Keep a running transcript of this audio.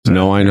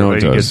No, I know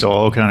it does. Gets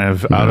all kind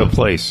of out of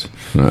place.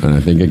 And I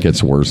think it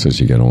gets worse as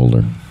you get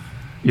older.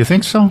 You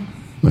think so?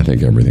 I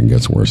think everything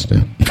gets worse,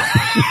 Dan.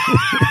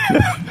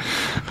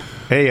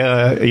 Hey,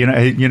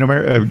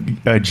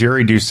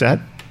 Jerry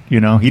Doucette,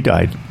 he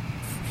died.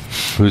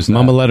 Who's that?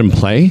 Mama Let Him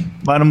Play?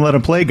 Let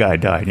Him Play guy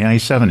died. Yeah,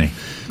 he's 70.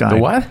 Died. The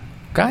what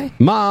guy?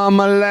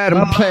 Mama Let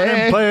Him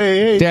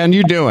Play. Dan,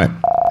 you do it.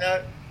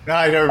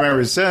 I don't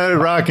remember. It's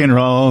rock and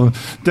roll.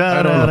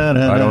 I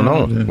don't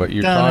know what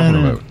you're talking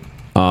about.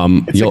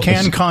 It's a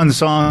CanCon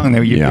song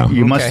that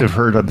you must have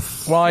heard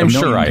of. Well, I'm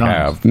sure I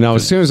have. No,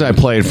 as soon as I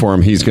play it for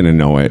him, he's going to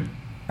know it.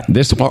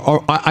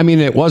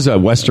 It was a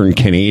Western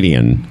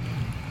Canadian.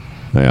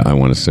 I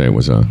want to say it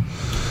was a.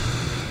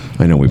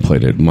 I know we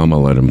played it. Mama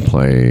Let Him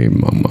Play.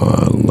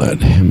 Mama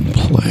Let Him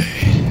Play.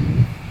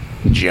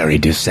 Jerry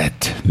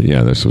Doucette.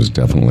 Yeah, this was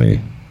definitely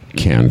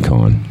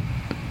CanCon.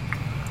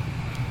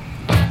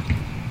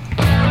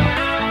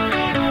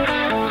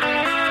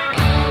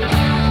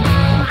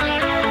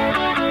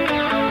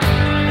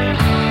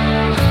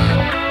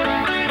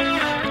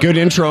 Good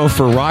intro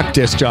for rock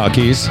disc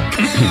jockeys.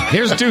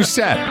 Here's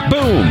Doucette.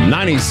 Boom,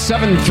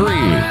 97.3.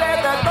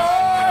 Let that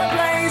boy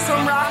play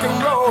some rock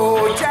and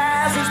roll.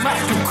 Jazz is much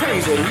too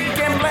crazy. He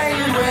can play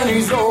it when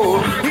he's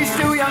old. He's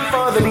too young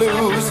for the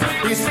blues.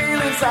 He's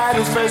still inside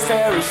his first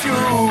pair of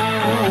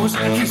shoes.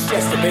 He's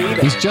just a baby.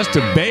 He's just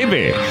a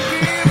baby.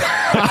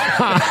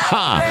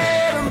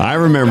 I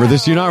remember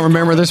this. You not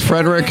remember this,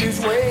 Frederick?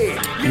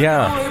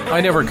 Yeah,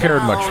 I never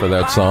cared much for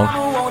that song.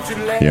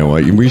 Yeah,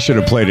 well, we should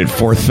have played it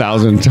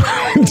 4,000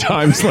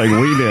 times like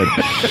we did.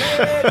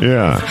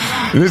 Yeah.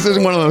 This is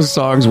one of those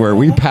songs where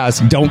we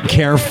passed Don't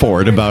Care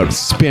For It about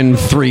spin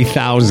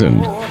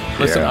 3,000.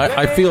 Listen,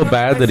 I feel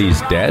bad that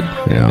he's dead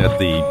at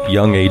the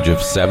young age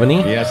of 70.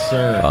 Yes,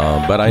 sir.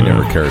 But I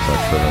never cared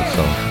much for that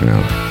song.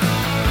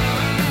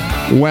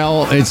 Yeah.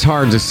 Well, it's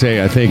hard to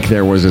say. I think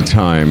there was a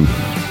time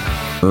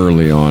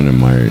early on in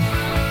my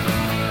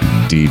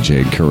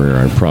DJ career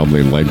I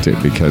probably liked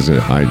it because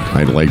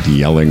I liked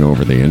yelling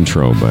over the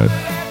intro, but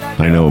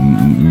I know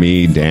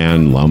me,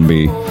 Dan,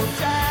 Lumbee,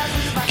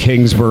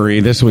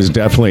 Kingsbury, this was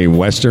definitely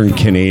Western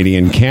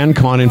Canadian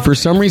CanCon, and for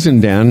some reason,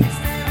 Dan,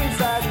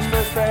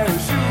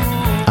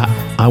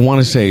 I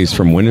want to say he's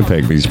from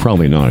Winnipeg, but he's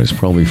probably not. He's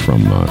probably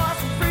from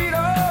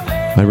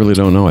I really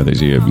don't know. Is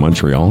he a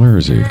Montrealer or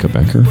is he a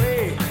Quebecer?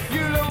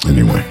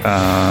 Anyway.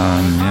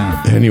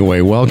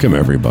 Anyway, welcome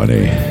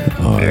everybody.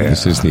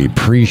 This is the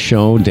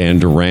pre-show. Dan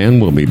Duran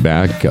will be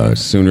back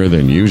sooner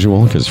than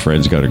usual because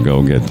Fred's got to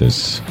go get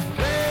this.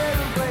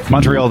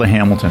 Montreal to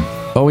Hamilton.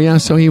 Oh yeah,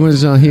 so he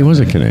was a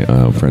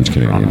French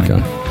Canadian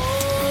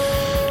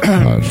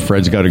guy.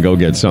 Fred's got to go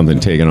get something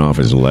taken off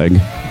his leg.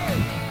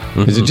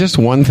 Is it just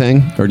one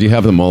thing, or do you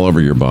have them all over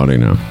your body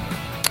now?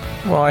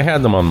 Well, I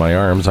had them on my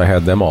arms. I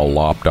had them all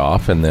lopped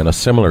off, and then a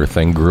similar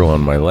thing grew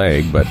on my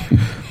leg, but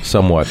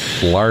somewhat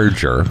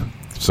larger.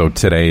 So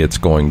today it's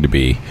going to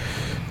be,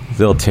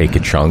 they'll take a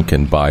chunk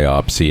and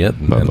biopsy it,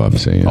 and then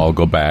I'll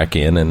go back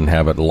in and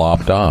have it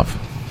lopped off.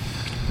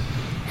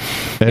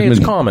 It's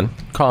common.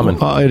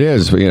 It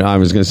is. I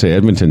was going to say,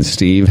 Edmonton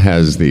Steve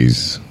has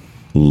these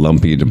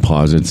lumpy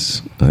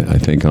deposits, I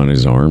think, on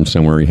his arm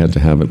somewhere. He had to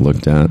have it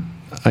looked at.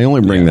 I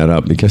only bring that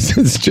up because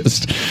it's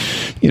just,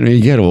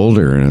 you get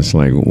older and it's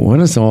like,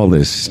 what is all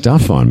this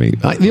stuff on me?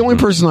 The only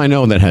person I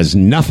know that has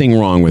nothing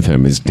wrong with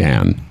him is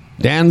Dan.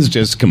 Dan's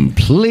just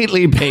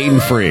completely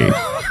pain-free.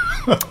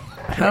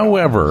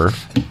 However,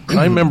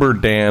 I remember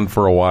Dan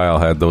for a while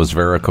had those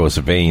varicose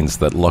veins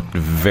that looked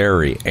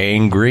very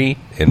angry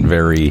and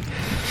very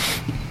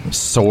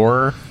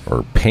sore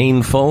or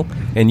painful,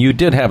 and you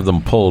did have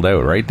them pulled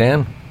out, right,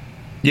 Dan?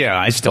 Yeah,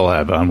 I still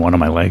have on one of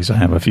my legs. I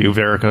have a few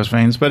varicose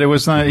veins, but it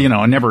was not, it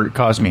never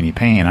caused me any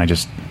pain. I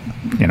just,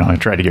 I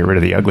tried to get rid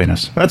of the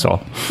ugliness. That's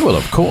all. Well,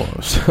 of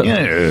course.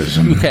 Yes.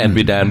 You can't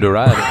be Dan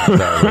Duran.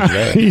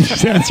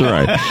 That's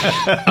right.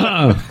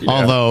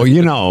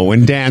 Although,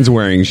 when Dan's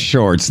wearing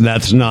shorts,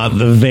 that's not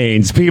the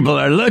veins people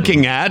are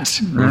looking at.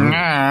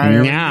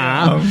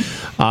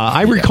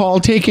 I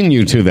recall taking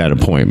you to that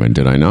appointment,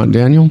 did I not,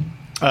 Daniel?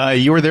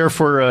 You were there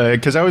for,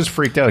 because I was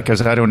freaked out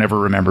because I don't ever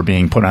remember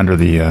being put under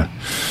the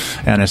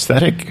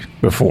anesthetic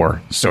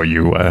before. So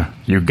you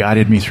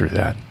guided me through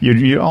that.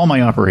 You all my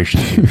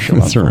operations. You show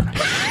That's right.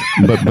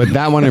 But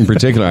that one in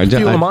particular, I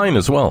few of mine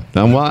as well.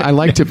 Well, I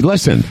like to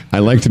listen. I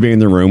like to be in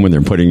the room when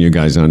they're putting you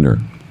guys under.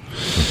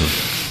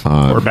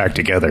 We're back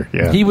together.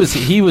 Yeah. He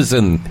was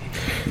in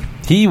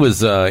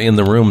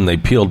the room and they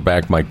peeled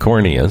back my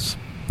corneas.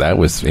 That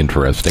was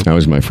interesting. That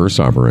was my first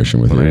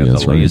operation with you.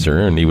 That's the laser,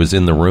 right. And he was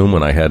in the room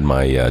when I had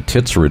my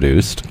tits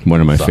reduced. One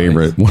of my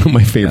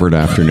favorite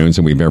afternoons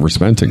that we've ever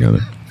spent together.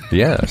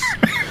 Yes,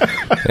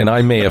 and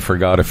I may have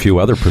forgot a few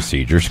other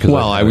procedures.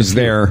 I was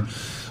there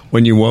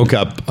when you woke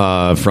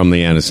up from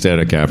the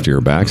anesthetic after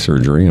your back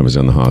surgery. I was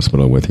in the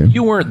hospital with you.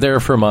 You weren't there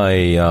for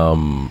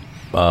my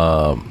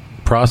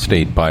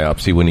prostate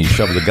biopsy when he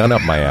shoved the gun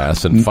up my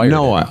ass and fired.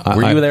 No,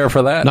 were you there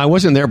for that? No, I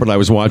wasn't there, but I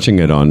was watching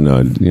it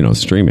on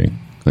streaming.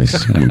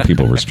 When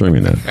people were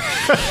streaming that.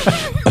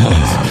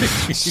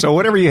 So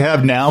whatever you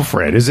have now,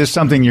 Fred, is this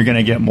something you're going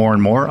to get more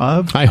and more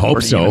of? I hope Or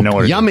do you so. even know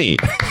what it is? Yummy.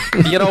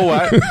 You know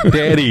what?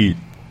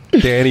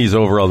 Danny's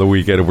over on the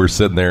weekend, and we're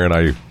sitting there,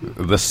 and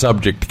the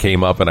subject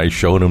came up, and I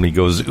showed him, and he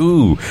goes,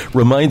 "Ooh,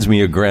 reminds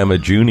me of Grandma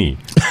Junie."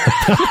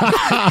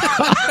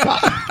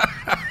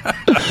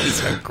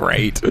 So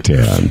great.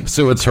 Dan.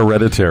 So it's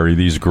hereditary,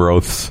 these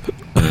growths.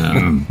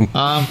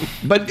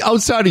 But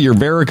outside of your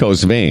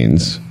varicose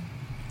veins,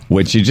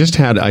 which you just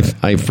had,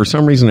 I for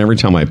some reason, every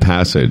time I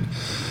pass it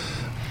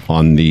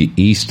on the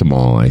East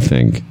Mall, I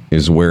think,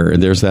 is where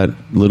there's that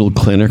little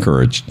clinic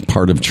or a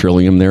part of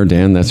Trillium there,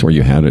 Dan. That's where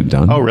you had it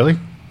done. Oh, really?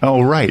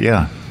 Oh, right,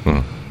 yeah.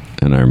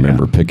 And I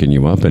remember picking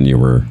you up, and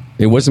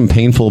it wasn't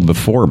painful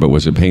before, but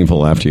was it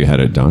painful after you had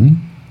it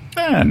done?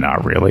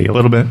 Not really, a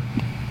little bit.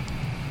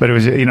 But it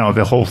was,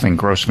 the whole thing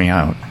grossed me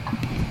out.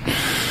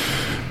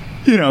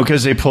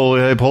 Because they pull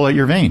at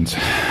your veins.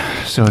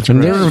 So it's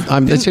gross.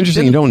 It's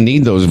interesting. You don't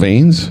need those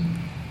veins.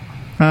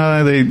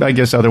 I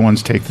guess other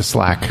ones take the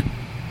slack.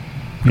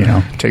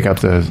 Take up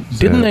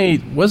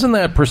the... Wasn't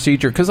that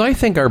procedure? Because I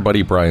think our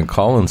buddy Brian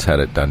Collins had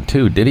it done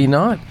too. Did he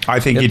not?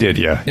 I think he did,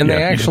 yeah. And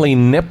they actually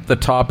nip the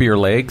top of your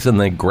legs and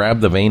they grab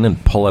the vein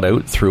and pull it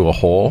out through a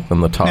hole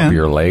in the top of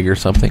your leg or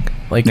something.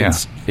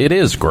 It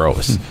is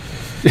gross.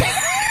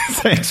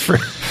 Thanks for...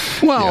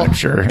 Well, I'm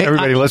sure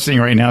everybody listening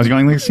right now is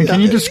going,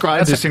 can you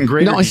describe this in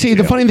greater No, see,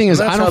 detail? the funny thing is,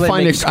 That's I how don't they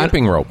find make it...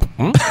 skipping rope.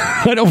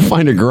 I don't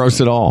find it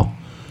gross at all.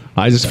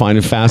 I just find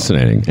it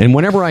fascinating. And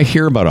whenever I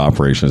hear about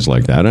operations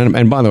like that,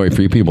 and by the way,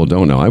 for you people who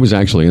don't know, I was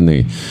actually in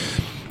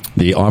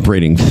the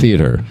operating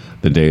theater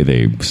the day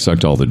they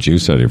sucked all the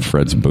juice out of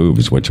Fred's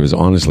boobs, which was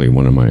honestly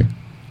one of my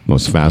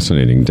most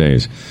fascinating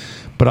days.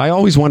 But I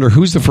always wonder,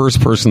 who's the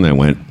first person that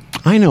went,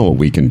 I know what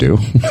we can do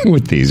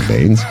with these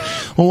veins.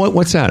 Well,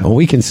 what's that? Well,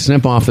 we can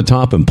snip off the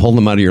top and pull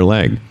them out of your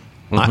leg.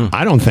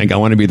 I don't think I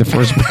want to be the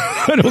first.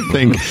 I don't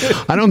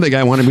think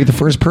I want to be the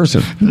first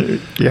person.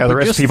 Yeah, the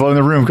rest of people in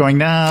the room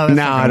going, I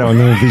don't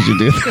know if we should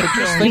do that.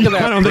 Just think of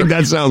that. I don't think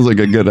that sounds like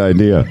a good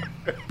idea.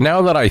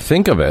 Now that I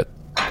think of it,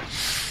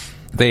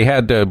 they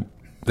have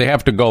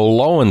to go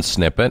low and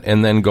snip it,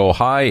 and then go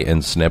high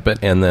and snip it,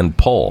 and then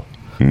pull.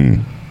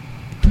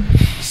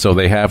 So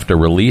they have to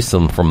release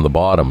them from the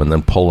bottom and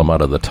then pull them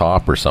out of the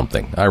top or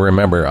something. I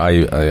remember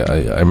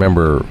I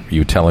remember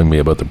you telling me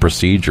about the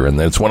procedure, and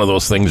it's one of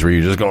those things where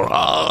you just go,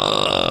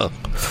 ah.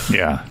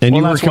 Yeah.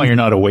 And that's why you're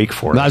not awake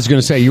for it. I was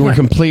going to say, you were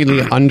completely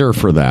under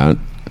for that.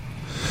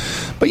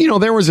 But,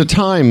 there was a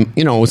time,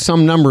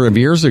 some number of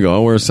years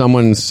ago where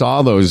someone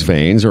saw those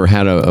veins or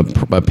had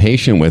a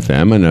patient with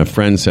them, and a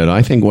friend said,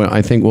 I think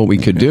what we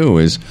could do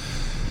is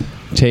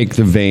take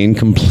the vein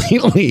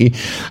completely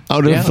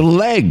out of the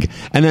leg.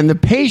 And then the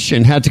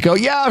patient had to go,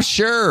 yeah,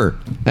 sure.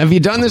 Have you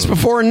done this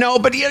before? No,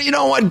 but you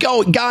know what?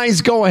 Guys,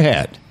 go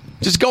ahead.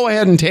 Just go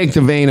ahead and take the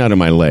vein out of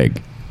my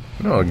leg.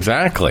 No,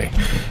 exactly.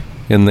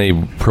 And they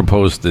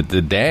proposed it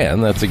to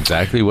Dan. That's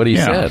exactly what he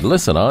said.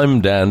 Listen,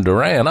 I'm Dan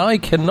Duran. I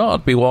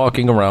cannot be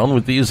walking around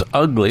with these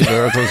ugly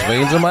varicose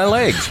veins in my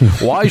legs.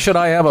 Why should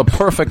I have a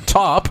perfect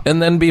top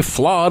and then be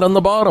flawed on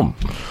the bottom?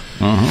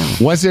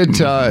 Was it,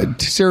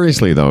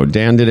 seriously though,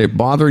 Dan, did it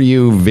bother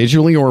you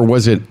visually, or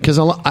was it, because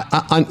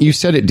you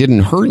said it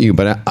didn't hurt you,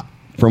 but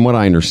from what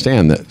I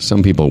understand, that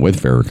some people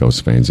with varicose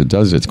veins,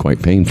 it's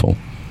quite painful.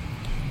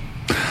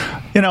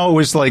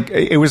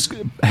 It was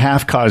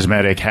half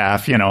cosmetic,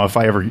 half, if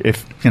I ever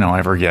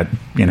get,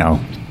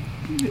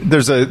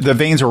 the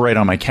veins are right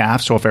on my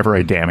calf. So if ever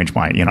I damage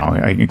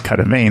I cut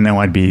a vein, then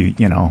I'd be,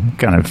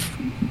 kind of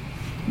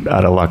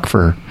out of luck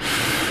for,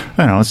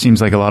 I don't know, it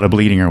seems like a lot of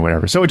bleeding or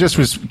whatever. So it just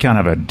was kind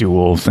of a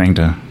dual thing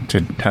to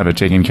have it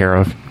taken care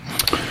of.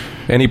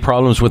 Any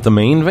problems with the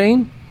main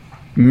vein?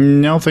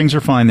 No, things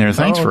are fine there.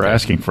 Thanks for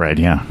asking, Fred.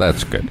 Yeah.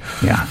 That's good.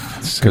 Yeah.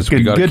 It's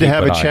good to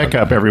have a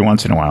checkup every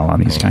once in a while on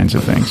these kinds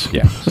of things.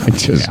 Yeah.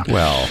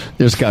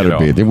 There's got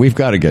to be. We've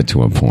got to get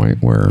to a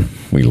point where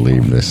we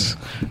leave this.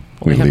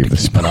 We leave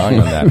this. Keep an eye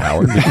on that,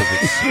 Howard. We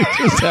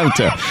just have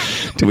to.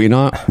 Do we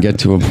not get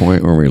to a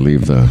point where we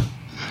leave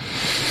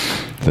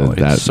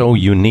it's so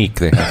unique,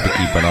 they have to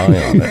keep an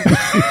eye on it.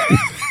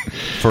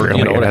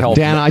 To help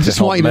Dan, I just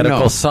want you to know.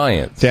 Medical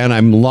science. Dan,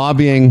 I'm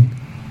lobbying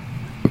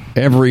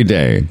every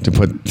day to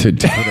put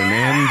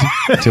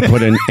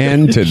an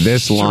end to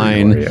this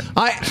line.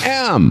 I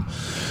am.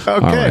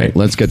 Okay. All right,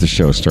 let's get the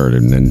show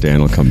started, and then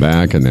Dan will come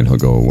back, and then he'll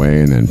go away,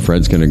 and then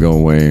Fred's going to go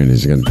away, and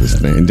he's going to this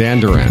thing. Dan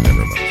Duran,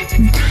 everybody.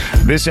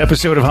 This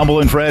episode of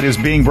Humble and Fred is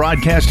being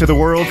broadcast to the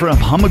world from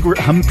from a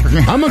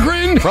pomegranate.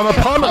 Pomegranate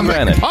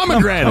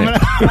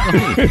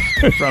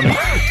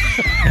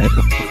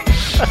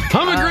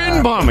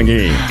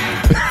Pomegranate.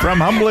 From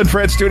Humble and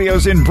Fred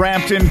Studios in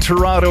Brampton,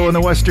 Toronto, and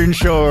the western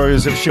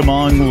shores of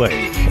Chemung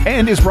Lake.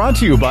 And is brought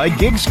to you by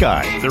Gig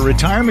Sky, the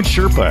Retirement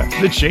Sherpa,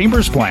 the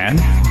Chambers Plan,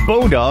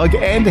 Bodog,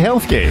 and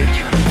Health Gauge.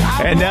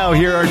 And now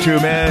here are two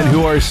men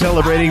who are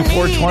celebrating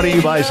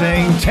 420 by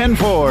saying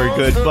 10-4,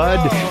 good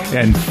bud,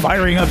 and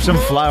firing up some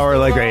flour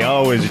like they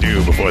always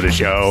do before the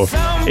show.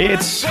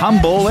 It's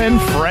Humble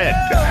and Fred.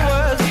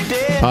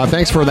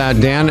 Thanks for that,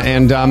 Dan.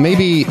 And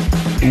maybe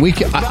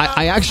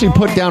I actually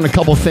put down a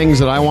couple things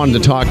that I wanted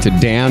to talk to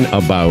Dan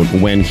about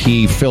when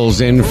he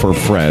fills in for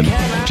Fred.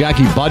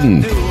 Jackie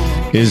Budden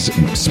is,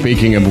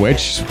 speaking of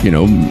which,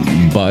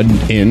 Bud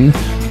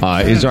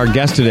is our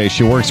guest today.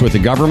 She works with the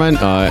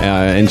government,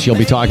 and she'll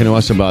be talking to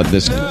us about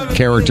this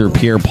character,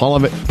 Pierre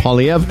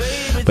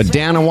Poilievre. But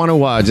Dan, I want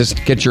to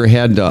just get your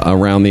head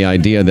around the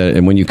idea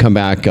that when you come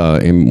back,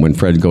 when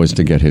Fred goes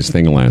to get his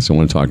thing last, I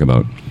want to talk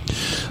about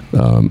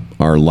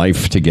our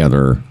life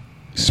together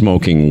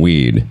smoking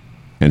weed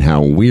and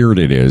how weird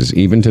it is,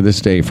 even to this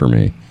day for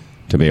me,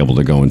 to be able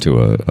to go into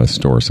a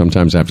store.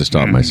 Sometimes I have to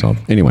stop myself.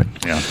 Anyway.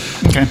 Yeah.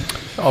 Okay.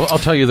 I'll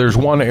tell you, there's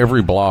one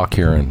every block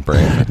here in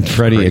Brampton.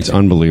 Freddie, it's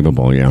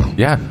unbelievable, yeah.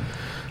 Yeah.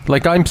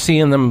 Like, I'm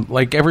seeing them,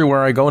 like,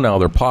 everywhere I go now,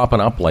 they're popping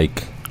up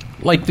like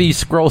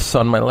these growths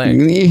on my leg.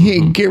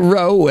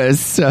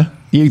 Gross.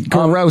 You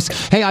gross.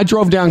 Hey, I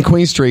drove down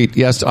Queen Street,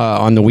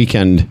 on the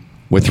weekend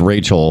with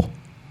Rachel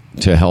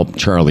to help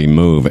Charlie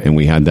move, and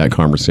we had that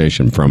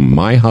conversation from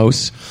my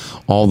house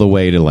all the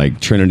way to,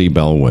 like, Trinity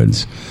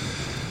Bellwoods.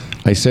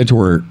 I said to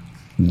her,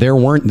 there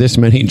weren't this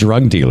many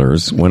drug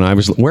dealers when I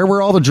was... Where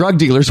were all the drug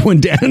dealers when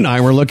Dan and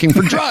I were looking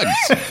for drugs?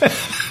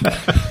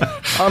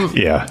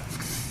 Yeah.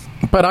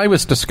 But I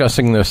was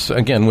discussing this,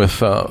 again,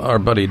 with our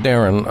buddy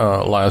Darren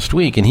last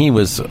week, and he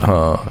was,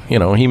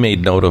 he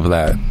made note of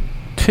that,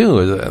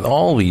 too,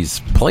 all these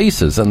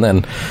places. And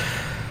then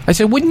I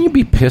said, wouldn't you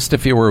be pissed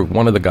if you were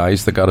one of the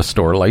guys that got a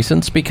store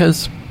license?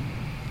 Because,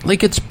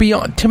 like, it's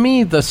beyond... To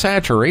me, the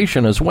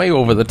saturation is way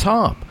over the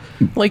top.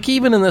 Like,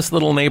 even in this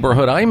little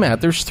neighborhood I'm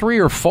at, there's 3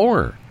 or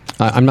 4.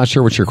 I'm not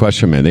sure what your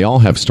question meant. They all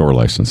have store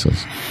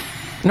licenses.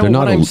 No, they're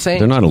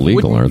not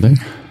illegal, are they?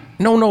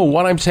 No.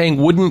 What I'm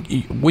saying, wouldn't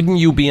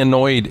you be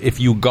annoyed if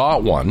you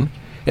got one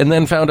and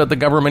then found out the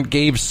government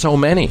gave so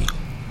many?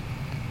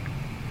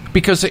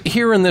 Because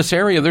here in this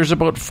area, there's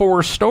about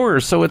 4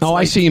 stores, so it's. Oh,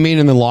 I see. You mean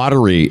in the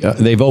lottery?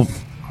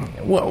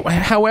 Well,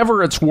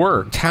 however it's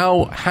worked,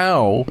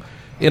 how.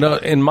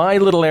 In my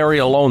little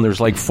area alone,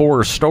 there's like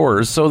 4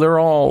 stores, so they're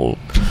all,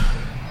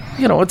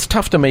 it's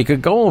tough to make a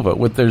go of it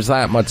with there's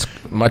that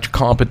much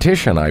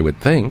competition, I would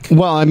think.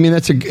 Well, I mean,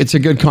 it's a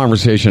good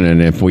conversation,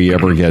 and if we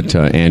ever get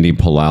Andy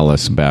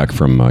Palalis back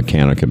from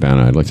Canna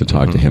Cabana, I'd like to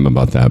talk to him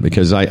about that,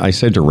 because I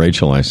said to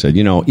Rachel, I said,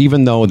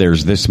 even though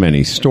there's this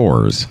many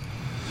stores,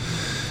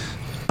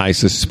 I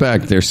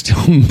suspect there's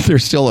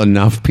still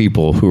enough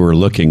people who are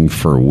looking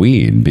for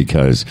weed,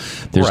 because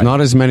there's not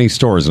as many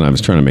stores, and I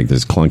was trying to make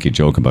this clunky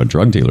joke about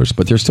drug dealers,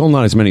 but there's still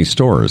not as many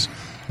stores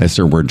as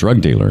there were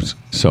drug dealers.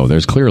 So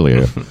there's clearly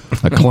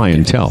a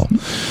clientele.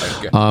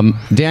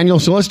 Daniel,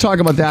 so let's talk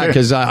about that,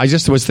 because I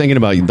just was thinking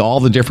about all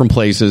the different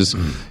places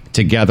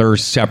together,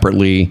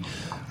 separately,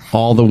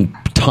 all the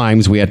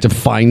times we had to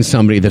find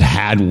somebody that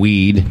had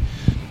weed.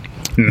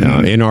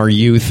 In our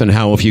youth, and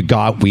how if you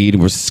got weed, it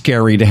was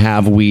scary to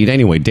have weed.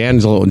 Anyway,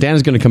 Dan's going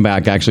to come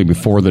back actually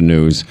before the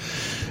news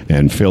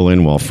and fill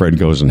in while Fred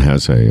goes and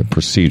has a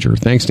procedure.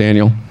 Thanks,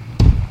 Daniel.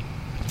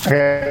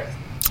 Okay.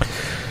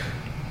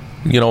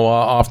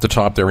 Off the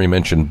top there, he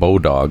mentioned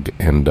Bodog,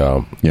 and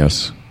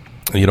yes,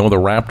 the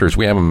Raptors.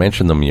 We haven't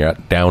mentioned them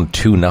yet. Down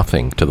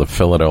 2-0 to the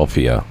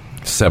Philadelphia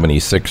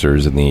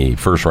 76ers in the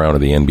first round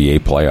of the NBA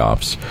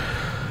playoffs.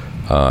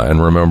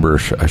 And remember,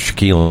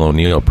 Shaquille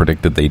O'Neal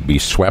predicted they'd be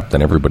swept,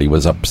 and everybody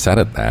was upset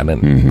at that.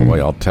 And boy,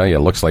 I'll tell you,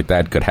 it looks like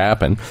that could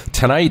happen.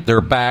 Tonight,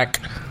 they're back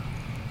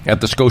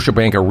at the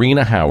Scotiabank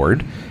Arena,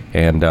 Howard,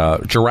 and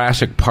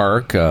Jurassic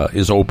Park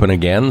is open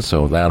again.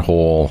 So that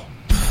whole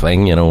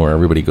thing, where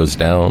everybody goes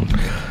down,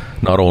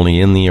 not only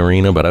in the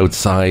arena, but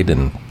outside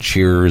and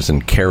cheers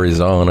and carries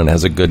on and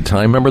has a good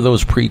time. Remember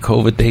those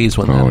pre-COVID days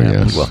when that happened?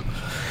 Yes. Well,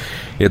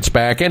 it's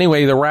back.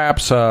 Anyway, the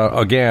Raps,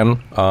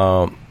 again...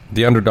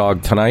 the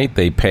underdog tonight,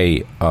 they pay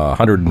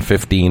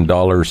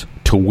 $115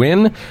 to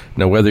win.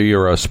 Now, whether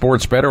you're a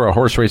sports bettor, a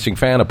horse racing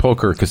fan, a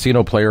poker or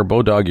casino player,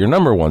 Bodog, your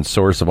number one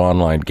source of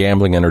online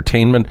gambling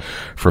entertainment,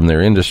 from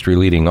their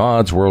industry-leading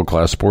odds,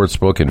 world-class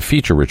sportsbook, and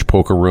feature-rich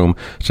poker room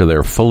to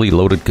their fully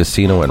loaded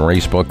casino and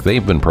racebook,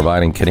 they've been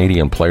providing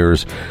Canadian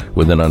players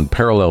with an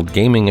unparalleled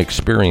gaming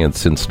experience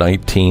since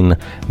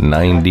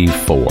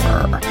 1994.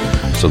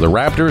 So the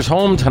Raptors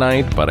home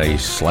tonight, but a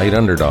slight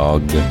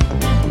underdog.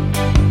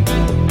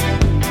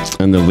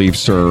 And the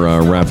Leafs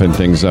are wrapping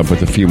things up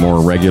with a few more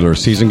regular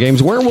season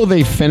games. Where will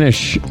they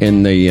finish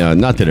in the...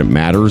 not that it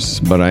matters,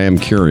 but I am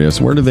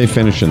curious. Where do they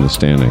finish in the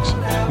standings?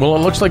 Well, it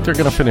looks like they're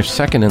going to finish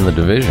second in the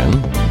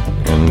division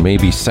and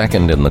maybe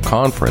second in the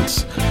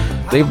conference.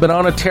 They've been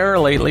on a tear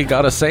lately,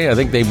 got to say. I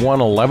think they've won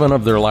 11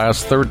 of their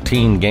last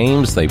 13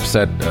 games. They've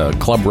set a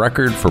club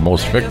record for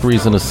most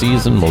victories in a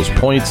season, most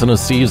points in a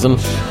season.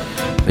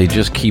 They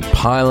just keep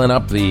piling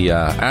up the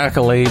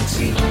accolades.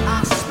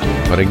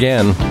 But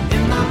again...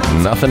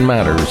 nothing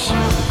matters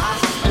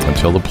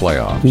until the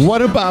playoffs.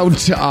 What about,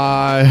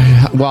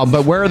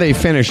 but where they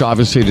finish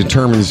obviously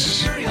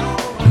determines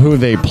who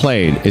they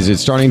played. Is it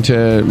starting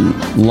to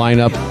line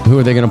up? Who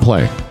are they going to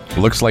play?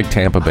 Looks like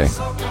Tampa Bay.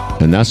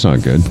 And that's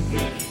not good.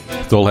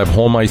 They'll have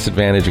home ice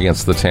advantage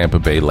against the Tampa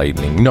Bay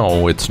Lightning.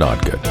 No, it's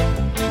not good.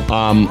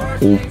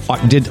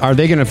 Are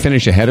they going to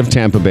finish ahead of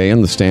Tampa Bay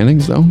in the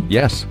standings, though?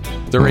 Yes,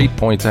 they're 8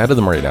 points ahead of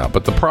them right now.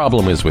 But the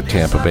problem is with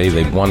Tampa Bay,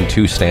 they've won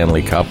 2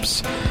 Stanley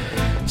Cups.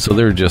 So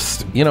they're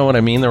just, you know what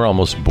I mean? They're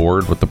almost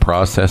bored with the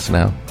process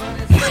now.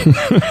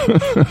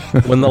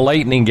 When the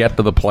Lightning get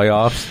to the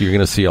playoffs, you're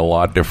going to see a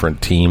lot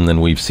different team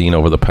than we've seen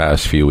over the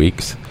past few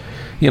weeks.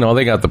 You know,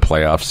 they got the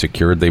playoffs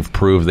secured. They've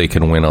proved they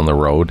can win on the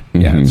road.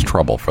 Yeah, it's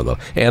trouble for them.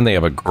 And they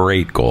have a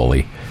great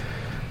goalie.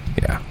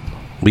 Yeah,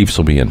 Leafs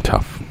will be in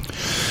tough.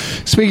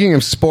 Speaking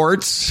of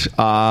sports,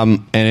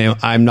 and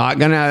I'm not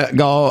going to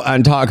go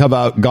and talk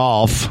about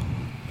golf.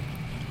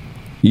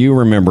 You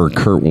remember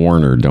Kurt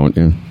Warner, don't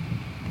you?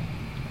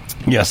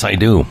 Yes, I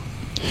do.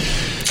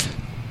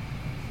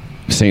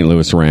 St.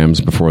 Louis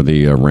Rams before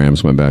the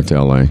Rams went back to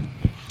L.A.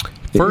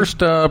 First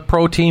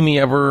pro team he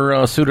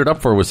ever suited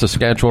up for was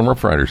Saskatchewan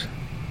Roughriders.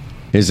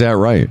 Is that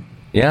right?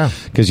 Yeah.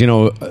 Because, you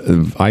know,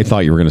 I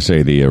thought you were going to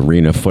say the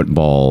arena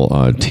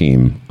football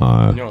team.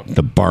 No.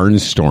 The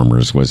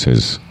Barnstormers was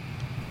his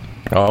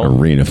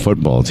arena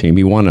football team.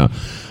 He won a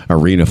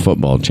arena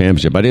football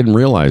championship. I didn't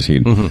realize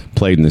he'd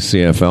played in the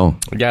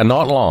CFL. Yeah,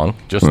 not long.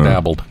 Just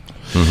dabbled.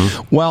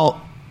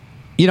 Well,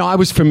 you know, I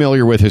was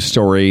familiar with his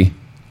story.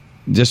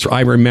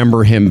 I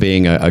remember him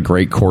being a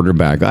great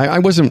quarterback. I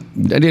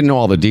didn't know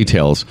all the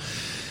details.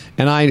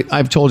 And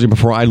I've told you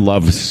before, I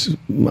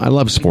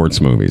love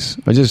sports movies.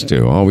 I just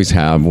do. Always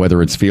have,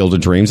 whether it's Field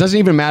of Dreams. Doesn't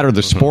even matter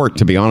the sport,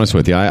 to be honest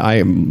with you.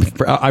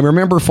 I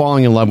remember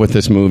falling in love with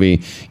this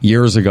movie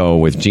years ago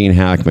with Gene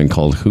Hackman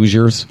called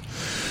Hoosiers.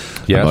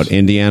 Yes. About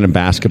Indiana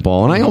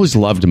basketball. And I always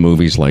loved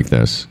movies like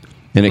this.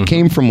 And it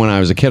came from when I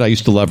was a kid. I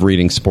used to love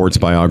reading sports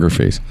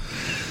biographies.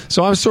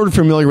 So I was sort of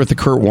familiar with the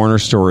Kurt Warner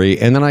story.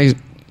 And then I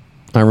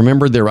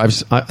remembered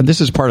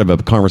this is part of a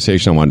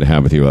conversation I wanted to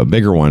have with you, a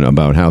bigger one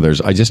about how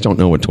I just don't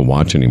know what to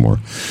watch anymore.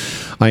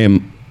 I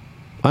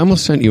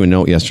almost sent you a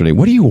note yesterday.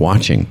 What are you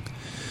watching?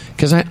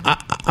 Because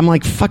I'm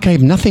like, fuck, I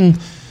have nothing.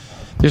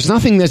 There's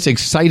nothing that's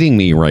exciting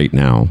me right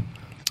now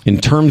in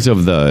terms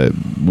of the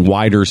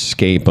wider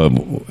scape of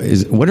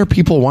what are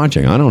people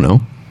watching? I don't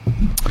know.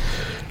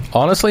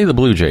 Honestly, the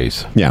Blue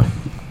Jays. Yeah.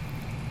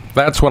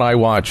 That's what I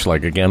watched,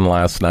 like, again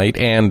last night,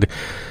 and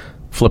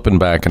flipping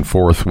back and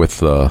forth with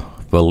the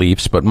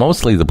Leafs, but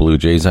mostly the Blue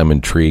Jays. I'm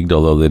intrigued,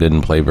 although they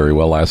didn't play very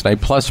well last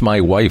night. Plus,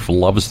 my wife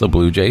loves the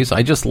Blue Jays.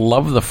 I just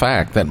love the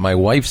fact that my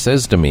wife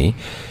says to me,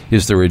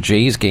 is there a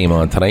Jays game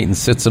on tonight, and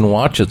sits and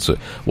watches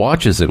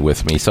it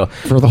with me. So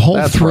for the whole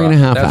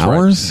 3.5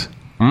 hours?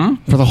 Right.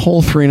 For the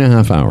whole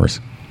 3.5 hours?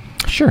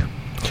 Sure.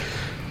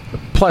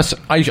 Plus,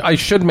 I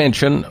should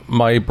mention,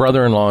 my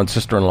brother-in-law and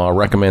sister-in-law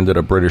recommended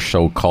a British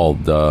show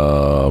called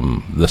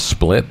The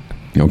Split.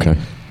 Okay.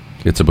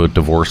 It's about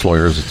divorce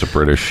lawyers. It's a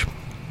British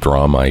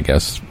drama, I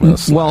guess.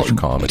 Well,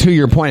 comedy. To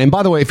your point, and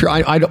by the way, if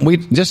we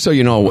just so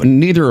you know,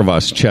 neither of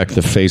us check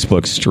the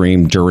Facebook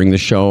stream during the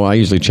show. I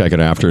usually check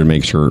it after to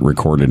make sure it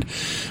recorded.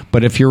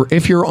 But if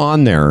you're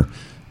on there,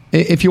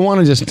 if you want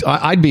to just,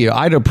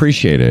 I'd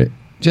appreciate it.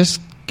 Just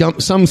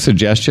some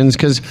suggestions,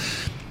 because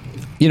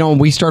you know,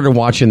 we started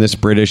watching this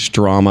British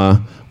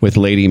drama with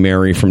Lady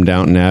Mary from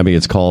Downton Abbey.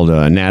 It's called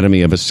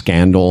Anatomy of a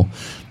Scandal.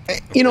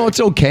 You know, it's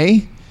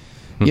okay.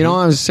 You know,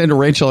 I was saying to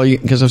Rachel,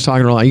 because I was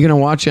talking to her, are you going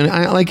to watch it?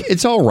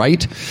 It's all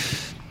right.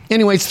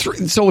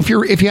 Anyways, so if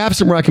you have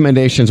some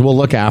recommendations, we'll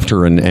look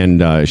after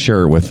and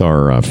share it with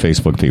our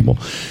Facebook people.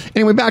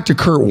 Anyway, back to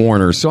Kurt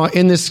Warner. So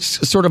in this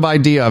sort of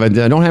idea of it,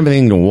 I don't have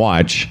anything to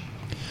watch.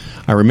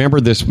 I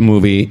remember this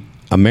movie,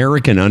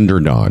 American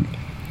Underdog.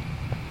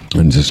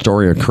 And it's a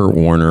story of Kurt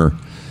Warner,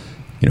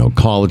 you know,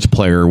 college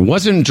player,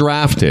 wasn't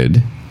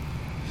drafted.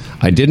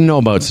 I didn't know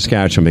about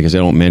Saskatchewan because they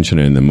don't mention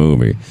it in the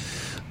movie.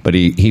 But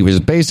he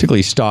was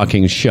basically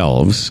stocking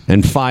shelves,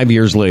 and 5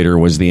 years later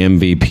was the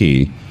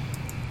MVP,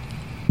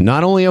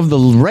 not only of the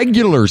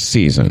regular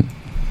season,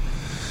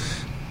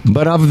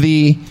 but of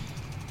the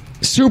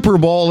Super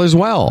Bowl as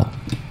well.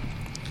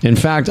 In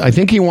fact, I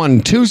think he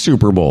won 2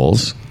 Super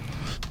Bowls,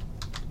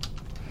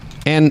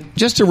 and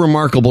just a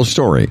remarkable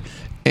story.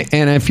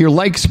 And if you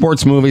like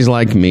sports movies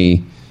like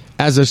me,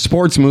 as a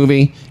sports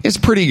movie, it's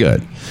pretty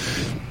good.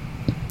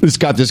 It's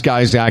got this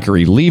guy,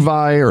 Zachary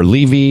Levi, or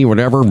Levy,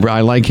 whatever.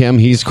 I like him.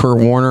 He's Kurt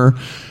Warner.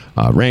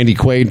 Randy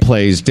Quaid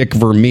plays Dick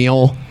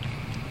Vermeil.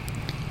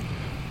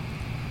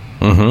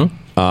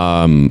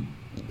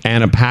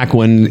 Anna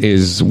Paquin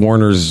is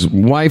Warner's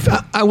wife.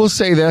 I will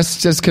say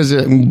this, just because,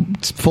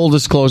 full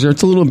disclosure,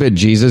 it's a little bit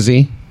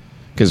Jesus-y,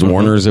 because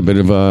Warner's a bit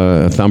of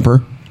a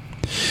thumper.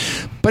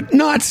 But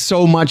not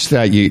so much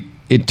that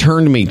it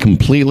turned me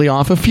completely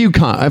off. A few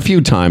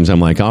times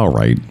I'm like, all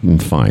right,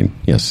 fine,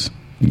 yes.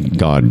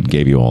 God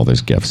gave you all these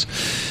gifts.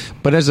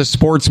 But as a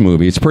sports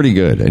movie, it's pretty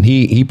good. And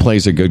he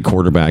plays a good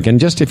quarterback. And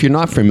just if you're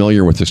not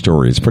familiar with the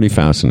story, it's pretty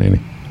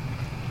fascinating.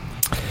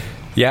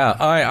 Yeah,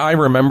 I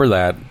remember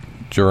that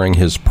during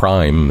his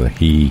prime.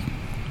 He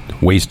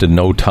wasted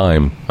no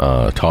time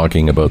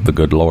talking about the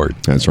good Lord.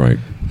 That's right.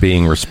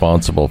 Being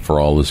responsible for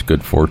all his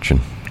good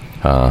fortune.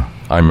 I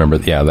remember,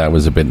 that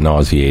was a bit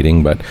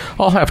nauseating, but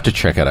I'll have to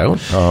check it out.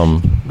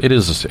 It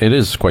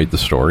is quite the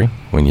story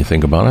when you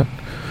think about it.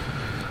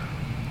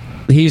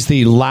 he's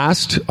the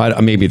last,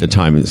 maybe the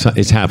time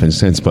it's happened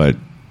since, but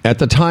at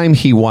the time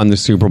he won the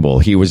Super Bowl,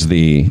 he was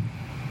the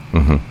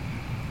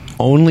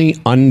only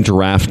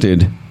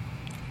undrafted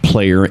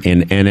player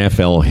in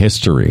NFL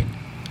history.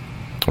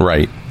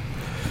 Right.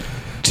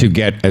 To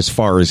get as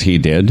far as he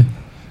did.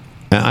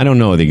 I don't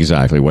know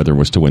exactly whether it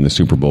was to win the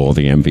Super Bowl or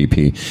the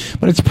MVP,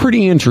 but it's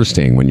pretty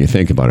interesting when you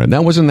think about it.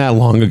 That wasn't that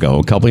long ago,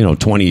 a couple,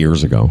 20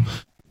 years ago.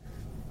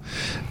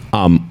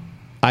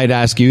 I'd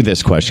ask you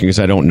this question because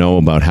I don't know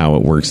about how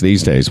it works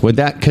these days. Could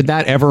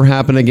that ever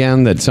happen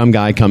again? That some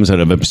guy comes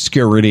out of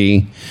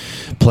obscurity,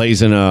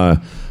 plays in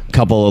a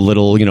couple of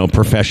little,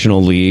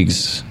 professional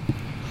leagues?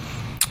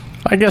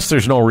 I guess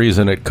there's no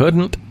reason it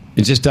couldn't.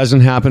 It just doesn't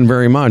happen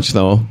very much,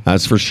 though.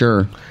 That's for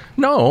sure.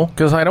 No,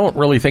 because I don't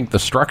really think the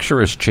structure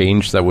has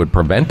changed that would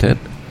prevent it.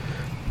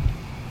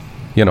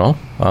 It's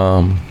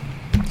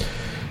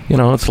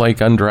like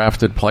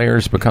undrafted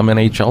players become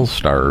NHL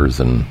stars,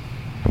 and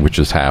which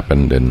has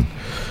happened, and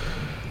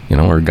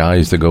or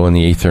guys that go in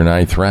the 8th or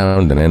 9th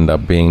round and end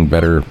up being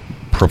better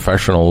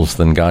professionals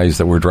than guys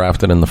that were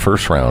drafted in the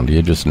first round.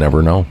 You just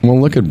never know.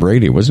 Well, look at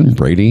Brady. He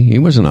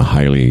wasn't a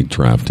highly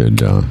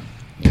drafted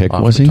pick,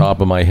 was he? Off the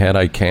top of my head,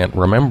 I can't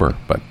remember,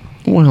 but.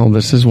 Well,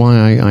 this is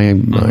why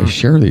I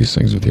share these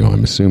things with you.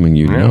 I'm assuming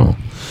you know.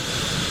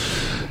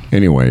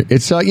 Anyway,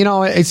 it's I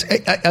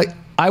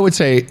would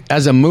say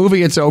as a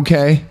movie it's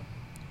okay,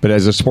 but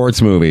as a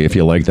sports movie, if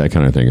you like that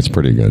kind of thing, it's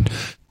pretty good.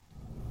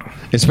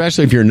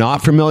 Especially if you're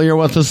not familiar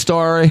with the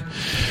story.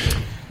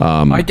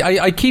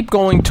 I keep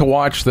going to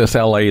watch this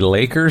LA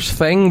Lakers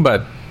thing,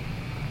 but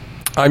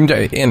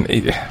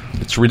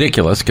it's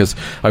ridiculous because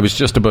I was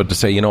just about to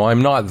say,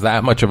 I'm not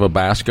that much of a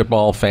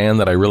basketball fan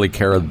that I really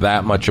care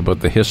that much about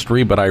the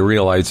history, but I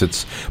realize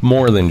it's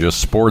more than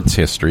just sports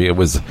history. It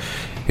was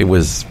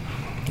just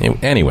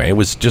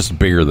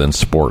bigger than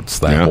sports,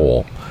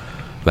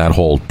 that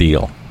whole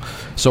deal.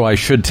 So I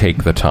should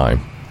take the time.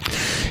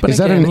 But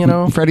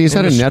Freddie, is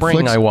that a Netflix?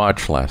 Spring I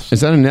watch less.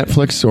 Is that a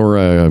Netflix or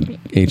a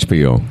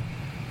HBO?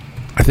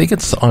 I think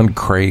it's on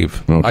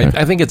Crave. Okay.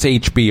 I think it's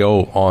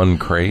HBO on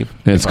Crave.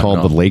 And it's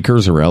called The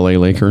Lakers or LA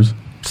Lakers?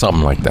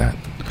 Something like that.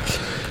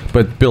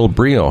 But Bill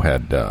Brio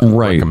had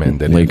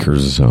recommended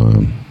Lakers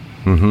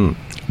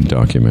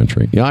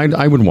documentary. Yeah,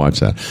 I would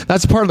watch that.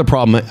 That's part of the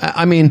problem.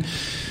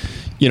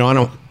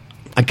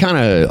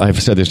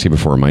 I've said this to you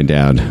before. My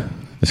dad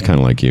is kind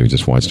of like you,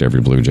 just watched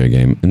every Blue Jay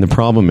game. And the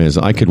problem is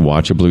I could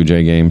watch a Blue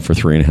Jay game for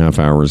 3.5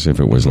 hours if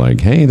it was like,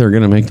 hey, they're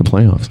going to make the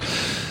playoffs.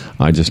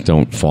 I just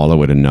don't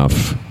follow it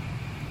enough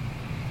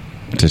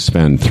to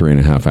spend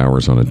 3.5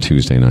 hours on a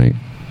Tuesday night.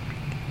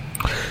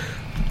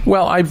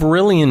 Well, I've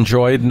really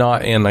enjoyed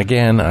and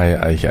again,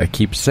 I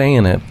keep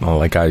saying it,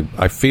 like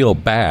I feel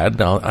bad.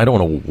 Now, I don't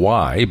know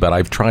why, but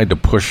I've tried to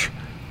push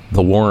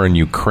the war in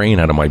Ukraine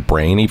out of my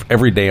brain.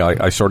 Every day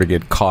I sort of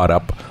get caught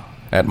up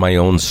at my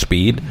own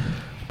speed,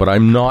 but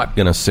I'm not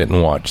going to sit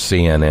and watch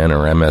CNN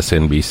or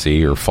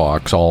MSNBC or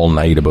Fox all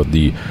night about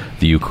the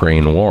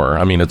Ukraine war.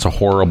 I mean, it's a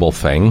horrible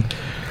thing.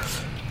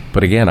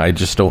 But again, I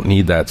just don't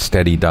need that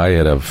steady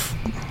diet of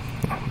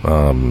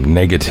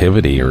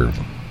negativity or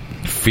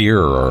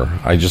fear,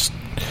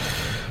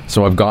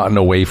 so I've gotten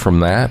away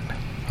from that.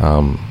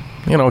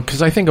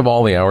 Because I think of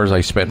all the hours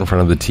I spent in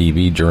front of the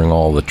TV during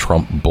all the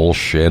Trump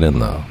bullshit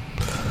and the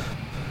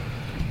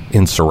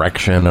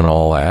insurrection and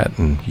all that,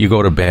 and you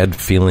go to bed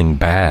feeling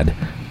bad,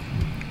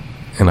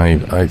 and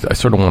I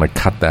sort of want to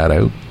cut that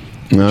out,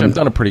 which I've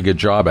done a pretty good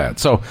job at.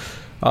 So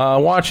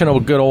watching a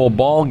good old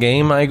ball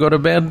game, I go to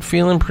bed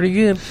feeling pretty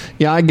good.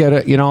 Yeah, I get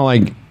it.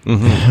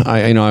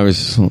 I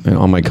was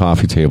on my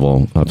coffee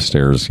table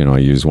upstairs. I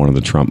used one of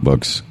the Trump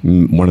books,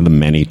 one of the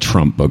many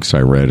Trump books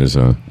I read as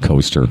a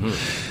coaster.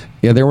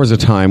 Yeah, there was a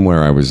time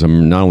where I was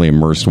not only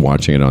immersed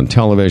watching it on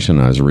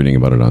television, I was reading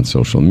about it on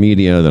social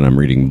media, then I'm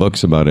reading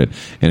books about it,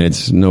 and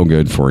it's no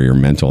good for your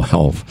mental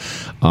health.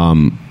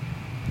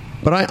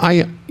 But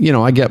I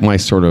get my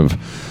sort of,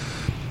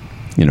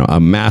 a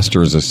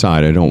Masters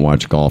aside, I don't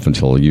watch golf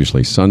until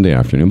usually Sunday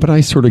afternoon, but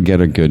I sort of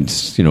get a good,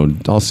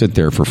 I'll sit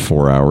there for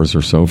 4 hours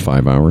or so,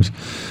 5 hours.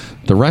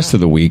 The rest of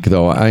the week,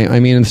 though,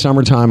 I mean, in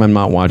summertime, I'm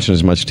not watching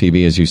as much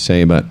TV as you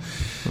say, but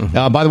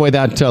by the way,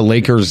 that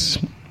Lakers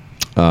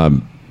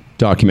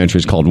documentary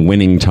is called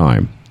Winning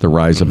Time, The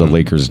Rise of the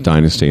Lakers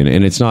Dynasty.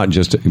 And it's not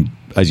just,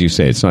 as you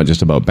say, it's not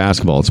just about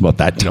basketball. It's about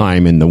that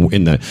time in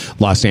the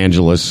Los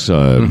Angeles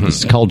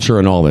culture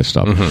and all this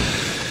stuff.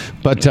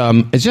 But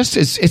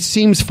it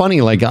seems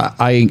funny. Like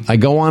I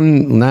go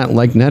on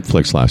like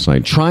Netflix last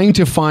night, trying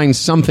to find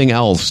something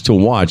else to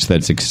watch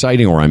that's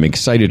exciting or I'm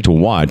excited to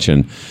watch,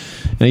 and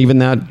even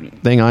that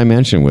thing I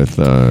mentioned with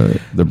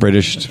the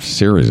British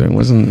series, it's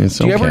okay.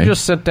 Do you ever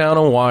just sit down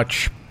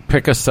and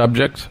pick a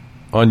subject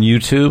on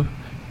YouTube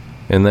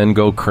and then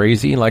go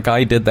crazy? Like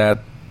I did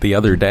that the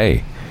other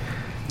day.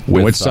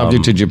 What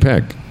subject did you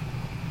pick?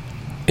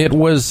 It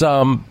was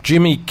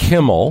Jimmy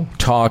Kimmel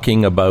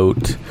talking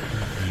about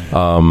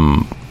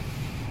the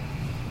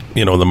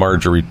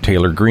Marjorie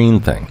Taylor Greene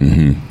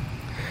thing.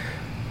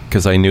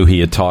 Because I knew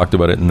he had talked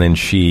about it, and then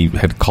she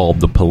had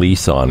called the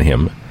police on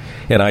him.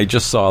 And I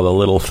just saw the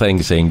little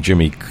thing saying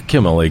Jimmy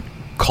Kimmel like,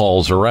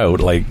 calls her out,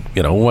 like,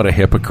 what a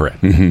hypocrite.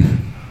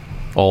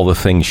 All the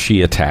things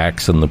she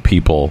attacks and the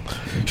people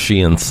she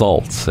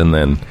insults, and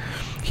then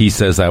he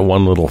says that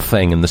one little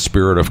thing in the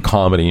spirit of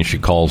comedy, and she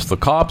calls the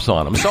cops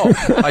on him. So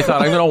I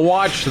thought, I'm going to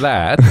watch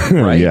that,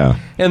 right? Yeah.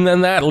 And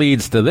then that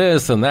leads to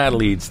this, and that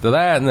leads to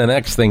that, and the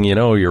next thing you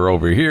know, you're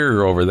over here,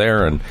 you're over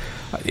there, and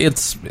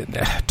it's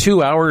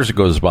 2 hours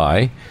goes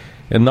by,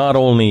 and not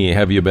only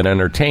have you been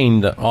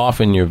entertained,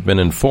 often you've been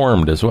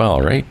informed as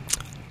well, right?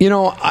 Do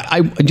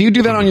you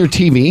do that on your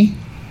TV?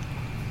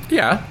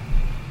 Yeah.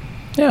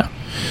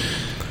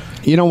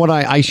 You know what?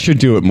 I should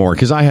do it more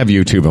because I have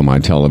YouTube on my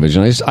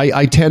television.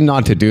 I tend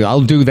not to do.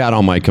 I'll do that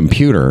on my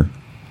computer,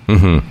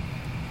 but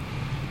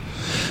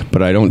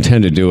I don't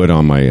tend to do it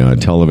on my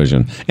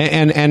television.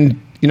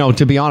 And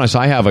to be honest,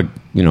 I have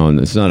and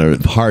it's not a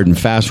hard and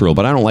fast rule,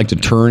 but I don't like to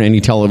turn any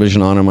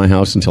television on in my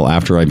house until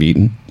after I've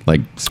eaten,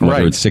 like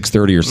whether it's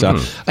 6:30 or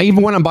 7.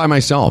 Even when I'm by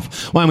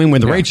myself. Well, I mean,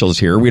 when Rachel's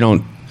here, we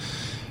don't.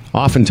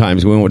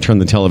 Oftentimes, we won't turn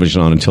the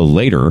television on until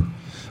later.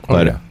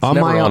 But it's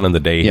never on in the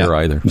day here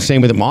either.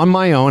 Same with it. On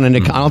my own,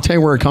 and I'll tell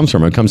you where it comes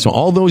from. It comes from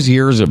all those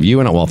years of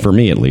well, for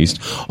me at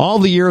least, all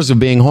the years of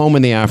being home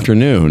in the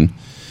afternoon.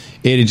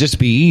 It'd just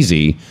be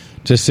easy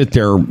to sit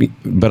there,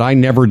 but I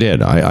never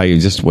did. I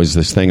just was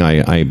this thing.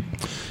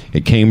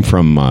 It came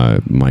from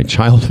my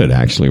childhood,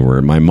 actually,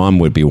 where my mom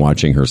would be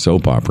watching her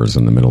soap operas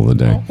in the middle of the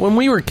day. When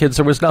we were kids,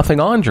 there was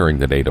nothing on during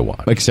the day to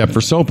watch. Except for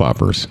soap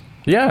operas.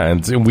 Yeah,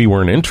 and we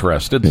weren't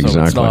interested, so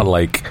Exactly. It's not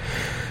like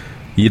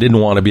you didn't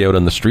want to be out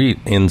on the street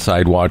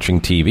inside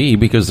watching TV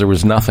because there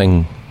was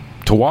nothing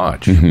to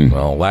watch.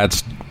 Well,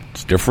 it's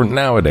different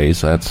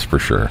nowadays, that's for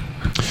sure.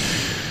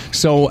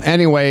 So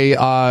anyway,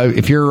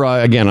 if you're,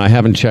 again, I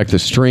haven't checked the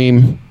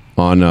stream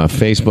on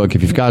Facebook.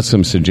 If you've got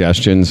some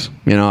suggestions,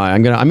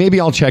 maybe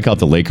I'll check out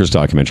the Lakers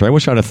documentary. I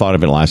wish I'd have thought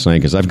of it last night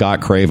because I've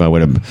got Crave. I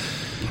would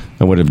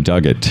have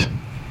dug it.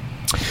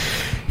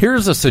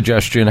 Here's a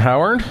suggestion,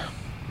 Howard.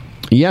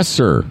 Yes,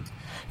 sir.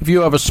 If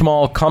you have a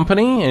small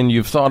company and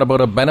you've thought about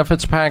a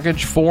benefits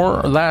package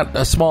for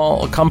that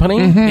small company,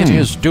 it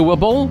is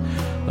doable.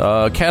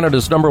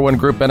 Canada's #1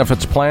 group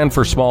benefits plan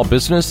for small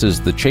business is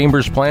the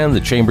Chambers Plan, the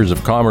Chambers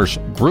of Commerce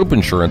Group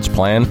Insurance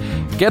Plan.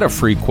 Get a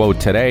free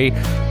quote today.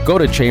 Go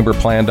to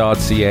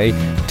chamberplan.ca.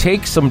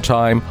 Take some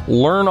time.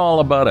 Learn all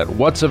about it,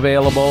 what's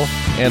available,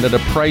 and at a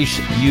price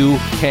you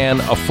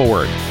can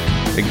afford.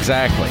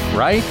 Exactly,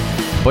 right?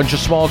 Bunch of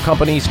small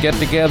companies get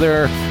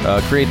together,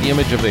 create the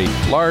image of a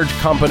large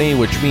company,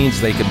 which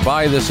means they can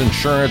buy this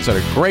insurance at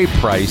a great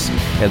price,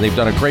 and they've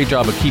done a great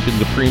job of keeping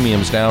the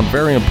premiums down.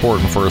 Very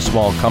important for a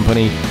small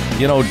company.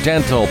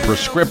 Dental,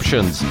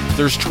 prescriptions.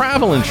 There's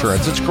travel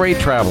insurance. It's great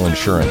travel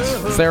insurance.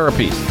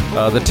 Therapies,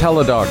 the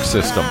Teladoc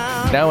system.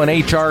 Now an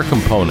HR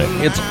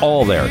component. It's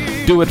all there.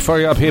 Do it for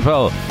your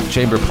people.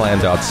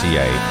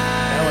 Chamberplan.ca.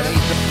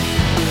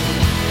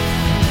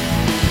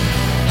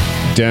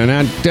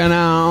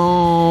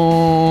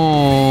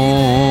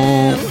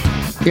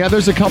 Yeah,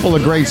 there's a couple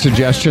of great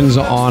suggestions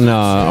on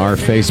our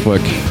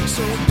Facebook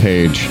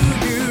page.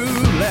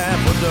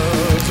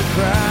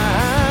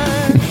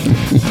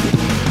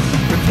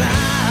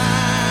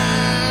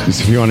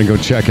 If you want to go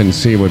check and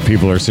see what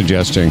people are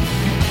suggesting.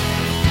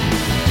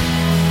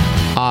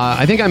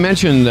 I think I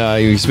mentioned,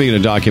 speaking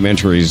of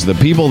documentaries, the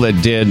people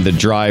that did the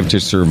Drive to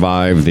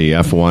Survive, the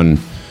F1,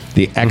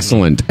 the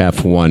excellent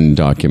F1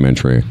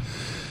 documentary.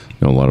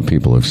 A lot of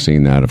people have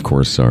seen that. Of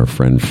course, our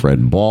friend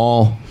Fred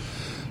Ball,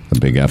 a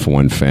big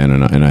F1 fan,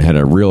 and I had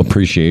a real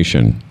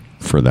appreciation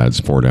for that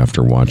sport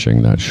after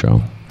watching that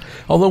show.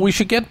 Although we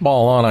should get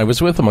Ball on. I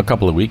was with him a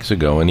couple of weeks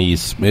ago, and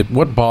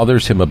what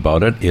bothers him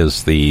about it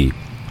is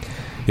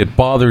it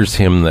bothers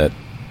him that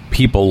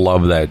people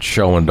love that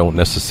show and don't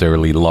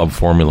necessarily love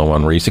Formula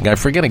One racing. I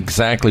forget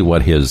exactly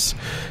what his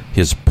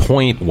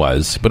point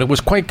was, but it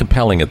was quite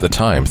compelling at the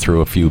time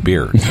through a few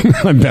beers.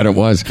 I bet it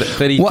was.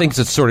 That he thinks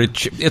it's sort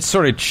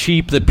of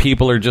cheap that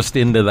people are just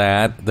into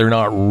that. They're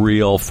not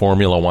real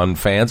Formula One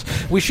fans.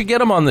 We should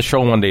get him on the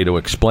show one day to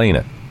explain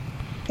it.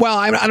 Well,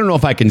 I don't know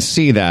if I can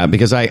see that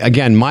because I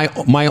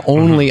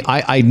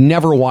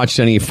never watched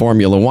any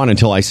Formula One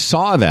until I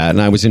saw that,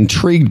 and I was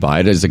intrigued by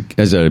it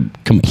as a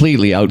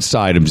completely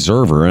outside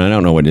observer, and I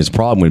don't know what his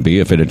problem would be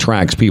if it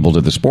attracts people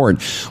to the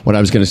sport. What I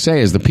was going to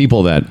say is the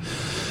people that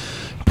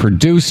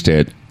produced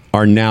it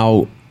are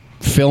now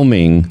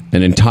filming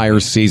an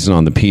entire season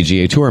on the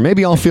PGA Tour.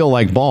 Maybe I'll feel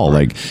like Ball,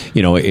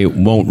 it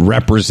won't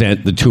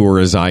represent the tour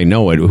as I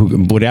know it,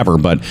 whatever.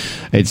 But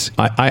that's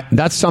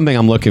something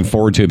I'm looking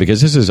forward to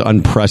because this is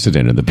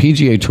unprecedented. The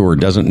PGA Tour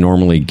doesn't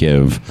normally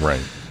give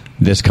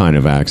this kind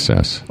of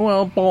access.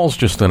 Well, Ball's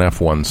just an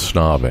F1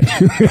 snob.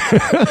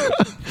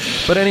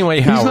 But anyway,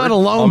 Howard, he's not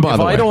alone. By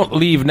the way, if I don't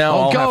leave now,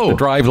 I'll have to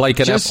drive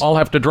like an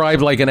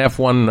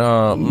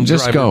F1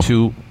 driver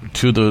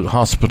to the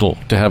hospital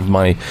to have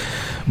my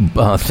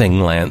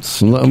thing,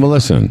 Lance. Well,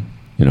 listen,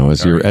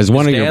 as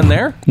one of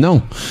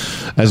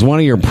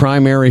your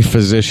primary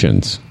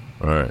physicians.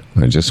 All right.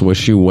 I just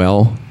wish you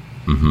well.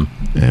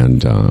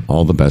 And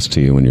all the best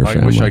to you and your I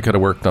family. wish I could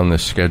have worked on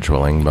this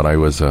scheduling, but I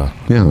was a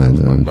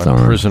that's all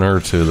right. prisoner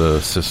to the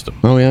system.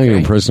 Oh yeah, you're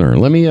a prisoner.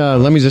 Let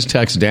me just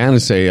text Dan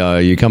and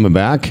say, you coming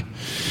back?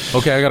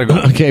 Okay, I got to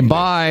go. Okay,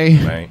 bye.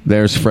 Bye.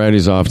 There's Fred.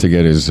 He's off to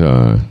get his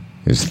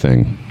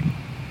thing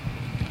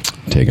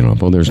taken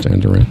off. Oh, there's Dan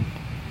Duran.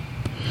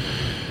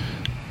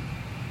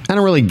 I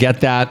don't really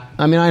get that.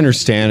 I mean, I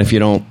understand if you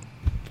don't.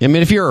 I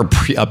mean, if you're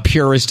a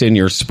purist in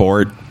your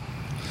sport,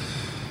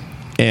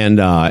 and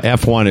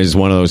F1 is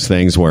one of those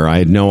things where I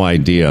had no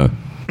idea.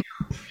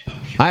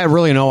 I had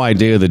really no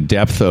idea the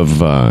depth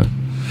of,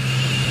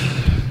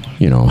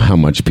 how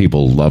much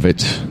people love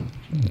it.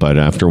 But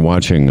after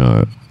watching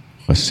a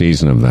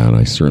season of that,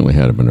 I certainly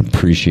had an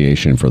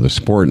appreciation for the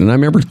sport. And I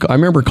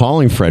remember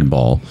calling Fred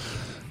Ball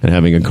and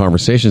having a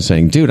conversation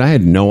saying, dude, I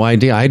had no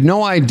idea. I had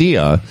no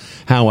idea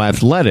how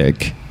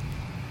athletic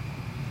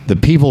the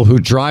people who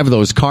drive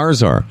those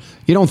cars are.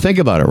 You don't think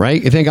about it,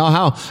 right? You think,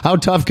 how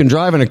tough can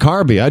driving a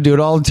car be? I do it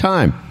all the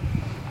time.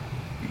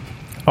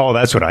 Oh,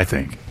 that's what I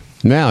think.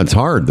 Yeah, it's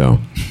hard, though.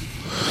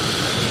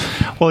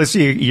 Well,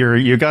 see,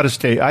 you got to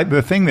stay.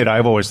 The thing that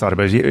I've always thought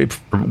about is,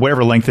 for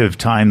whatever length of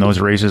time those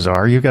races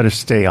are, you've got to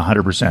stay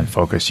 100%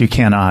 focused. You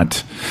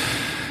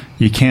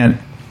can't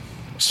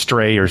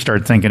stray or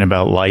start thinking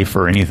about life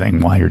or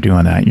anything while you're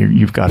doing that.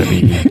 You've got to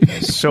be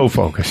so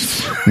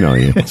focused. No,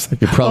 you're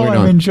probably not.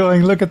 I'm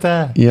enjoying. Look at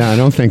that. Yeah, I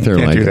don't think they're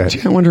Can't like do that.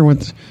 that. I wonder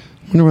what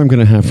I'm going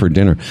to have for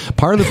dinner.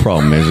 Part of the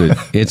problem is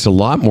it's a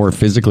lot more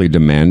physically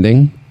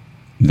demanding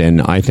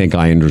than I think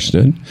I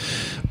understood.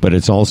 But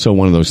it's also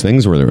one of those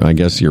things where I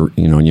guess you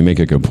make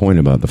a good point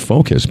about the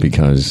focus,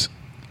 because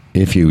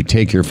if you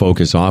take your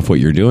focus off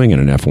what you're doing in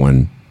an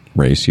F1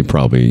 race, you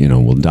probably,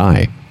 will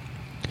die.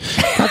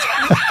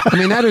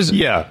 That is.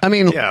 Yeah.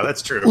 Yeah,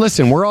 that's true.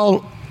 Listen, we're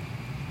all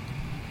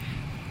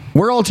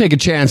take a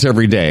chance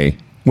every day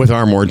with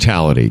our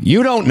mortality.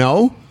 You don't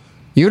know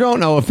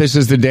if this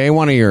is the day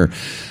one of your,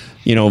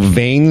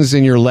 veins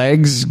in your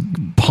legs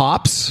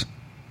pops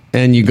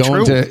and you go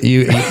True. into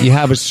you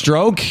have a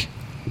stroke.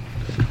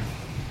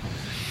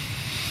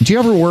 Do you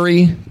ever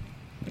worry?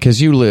 Because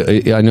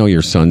I know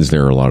your son's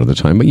there a lot of the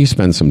time, but you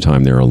spend some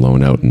time there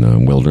alone out in the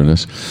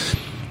wilderness.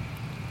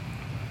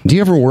 Do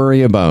you ever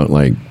worry about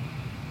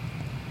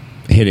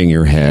hitting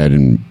your head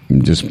and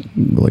just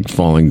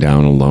falling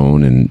down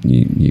alone, and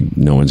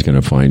no one's going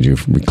to find you?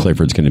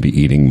 Clifford's going to be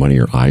eating one of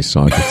your eye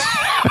sockets.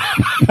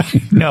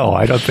 No,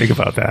 I don't think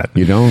about that.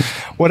 You don't?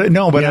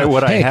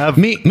 I have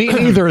me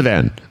neither.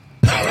 Then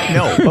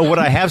no, but what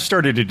I have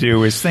started to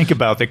do is think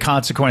about the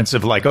consequence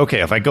of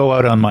okay, if I go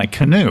out on my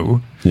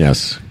canoe,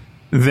 yes,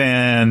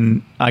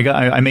 then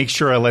I make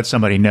sure I let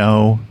somebody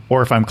know,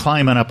 or if I'm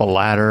climbing up a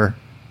ladder,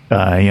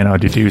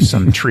 to do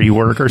some tree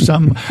work or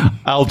something,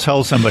 I'll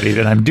tell somebody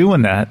that I'm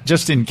doing that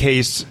just in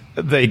case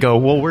they go,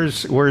 well,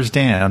 where's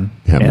Dan?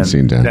 Haven't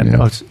seen Dan.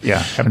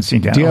 Haven't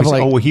seen Dan. Do you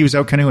have he was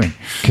out canoeing.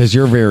 Because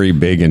you're very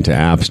big into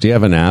apps. Do you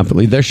have an app?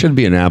 There should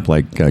be an app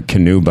like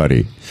Canoe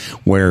Buddy,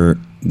 where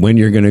when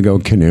you're going to go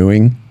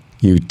canoeing,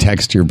 you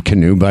text your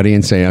canoe buddy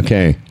and say,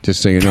 okay,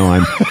 just so you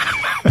know,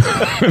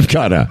 I've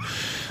got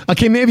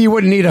okay, maybe you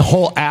wouldn't need a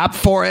whole app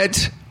for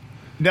it.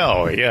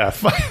 No, yeah.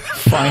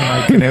 Find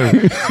my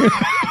canoe.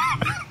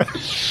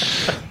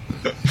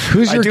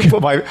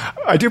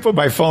 I do put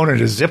my phone in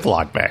a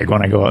Ziploc bag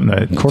when I go out in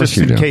the. Of course just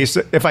you in do. Case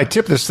if I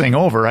tip this thing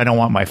over, I don't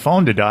want my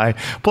phone to die.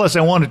 Plus,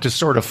 I want it to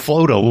sort of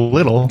float a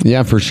little.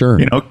 Yeah, for sure.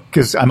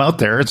 Because I'm out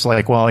there. It's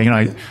I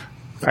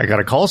got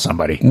to call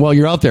somebody. Well,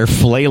 you're out there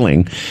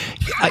flailing.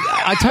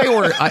 I tell you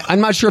where.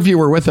 I'm not sure if you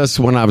were with us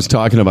when I was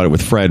talking about it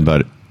with Fred,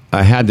 but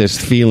I had this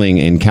feeling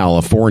in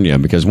California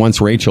because once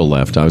Rachel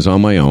left, I was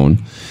on my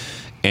own.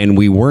 And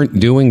we weren't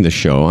doing the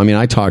show. I mean,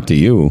 I talked to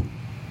you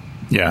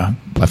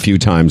a few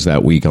times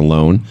that week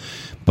alone.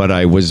 But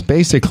I was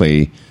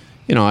basically,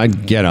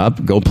 I'd get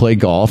up, go play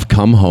golf,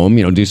 come home,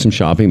 do some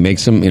shopping, make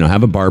some,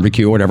 have a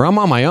barbecue or whatever. I'm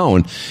on my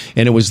own.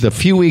 And it was the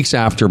few weeks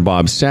after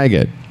Bob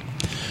Saget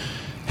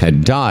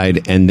had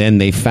died. And then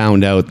they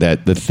found out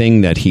that the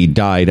thing that he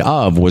died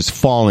of was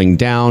falling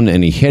down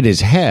and he hit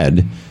his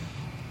head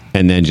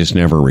and then just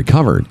never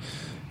recovered.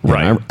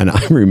 Right. And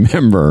I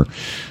remember,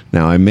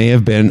 now I may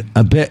have been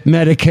a bit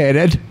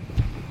medicated,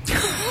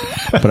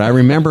 but I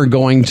remember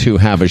going to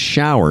have a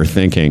shower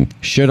thinking,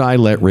 should I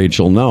let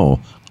Rachel know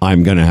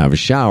I'm going to have a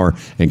shower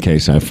in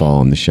case I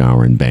fall in the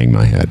shower and bang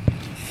my head?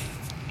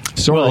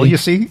 So Well, you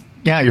see,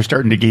 you're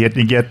starting to get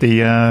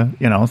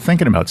the,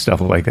 thinking about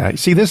stuff like that.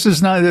 See, this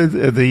is not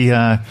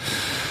the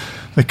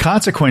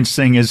consequence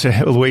thing is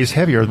always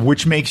heavier,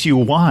 which makes you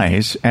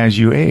wise as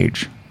you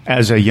age.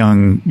 As a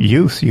young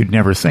youth, you'd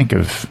never think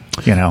of,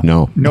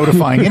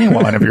 notifying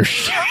anyone of your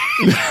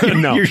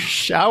your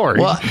shower.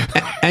 Well,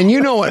 and you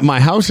know what my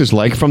house is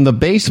like? From the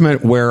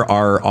basement where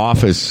our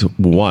office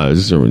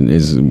was, or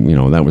is,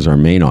 that was our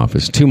main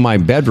office, to my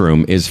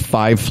bedroom is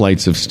 5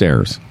 flights of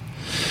stairs.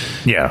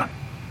 Yeah.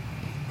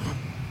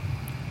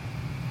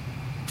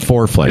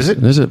 4 flights.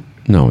 Is it?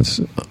 No, it's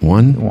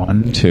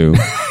 1, 2,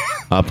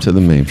 up to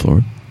the main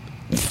floor.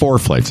 4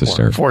 flights of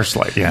stairs. 4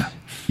 flight, yeah.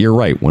 you're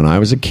right. When I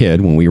was a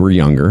kid, when we were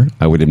younger,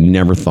 I would have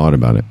never thought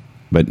about it.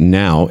 But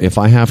now, if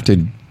I have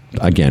to,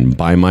 again,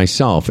 by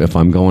myself, if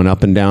I'm going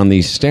up and down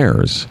these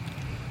stairs,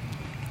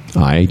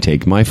 I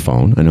take my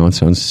phone. I know it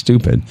sounds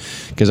stupid,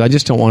 because I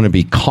just don't want to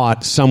be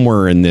caught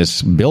somewhere in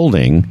this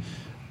building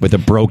with a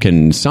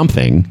broken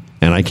something,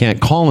 and I can't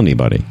call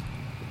anybody.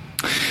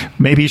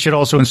 Maybe you should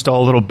also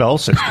install a little bell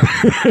system.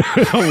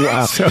 Oh,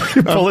 wow. So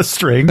you pull a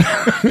string,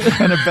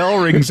 and a bell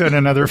rings on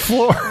another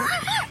floor.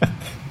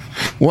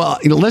 Well,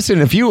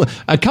 listen,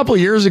 a couple of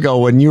years ago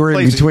when you were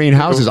in between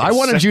houses, I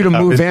wanted you to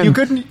move in.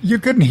 You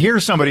couldn't hear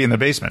somebody in the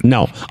basement.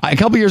 No. A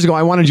couple of years ago,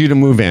 I wanted you to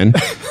move in,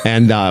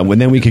 and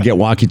then we could get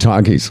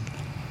walkie-talkies.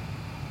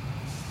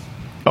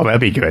 Oh,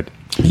 that'd be good.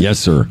 Yes,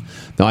 sir.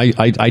 No,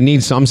 I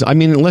need some. I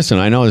mean, listen,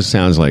 I know this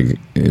sounds like,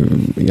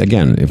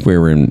 again, if we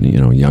were in,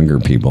 younger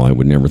people, I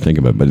would never think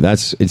about it. But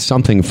it's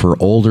something for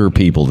older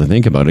people to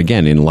think about,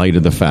 again, in light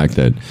of the fact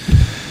that,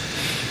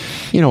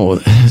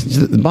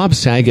 Bob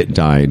Saget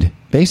died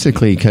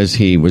basically because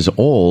he was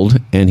old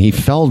and he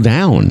fell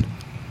down.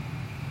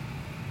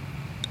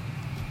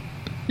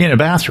 In a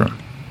bathroom.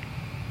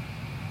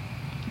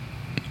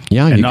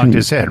 Yeah, and knocked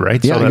his head,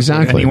 right? Yeah,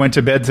 exactly. And he went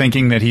to bed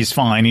thinking that he's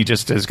fine. He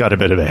just has got a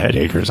bit of a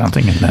headache or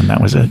something, and then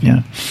that was it.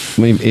 Yeah.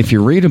 I mean, if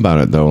you read about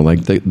it, though,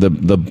 like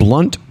the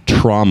blunt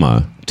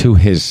trauma to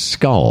his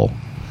skull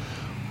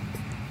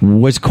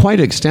was quite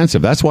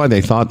extensive. That's why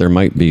they thought there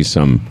might be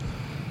some,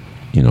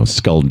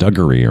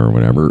 skullduggery or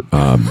whatever,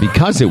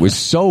 because he was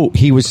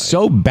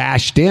so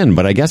bashed in.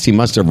 But I guess he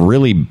must have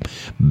really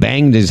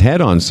banged his head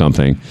on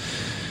something.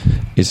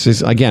 It's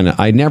just, again,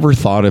 I never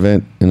thought of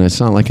it, and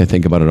it's not like I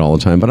think about it all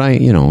the time, but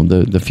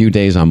the few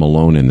days I'm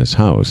alone in this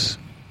house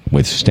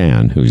with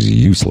Stan, who's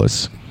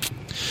useless.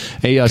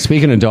 Hey,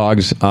 speaking of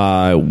dogs,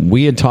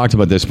 we had talked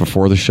about this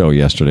before the show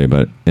yesterday,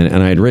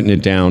 and I had written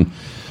it down,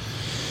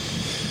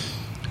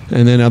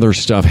 and then other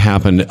stuff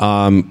happened.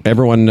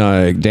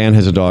 Dan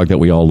has a dog that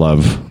we all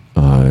love.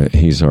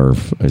 He's our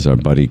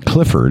buddy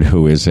Clifford,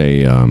 who is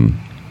a...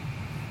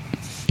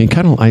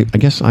 I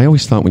guess I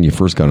always thought when you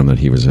first got him that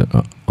he was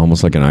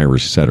almost like an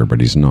Irish setter, but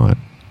he's not.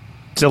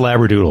 It's a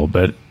Labradoodle,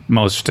 but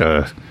most.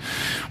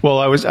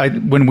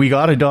 When we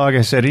got a dog,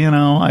 I said,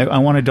 I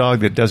want a dog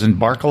that doesn't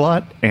bark a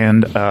lot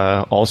and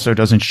also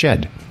doesn't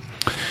shed.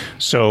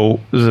 So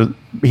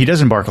he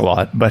doesn't bark a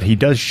lot, but he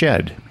does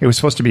shed. It was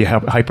supposed to be a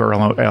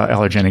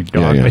hyperallergenic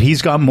dog, but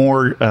he's got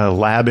more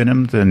lab in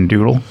him than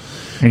Doodle.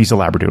 And he's a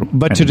Labradoodle.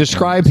 But to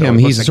describe him,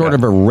 he's sort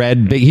of a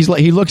red big.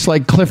 He looks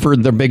like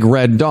Clifford, the big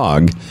red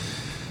dog.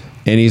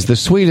 And he's the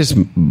sweetest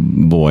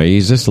boy.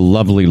 He's just a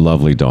lovely,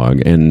 lovely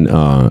dog, and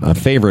a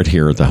favorite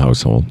here at the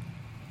household.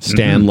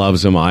 Stan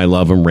loves him. I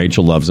love him.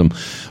 Rachel loves him.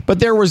 But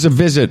there was a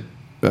visit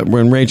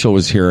when Rachel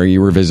was here.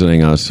 You were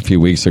visiting us a few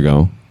weeks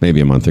ago,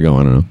 maybe a month ago.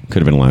 I don't know.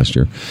 Could have been last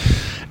year.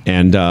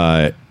 And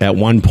at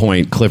one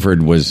point,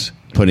 Clifford was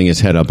putting his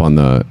head up on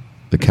the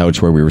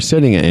couch where we were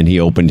sitting, and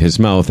he opened his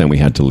mouth, and we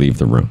had to leave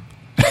the room.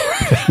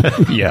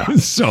 Yeah.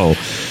 So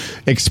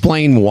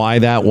explain why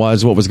that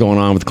was, what was going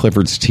on with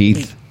Clifford's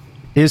teeth.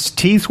 His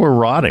teeth were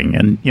rotting,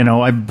 and,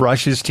 I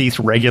brush his teeth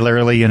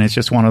regularly, and it's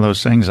just one of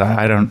those things.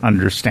 I don't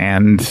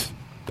understand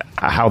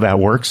how that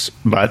works,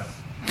 but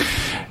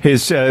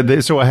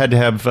so I had to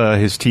have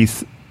his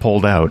teeth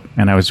pulled out,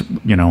 and I was,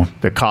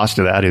 the cost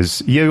of that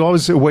is, you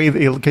always weigh,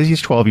 because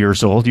he's 12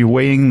 years old, you're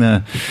weighing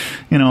the,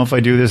 if I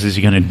do this, is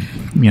he going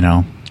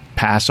to,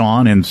 pass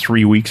on in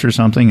 3 weeks or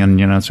something,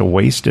 and it's a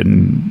waste,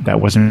 and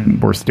that wasn't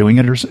worth doing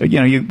it, or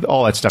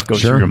all that stuff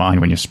goes through your mind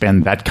when you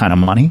spend that kind of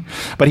money.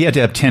 But he had to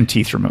have 10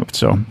 teeth removed.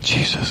 So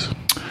Jesus.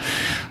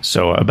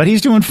 So, but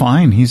he's doing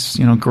fine. He's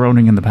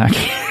groaning in the back.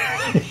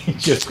 He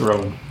just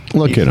groaned.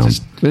 Look at him,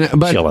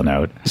 but chilling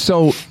out.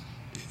 So,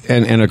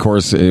 and of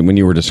course, when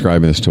you were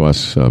describing this to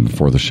us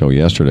before the show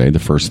yesterday,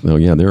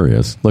 there he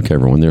is. Look,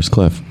 everyone, there's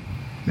Cliff.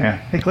 Yeah.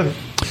 Hey, Cliff.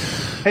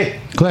 Hey,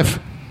 Cliff.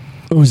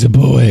 Who's a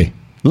boy?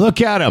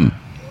 Look at him.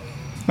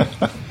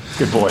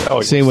 Good boy.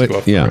 Oh, see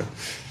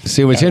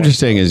what's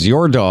interesting is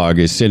your dog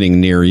is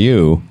sitting near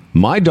you.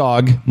 My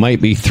dog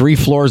might be 3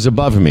 floors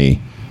above me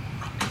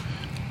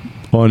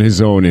on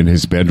his own in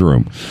his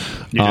bedroom.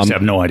 You just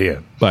have no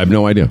idea. I have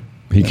no idea.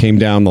 He came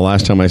down the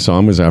last time I saw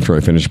him was after I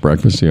finished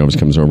breakfast. He always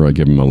comes over. I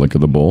give him a lick of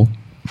the bowl.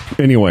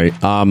 Anyway,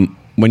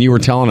 when you were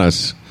telling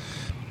us,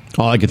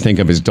 all I could think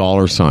of is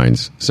dollar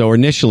signs. So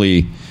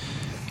initially,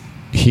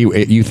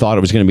 you thought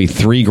it was going to be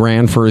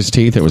 $3,000 for his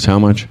teeth. It was how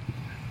much?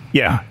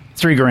 Yeah,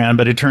 $3,000,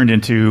 but it turned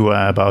into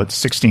about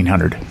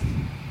 $1,600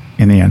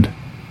 in the end.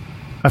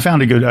 I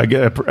found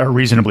a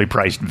reasonably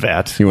priced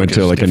vet. You went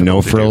to like a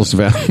no frills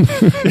vet.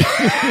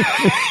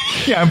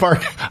 Yeah,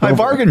 I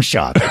bargain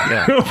shop.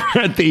 Yeah.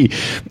 At the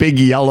big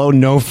yellow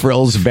no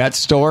frills vet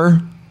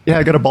store. Yeah,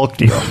 I got a bulk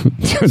deal.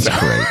 That's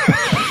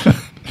great.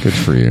 Good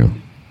for you.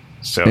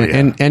 So,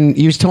 and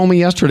you told me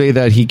yesterday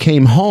that he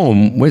came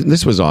home.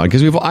 This was odd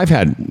because I've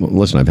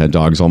had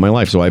dogs all my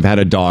life, so I've had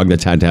a dog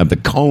that's had to have the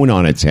cone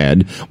on its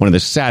head. One of the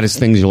saddest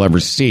things you'll ever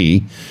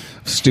see.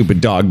 Stupid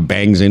dog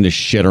bangs into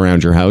shit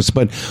around your house.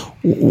 But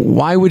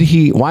why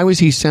was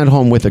he sent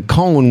home with a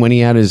cone when he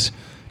had his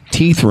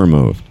teeth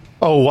removed?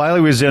 Oh, while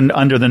he was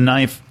under the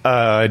knife,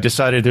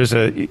 decided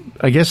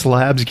I guess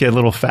labs get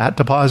little fat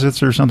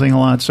deposits or something a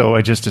lot. So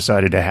I just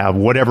decided to have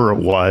whatever it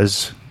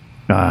was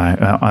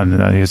on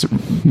his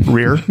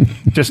rear,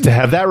 just to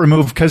have that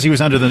removed because he was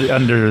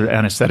under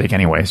anesthetic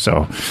anyway.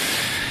 So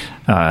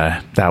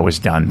that was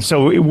done.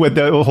 So with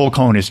the whole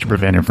cone is to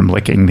prevent him from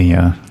licking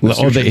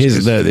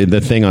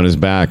the thing on his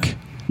back.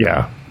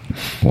 Yeah.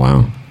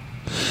 Wow.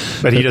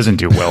 But he doesn't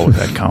do well with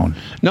that cone.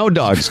 No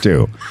dogs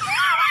do.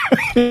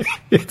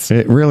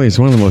 It really is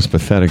one of the most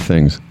pathetic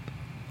things.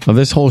 Well,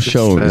 this whole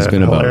show has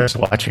been about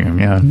watching him.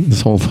 Yeah.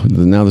 This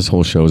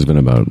whole show has been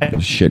about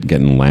shit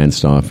getting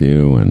lanced off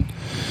you, and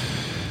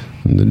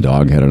the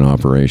dog had an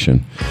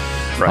operation.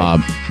 Right.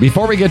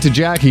 Before we get to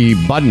Jackie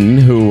Budden,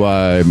 who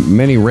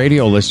many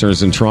radio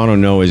listeners in Toronto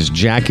know as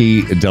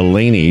Jackie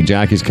Delaney,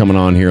 Jackie's coming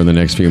on here in the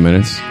next few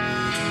minutes.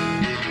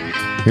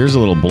 Here's a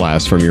little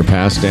blast from your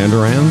past, Dan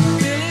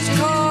Duran.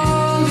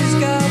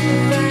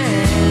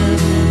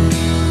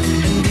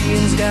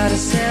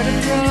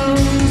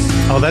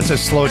 Oh, that's a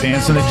slow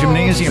dance in the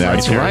gymnasium.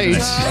 That's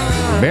right.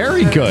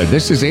 Very good.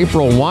 This is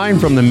April Wine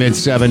from the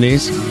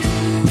mid-'70s.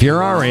 If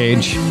you're our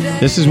age,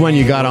 this is when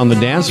you got on the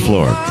dance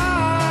floor.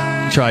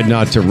 Tried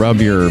not to rub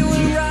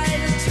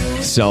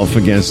yourself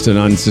against an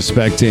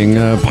unsuspecting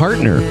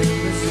partner.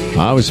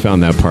 I always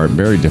found that part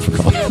very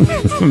difficult.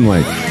 I'm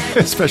like,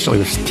 especially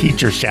with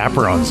teacher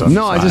chaperones.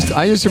 No, I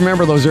just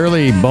remember those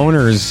early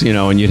boners,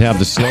 and you'd have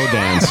the slow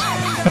dance,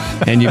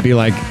 and you'd be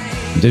like,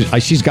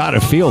 she's got to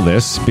feel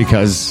this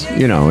because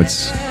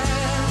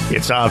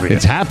it's obvious,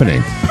 it's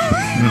happening.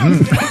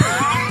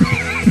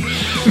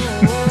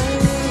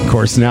 Of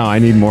course, now I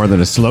need more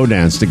than a slow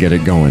dance to get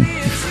it going.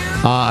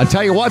 I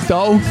tell you what,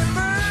 though,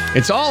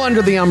 it's all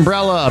under the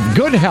umbrella of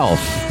good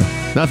health.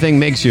 Nothing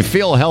makes you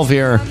feel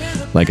healthier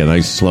like a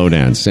nice slow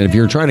dance. And if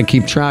you're trying to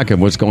keep track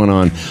of what's going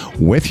on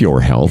with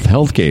your health,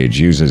 HealthGauge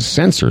uses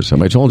sensors.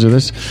 Have I told you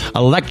this?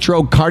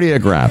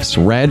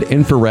 Electrocardiographs, red,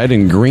 infrared,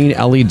 and green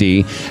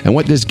LED. And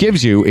what this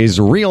gives you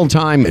is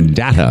real-time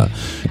data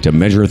to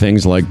measure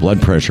things like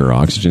blood pressure,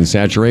 oxygen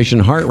saturation,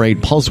 heart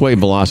rate, pulse wave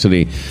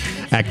velocity,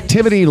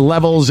 activity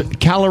levels,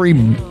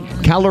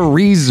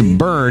 calories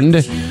burned,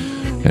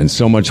 and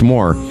so much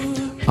more.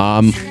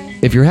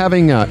 If you're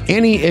having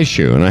any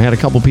issue, and I had a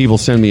couple people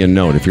send me a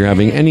note, if you're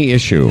having any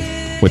issue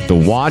with the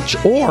watch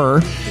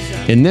or,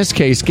 in this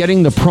case,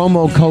 getting the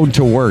promo code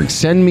to work,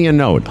 send me a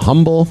note,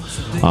 Humble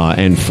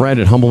and Fred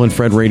at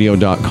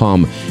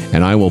humbleandfredradio.com,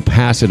 and I will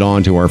pass it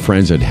on to our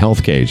friends at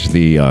HealthGauge.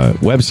 The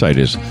website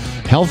is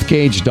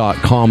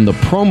healthgauge.com. The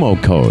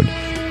promo code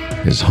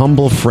is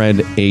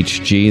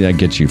HumbleFredHG. That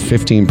gets you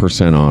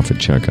 15% off at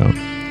checkout.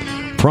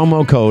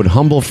 Promo code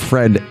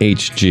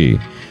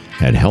HumbleFredHG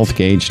at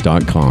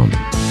healthgauge.com.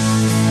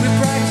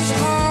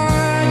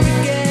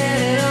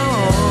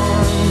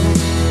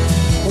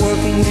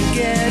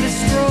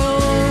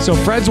 So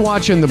Fred's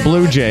watching the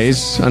Blue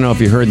Jays. I don't know if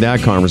you heard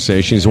that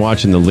conversation. He's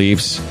watching the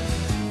Leafs.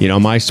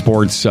 My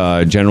sports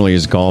generally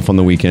is golf on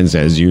the weekends,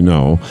 as you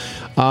know.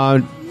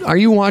 Are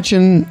you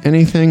watching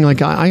anything?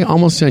 Like I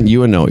almost sent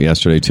you a note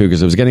yesterday, too,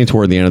 because it was getting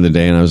toward the end of the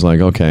day, and I was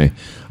like, okay.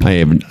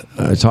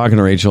 Talking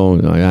to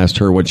Rachel, I asked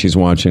her what she's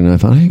watching, and I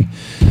thought, hey,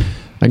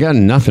 I got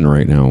nothing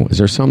right now. Is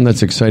there something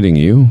that's exciting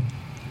you?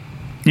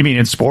 You mean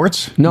in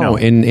sports? No,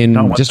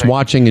 in just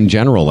watching in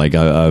general, like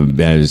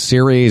a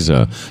series,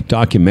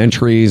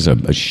 documentaries,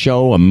 a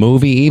show, a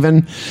movie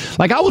even.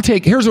 Like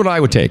here's what I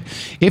would take.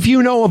 If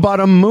you know about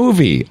a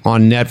movie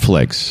on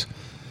Netflix,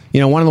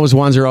 one of those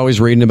ones you're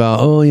always reading about,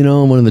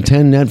 one of the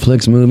 10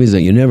 Netflix movies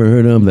that you never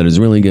heard of that is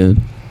really good.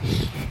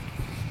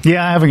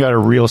 Yeah, I haven't got a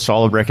real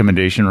solid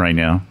recommendation right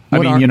now.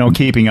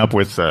 Keeping up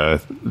with the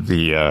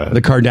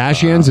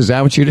Kardashians, is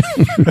that what you do?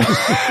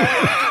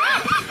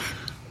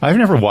 I've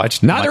never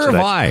watched. Neither have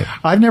I.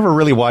 I've never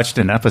really watched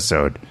an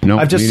episode. No,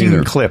 I've just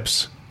seen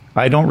clips.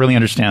 I don't really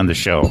understand the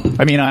show.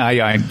 I mean,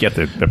 I get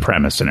the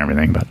premise and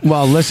everything, but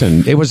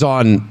listen, it was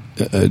on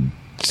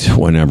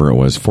whenever it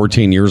was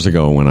 14 years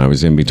ago when I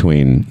was in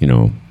between,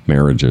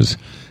 marriages,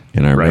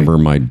 and I remember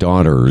my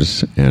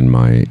daughters and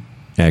my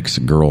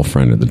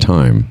ex-girlfriend at the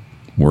time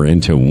were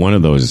into one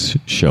of those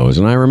shows,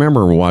 and I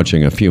remember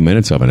watching a few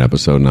minutes of an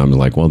episode, and I was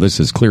like, well, this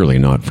is clearly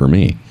not for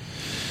me.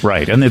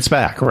 Right, and it's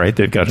back, right?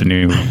 They've got a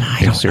new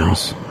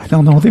series. I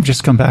don't know. They've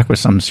just come back with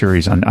some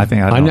series on. I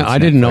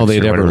didn't know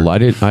they'd ever.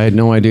 I had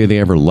no idea they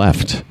ever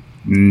left.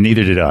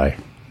 Neither did I.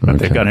 But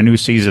they've got a new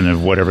season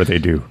of whatever they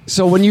do.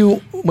 So when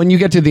you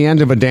get to the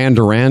end of a Dan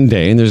Duran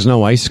day and there's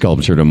no ice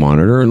sculpture to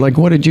monitor, like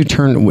what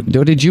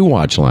did you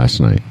watch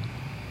last night?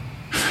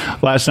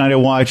 Last night I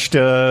watched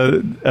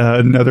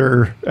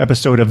another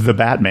episode of The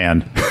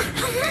Batman.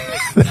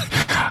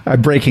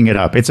 I'm breaking it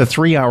up. It's a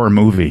 3-hour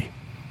movie,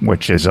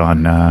 which is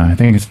on, I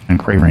think it's on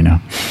Crave right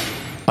now.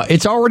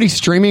 It's already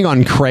streaming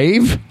on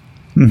Crave?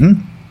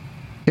 Mm-hmm.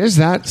 Is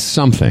that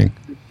something?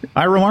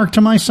 I remarked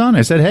to my son,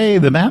 I said, hey,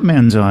 the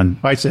Batman's on.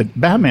 I said,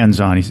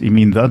 Batman's on. He said, you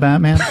mean the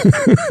Batman?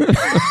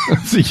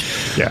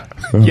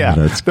 Yeah,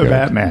 that's the good.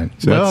 Batman.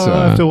 So That's,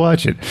 I'll have to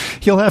watch it.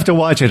 He'll have to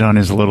watch it on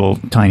his little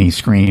tiny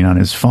screen on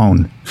his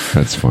phone.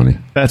 That's funny.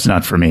 That's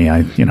not for me.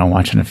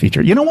 Watching a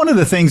feature. One of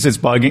the things that's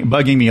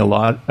bugging me a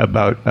lot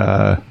about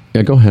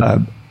Yeah, go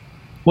ahead.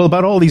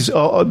 about all these,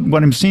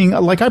 what I'm seeing,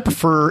 like I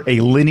prefer a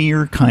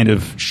linear kind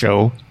of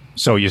show.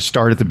 So you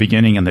start at the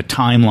beginning and the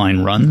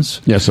timeline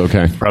runs. Yes,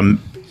 okay.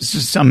 From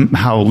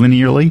somehow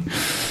linearly.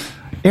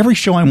 Every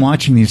show I'm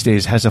watching these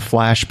days has a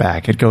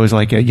flashback. It goes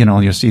like,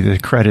 you'll see the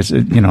credits,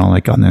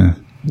 like on the...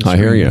 I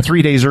hear you.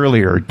 3 days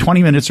earlier,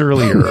 20 minutes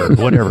earlier, or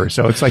whatever.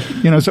 So it's like,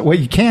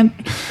 you can't,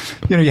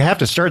 you have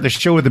to start the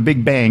show with a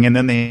big bang and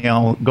then they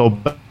all go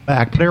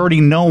back. But I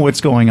already know what's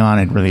going on.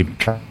 It really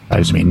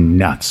drives me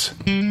nuts.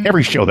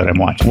 Every show that I'm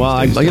watching. Well,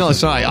 I'm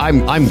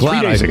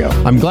glad 3 days ago.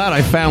 I'm glad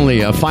I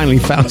finally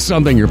found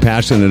something you're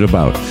passionate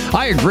about.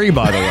 I agree,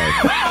 by the way.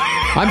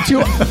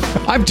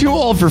 I'm too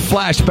old for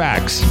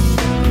flashbacks.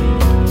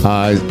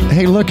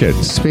 Hey,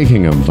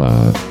 speaking of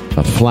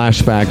a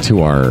flashback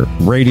to our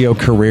radio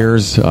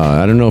careers,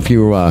 I don't know if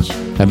you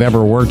have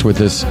ever worked with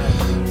this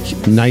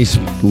nice,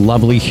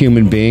 lovely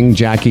human being,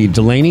 Jackie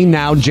Delaney,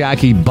 now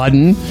Jackie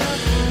Budden.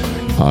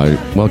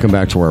 Welcome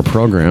back to our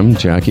program.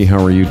 Jackie,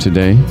 how are you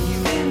today?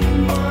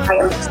 I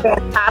am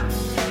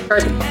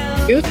fantastic.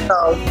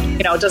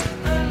 So, just...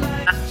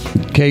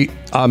 Okay,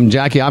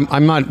 Jackie,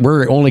 I'm not.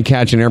 We're only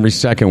catching every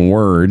second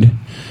word.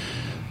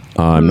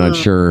 I'm not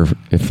sure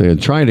if they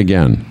try it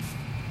again.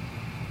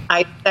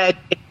 I said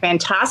it's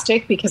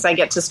fantastic because I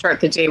get to start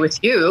the day with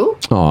you.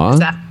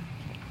 Aw.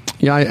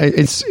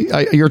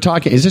 Yeah, you're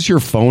talking. Is this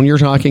your phone you're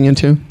talking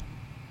into?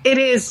 It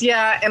is,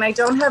 yeah. And I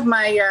don't have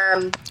my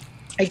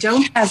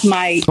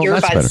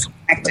earbuds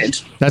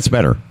connected. That's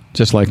better.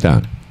 Just like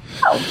that.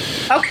 Oh,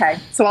 okay.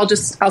 So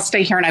I'll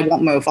stay here and I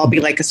won't move. I'll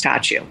be like a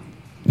statue.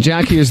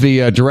 Jackie is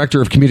the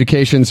Director of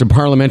Communications and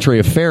Parliamentary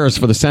Affairs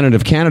for the Senate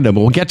of Canada,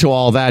 but we'll get to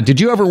all that. Did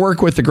you ever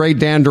work with the great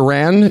Dan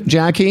Duran,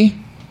 Jackie?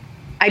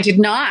 I did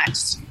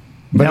not.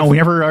 But no,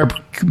 our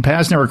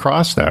paths never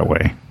crossed that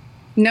way.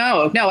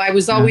 No, I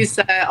was always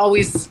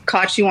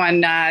caught you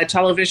on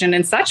television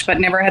and such, but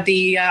never had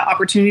the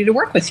opportunity to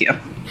work with you.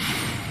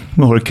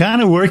 Well, we're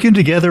kind of working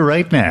together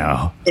right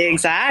now.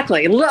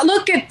 Exactly.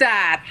 Look at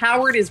that.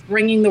 Howard is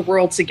bringing the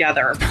world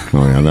together.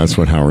 Oh, yeah, that's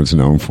what Howard's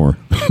known for.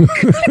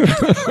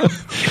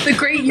 The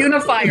great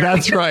unifier.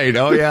 That's right.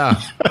 Oh,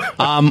 yeah.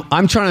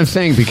 I'm trying to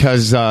think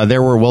because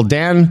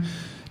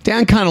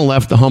Dan kind of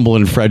left the Humble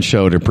and Fred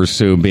show to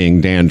pursue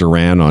being Dan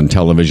Duran on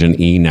television,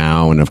 E!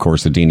 Now, and of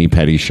course the Deanie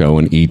Petty show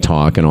and E!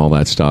 Talk and all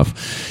that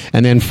stuff.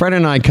 And then Fred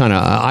and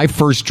I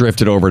first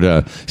drifted over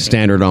to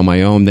Standard on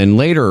my own. Then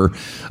later,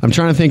 I'm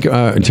trying to think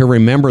to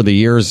remember the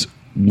years.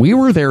 We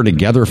were there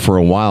together for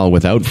a while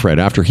without Fred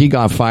after he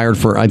got fired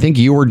for, I think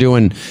you were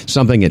doing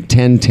something at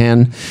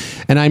 1010.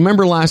 And I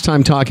remember last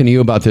time talking to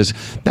you about this,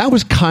 that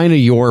was kind of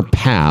your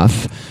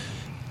path.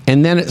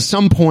 And then at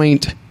some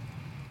point,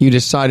 you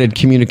decided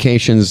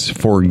communications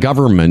for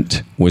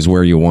government was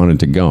where you wanted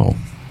to go.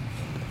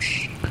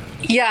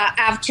 Yeah,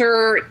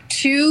 after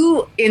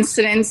two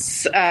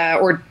incidents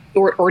or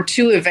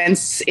two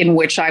events in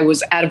which I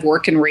was out of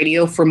work in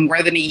radio for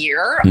more than a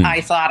year,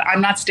 I thought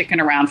I'm not sticking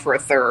around for a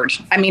third.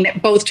 I mean,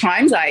 both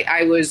times I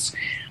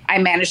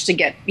managed to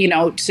get,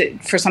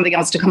 for something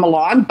else to come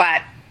along,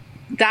 but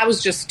that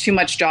was just too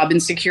much job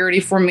insecurity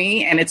for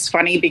me. And it's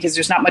funny because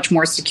there's not much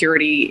more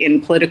security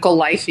in political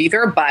life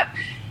either, but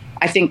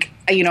I think,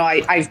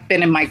 I've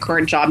been in my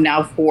current job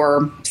now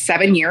for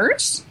 7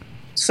 years,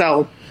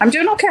 so I'm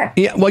doing okay.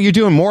 Yeah, well, you're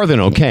doing more than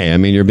okay. I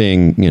mean, you're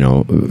being,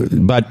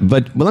 but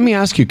let me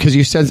ask you, because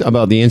you said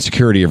about the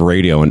insecurity of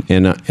radio, and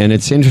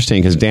it's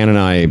interesting because Dan and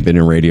I have been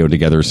in radio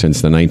together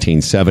since the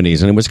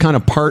 1970s, and it was kind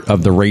of part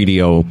of the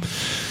radio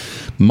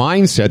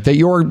mindset that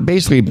you're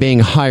basically being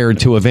hired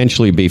to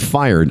eventually be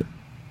fired.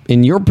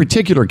 In your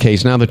particular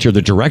case, now that you're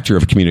the Director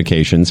of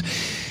Communications,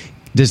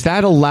 does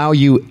that allow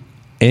you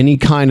any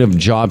kind of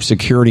job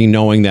security,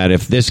 knowing that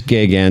if this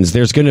gig ends,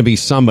 there's going to be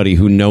somebody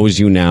who knows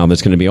you now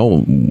that's going to be,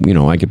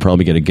 I could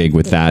probably get a gig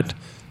with that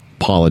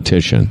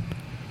politician?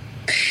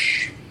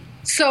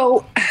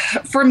 So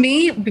for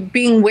me,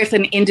 being with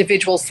an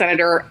individual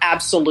senator,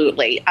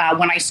 absolutely.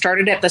 When I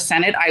started at the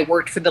Senate, I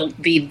worked for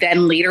the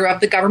then leader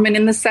of the government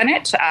in the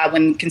Senate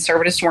when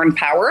Conservatives were in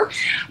power.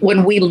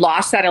 When we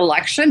lost that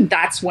election,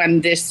 that's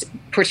when this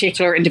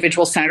particular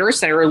individual senator,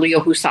 Senator Leo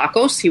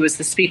Housakos, he was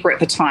the speaker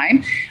at the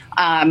time,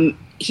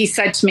 he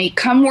said to me,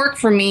 come work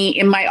for me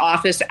in my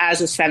office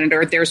as a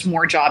senator. There's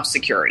more job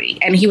security.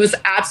 And he was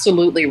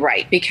absolutely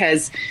right,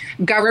 because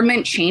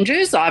government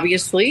changes,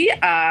 obviously,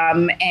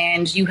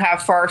 and you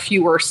have far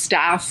fewer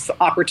staff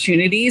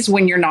opportunities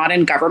when you're not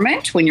in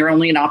government, when you're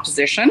only in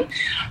opposition.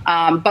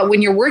 But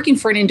when you're working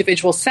for an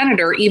individual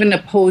senator, even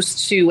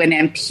opposed to an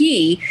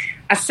MP,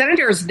 a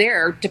senator is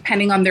there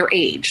depending on their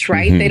age,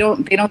 right?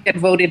 Mm-hmm. They don't get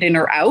voted in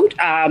or out.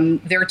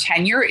 Their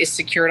tenure is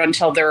secured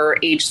until they're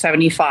age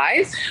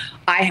 75.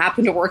 I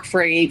happen to work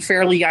for a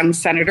fairly young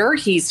senator.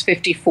 He's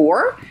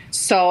 54.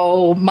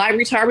 So my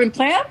retirement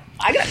plan,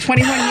 I got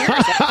 21 years.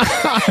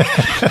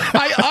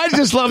 I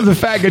just love the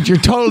fact that you're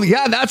totally,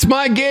 that's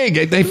my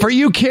gig. For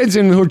you kids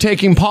who are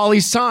taking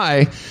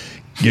poli-sci,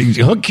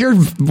 you hook your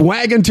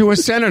wagon to a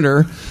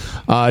senator.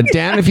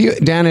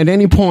 Dan, at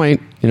any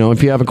point,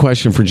 if you have a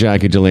question for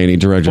Jackie Delaney,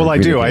 Director. Well, I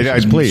do. I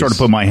sort of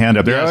put my hand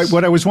up there. Yes.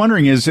 What I was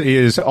wondering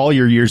is all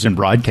your years in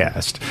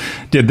broadcast,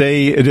 did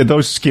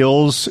those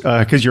skills,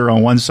 because you're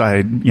on one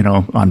side,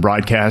 on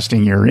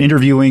broadcasting, you're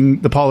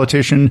interviewing the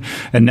politician,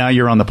 and now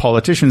you're on the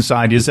politician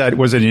side.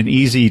 Was it an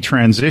easy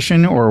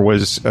transition, or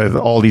was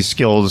all these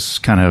skills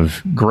kind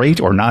of great,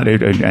 or not,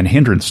 a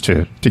hindrance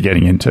to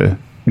getting into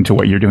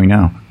what you're doing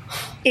now?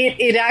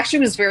 It actually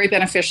was very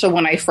beneficial.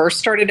 When I first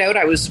started out,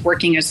 I was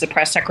working as the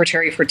press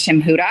secretary for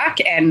Tim Hudak.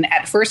 And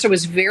at first I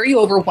was very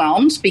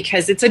overwhelmed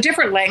because it's a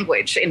different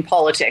language in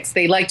politics.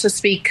 We like to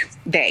speak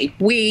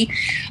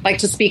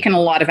in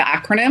a lot of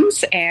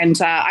acronyms.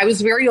 And I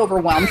was very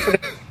overwhelmed for the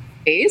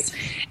days.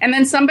 And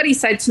then somebody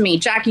said to me,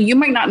 Jackie, you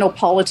might not know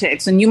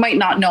politics and you might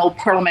not know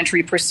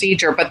parliamentary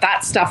procedure, but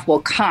that stuff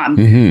will come.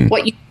 Mm-hmm.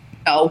 What you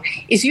know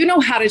is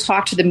how to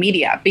talk to the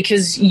media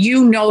because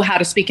you know how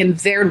to speak in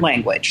their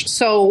language.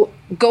 So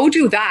go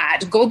do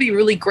that. Go be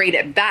really great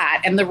at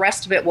that. And the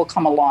rest of it will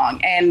come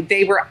along. And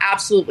they were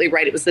absolutely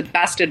right. It was the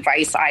best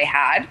advice I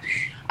had.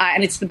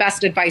 And it's the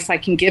best advice I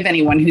can give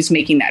anyone who's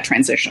making that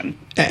transition.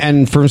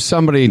 And for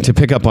somebody to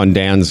pick up on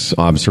Dan's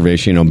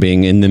observation,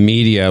 being in the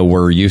media,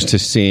 we're used to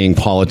seeing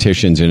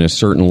politicians in a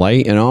certain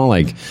light,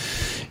 like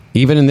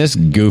even in this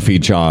goofy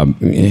job,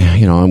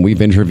 and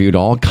we've interviewed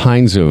all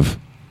kinds of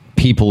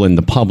people in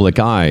the public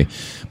eye.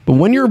 But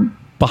when you're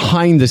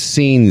behind the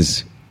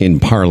scenes in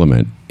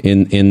Parliament,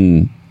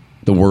 in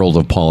the world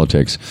of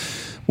politics,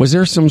 was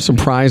there some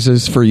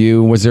surprises for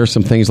you? Was there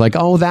some things like,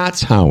 oh,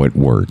 that's how it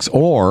works?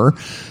 Or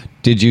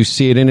did you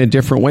see it in a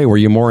different way? Were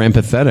you more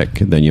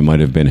empathetic than you might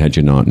have been had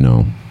you not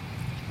known?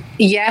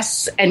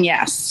 Yes and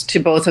yes to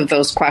both of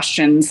those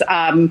questions.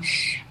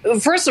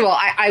 First of all,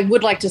 I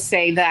would like to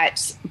say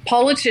that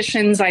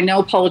I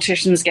know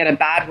politicians get a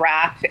bad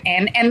rap,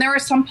 and there are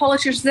some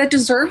politicians that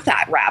deserve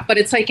that rap, but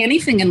it's like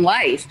anything in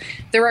life.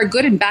 There are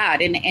good and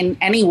bad in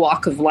any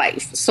walk of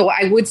life. So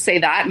I would say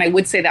that, and I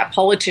would say that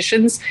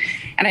politicians,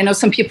 and I know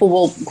some people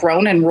will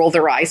groan and roll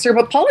their eyes here,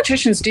 but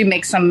politicians do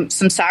make some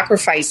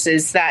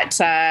sacrifices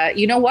that,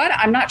 you know what,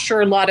 I'm not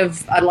sure a lot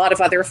of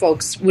other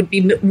folks would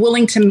be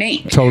willing to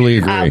make. Totally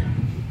agree.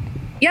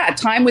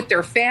 Time with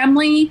their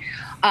family,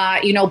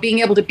 being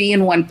able to be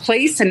in one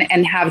place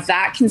and have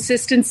that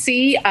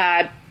consistency.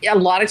 A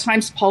lot of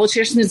times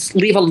politicians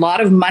leave a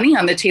lot of money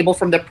on the table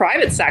from the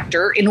private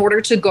sector in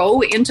order to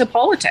go into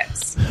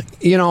politics.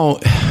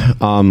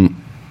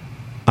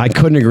 I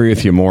couldn't agree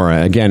with you more.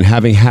 Again,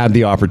 having had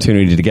the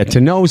opportunity to get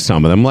to know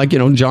some of them, like,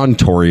 John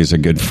Tory is a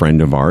good friend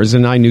of ours.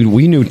 And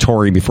we knew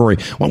Tory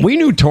we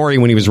knew Tory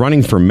when he was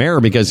running for mayor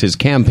because his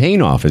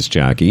campaign office,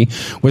 Jackie,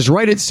 was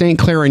right at St.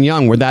 Clair and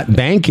Yonge, where that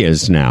bank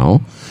is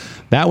now.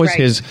 That was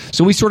his.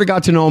 So we sort of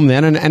got to know him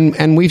then.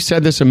 And we've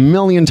said this a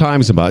million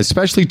times about,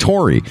 especially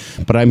Tory,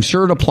 but I'm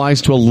sure it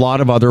applies to a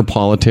lot of other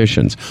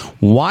politicians.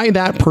 Why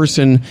that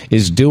person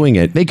is doing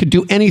it. They could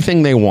do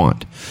anything they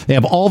want. They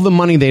have all the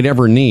money they'd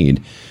ever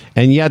need.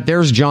 And yet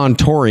there's John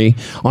Tory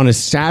on a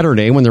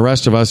Saturday when the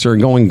rest of us are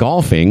going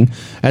golfing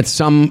at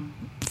some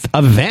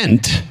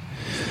event.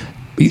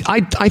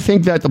 I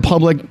think that the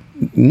public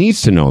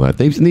needs to know that.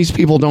 These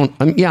people don't...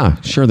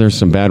 sure, there's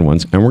some bad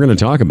ones, and we're going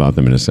to talk about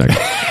them in a second.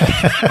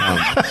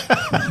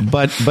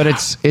 But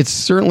it's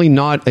certainly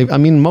not...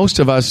 most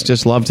of us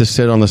just love to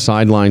sit on the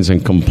sidelines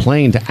and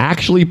complain. To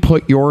actually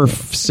put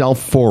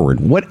yourself forward,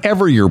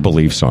 whatever your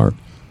beliefs are,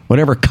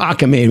 whatever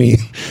cockamamie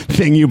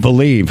thing you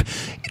believe,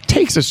 it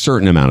takes a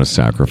certain amount of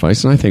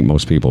sacrifice, and I think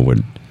most people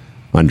would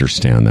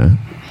understand that.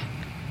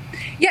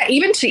 Yeah,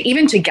 even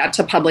to get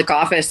to public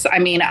office.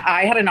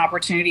 I had an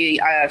opportunity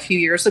a few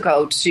years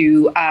ago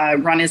to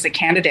run as a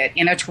candidate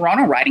in a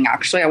Toronto riding.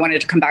 Actually, I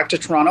wanted to come back to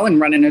Toronto and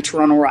run in a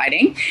Toronto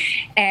riding.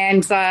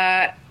 And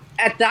at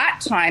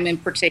that time in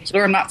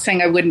particular, I'm not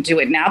saying I wouldn't do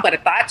it now, but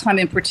at that time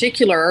in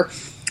particular,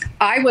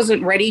 I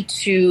wasn't ready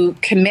to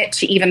commit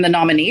to even the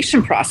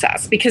nomination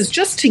process, because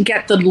just to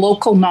get the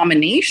local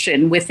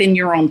nomination within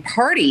your own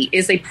party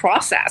is a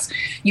process.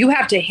 You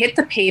have to hit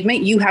the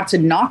pavement. You have to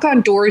knock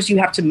on doors. You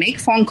have to make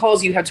phone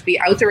calls. You have to be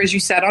out there, as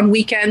you said, on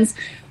weekends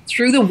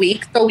through the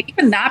week. So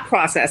even that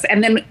process.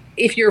 And then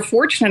if you're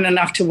fortunate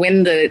enough to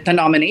win the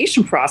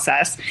nomination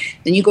process,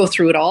 then you go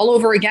through it all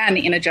over again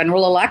in a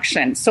general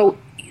election. So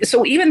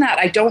even that,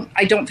 I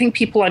don't think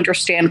people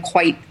understand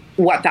quite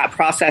what that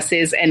process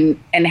is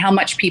and how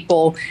much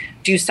people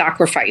do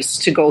sacrifice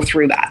to go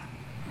through that.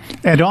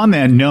 And on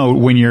that note,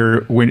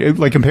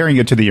 when comparing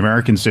it to the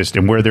American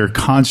system, where they're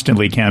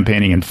constantly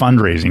campaigning and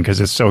fundraising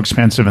because it's so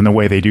expensive and the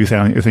way they do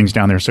things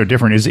down there is so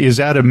different, is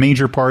that a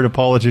major part of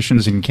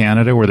politicians in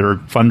Canada, where they're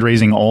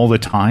fundraising all the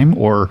time,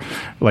 or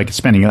like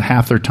spending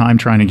half their time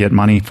trying to get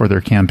money for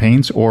their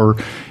campaigns, or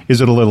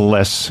is it a little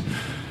less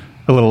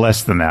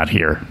than that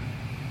here?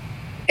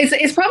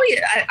 It's probably,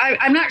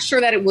 I'm not sure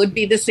that it would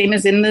be the same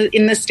as in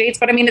the States,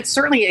 but I mean, it's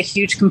certainly a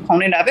huge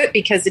component of it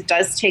because it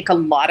does take a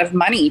lot of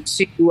money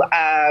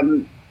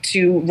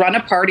to run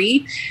a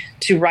party,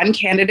 to run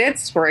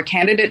candidates, for a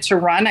candidate to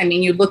run. I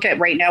mean, you look at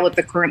right now with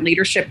the current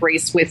leadership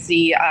race with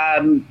the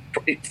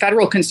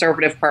federal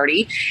Conservative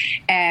Party,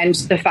 and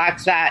the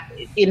fact that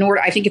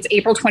I think it's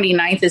April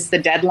 29th is the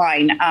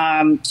deadline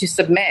to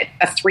submit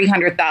a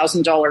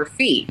 $300,000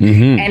 fee.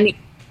 Mm-hmm. And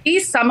see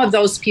some of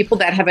those people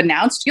that have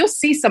announced, you'll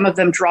see some of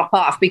them drop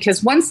off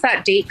because once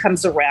that date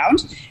comes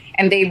around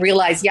and they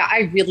realize, yeah,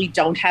 I really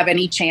don't have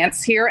any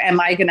chance here. Am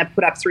I going to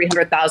put up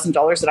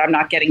 $300,000 that I'm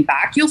not getting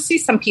back? You'll see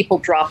some people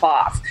drop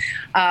off.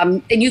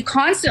 And you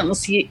constantly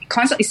see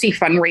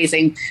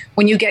fundraising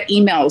when you get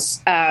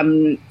emails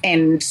and,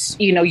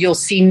 you'll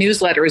see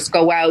newsletters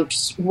go out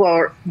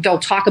where they'll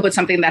talk about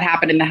something that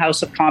happened in the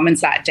House of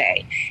Commons that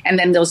day. And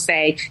then they'll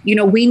say,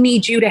 we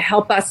need you to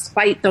help us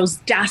fight those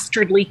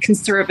dastardly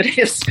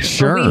conservatives.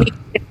 Sure. We need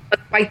you to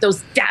fight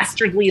those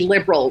dastardly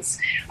liberals.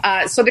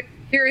 So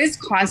there is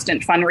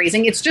constant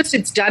fundraising.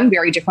 It's done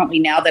very differently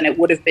now than it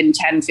would have been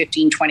 10,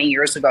 15, 20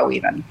 years ago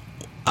even.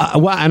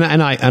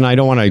 And I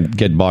don't want to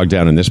get bogged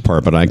down in this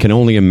part, but I can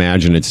only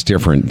imagine it's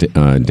different,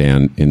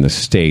 Dan, in the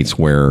States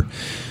where,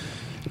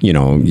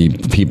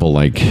 people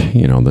like,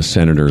 the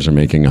senators are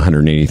making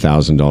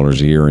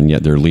 $180,000 a year, and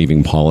yet they're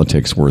leaving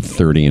politics worth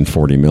 $30 and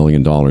 $40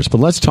 million. But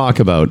let's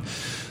talk about,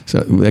 so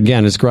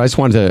again, I just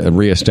wanted to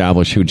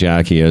reestablish who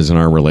Jackie is in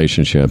our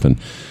relationship. And,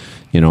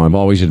 I've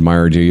always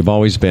admired you. You've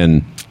always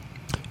been,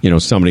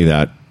 somebody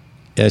that,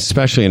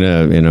 especially in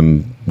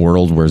a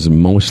world where it's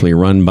mostly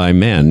run by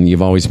men,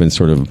 you've always been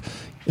sort of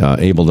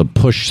able to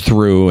push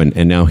through,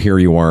 and now here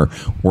you are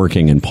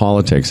working in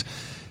politics.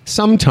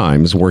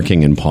 Sometimes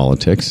working in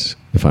politics,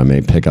 if I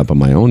may pick up on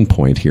my own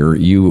point here,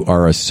 you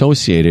are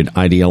associated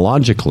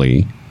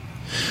ideologically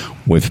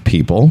with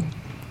people.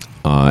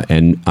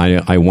 And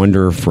I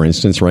wonder, for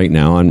instance, right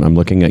now, I'm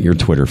looking at your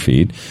Twitter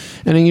feed,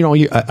 and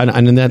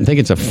I think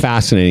it's a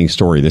fascinating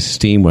story, this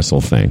steam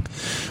whistle thing.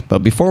 But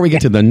before we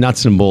get to the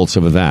nuts and bolts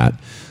of that,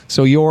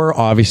 so you're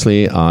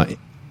obviously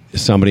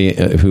somebody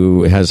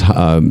who has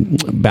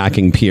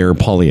backing Pierre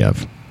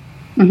Poilievre.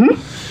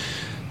 Mm-hmm.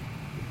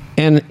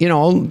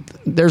 And,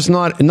 there's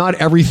not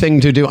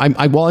everything to do.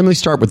 Well, let me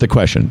start with the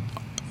question.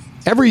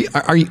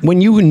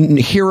 When you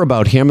hear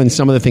about him and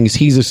some of the things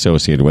he's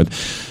associated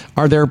with,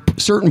 are there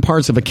certain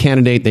parts of a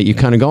candidate that you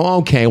kind of go,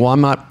 okay, well,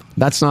 I'm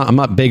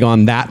not big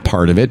on that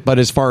part of it, but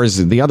as far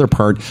as the other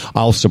part,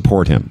 I'll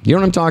support him. You know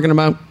what I'm talking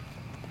about?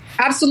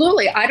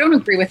 Absolutely. I don't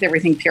agree with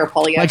everything Pierre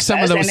Poilievre like some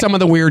of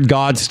the weird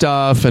God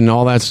stuff and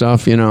all that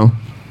stuff,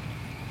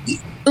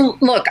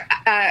 Look,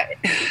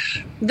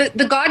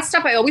 the God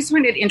stuff, I always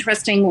find it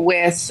interesting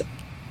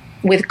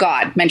with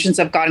God, mentions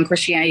of God and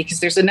Christianity, because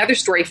there's another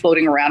story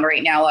floating around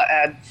right now,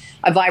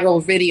 a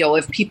viral video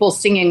of people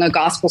singing a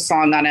gospel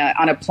song on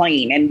a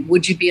plane, and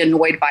would you be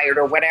annoyed by it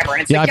or whatever?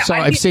 And it's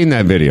I've seen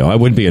that video. I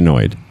would be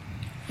annoyed.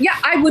 Yeah,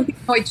 I would be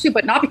annoyed too,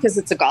 but not because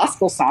it's a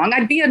gospel song.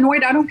 I'd be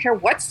annoyed. I don't care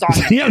what song.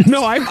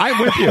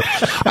 I'm with you.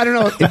 I don't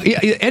know.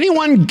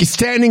 Anyone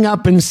standing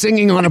up and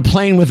singing on a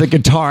plane with a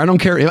guitar, I don't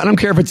care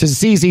if it's a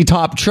ZZ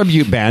Top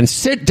tribute band,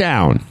 sit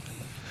down.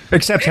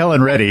 Except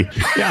Helen Reddy.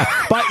 Yeah,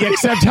 but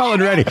except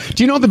Helen Reddy.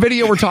 Do you know the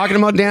video we're talking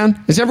about, Dan?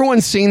 Has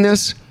everyone seen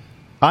this?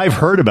 I've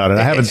heard about it.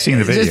 I haven't seen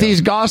the video. Just these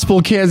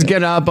gospel kids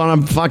get up on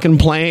a fucking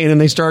plane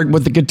and they start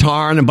with the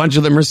guitar, and a bunch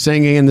of them are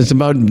singing, and it's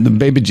about the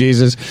baby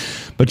Jesus.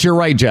 But you're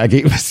right,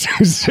 Jackie,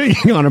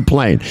 singing on a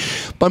plane.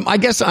 But I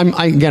guess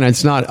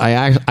it's not.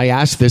 I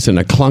asked this in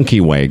a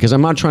clunky way because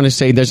I'm not trying to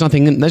say there's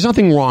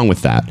nothing wrong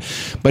with that.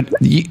 But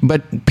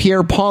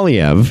Pierre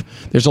Poilievre,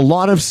 there's a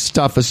lot of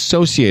stuff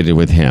associated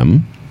with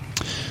him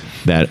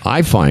that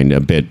I find a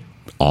bit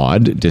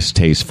odd,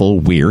 distasteful,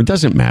 weird.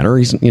 Doesn't matter.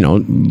 He's,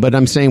 but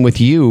I'm saying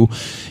with you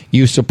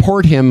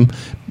support him,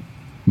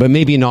 but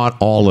maybe not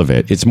all of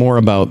it. It's more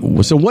about,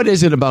 so what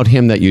is it about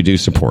him that you do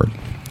support?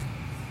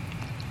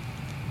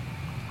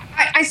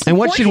 I support and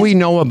what should we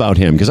know about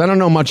him? Because I don't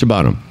know much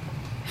about him.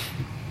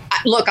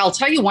 Look, I'll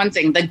tell you one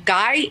thing. The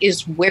guy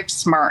is whip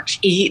smart.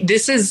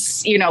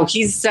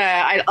 He's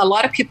a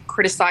lot of people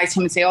criticize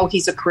him and say, oh,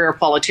 he's a career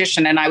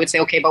politician. And I would say,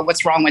 okay, but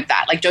what's wrong with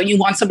that? Like, don't you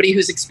want somebody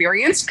who's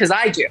experienced? Because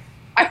I do.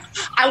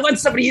 I want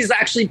somebody who's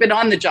actually been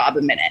on the job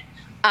a minute.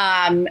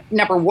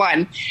 Number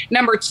one.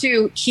 Number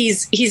two,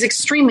 he's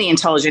extremely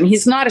intelligent.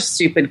 He's not a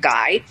stupid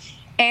guy.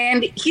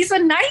 And he's a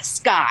nice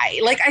guy.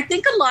 Like, I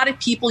think a lot of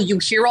people, you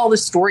hear all the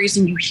stories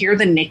and you hear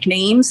the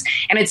nicknames,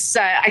 and it's,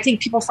 I think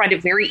people find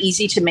it very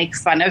easy to make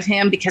fun of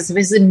him because of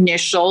his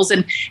initials.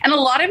 And a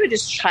lot of it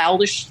is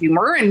childish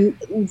humor, and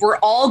we're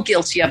all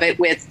guilty of it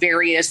with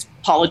various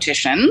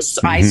politicians.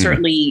 Mm-hmm. I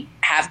certainly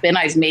have been.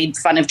 I've made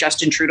fun of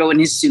Justin Trudeau in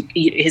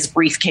his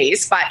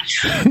briefcase, but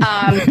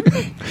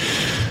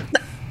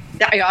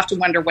I often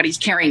wonder what he's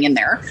carrying in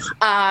there.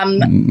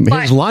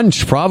 His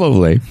lunch,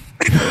 probably.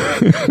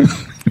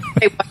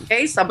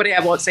 Okay, somebody, I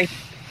won't say,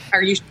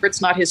 are you sure it's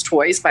not his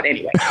toys? But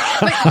anyway.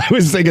 I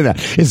was thinking that.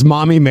 His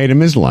mommy made him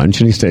his lunch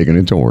and he's taking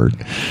it to work.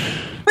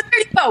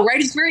 But know, right?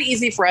 It's very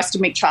easy for us to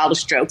make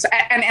childish jokes.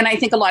 And I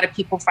think a lot of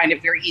people find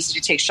it very easy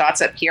to take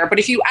shots at Pierre. But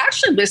if you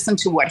actually listen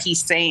to what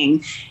he's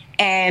saying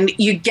and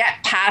you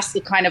get past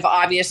the kind of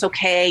obvious,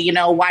 okay, you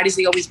know, why does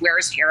he always wear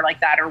his hair like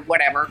that or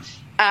whatever?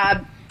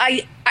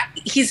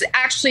 He's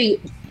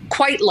actually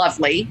quite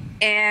lovely.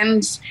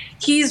 And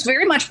he's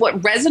very much,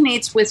 what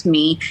resonates with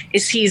me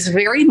is he's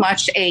very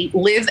much a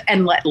live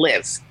and let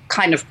live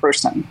kind of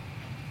person.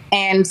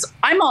 And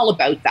I'm all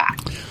about that.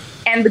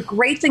 And the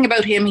great thing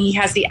about him, he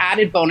has the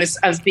added bonus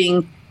of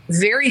being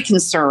very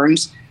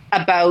concerned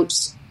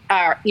about,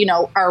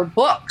 our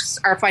books,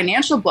 our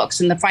financial books,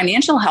 and the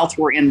financial health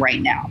we're in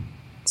right now.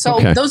 So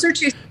those are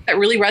two things that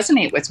really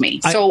resonate with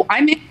me. So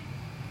I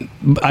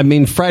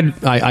mean, Fred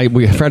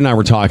and I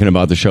were talking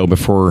about the show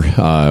before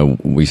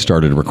we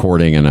started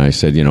recording, and I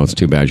said, you know, it's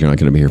too bad you're not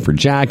going to be here for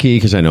Jackie,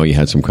 because I know you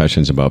had some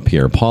questions about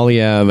Pierre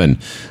Poilievre, and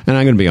I'm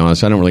going to be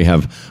honest, I don't really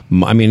have.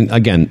 I mean,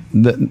 again,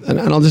 and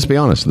I'll just be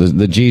honest,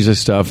 the Jesus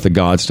stuff, the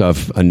God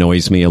stuff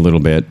annoys me a little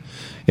bit.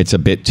 It's a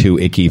bit too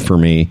icky for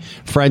me.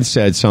 Fred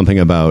said something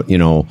about, you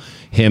know,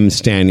 him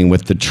standing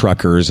with the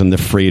truckers and the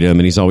freedom,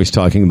 and he's always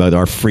talking about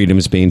our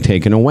freedoms being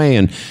taken away,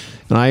 and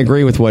I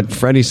agree with what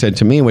Freddie said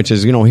to me, which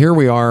is, you know, here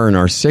we are in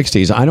our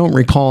 60s. I don't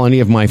recall any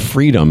of my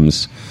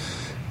freedoms.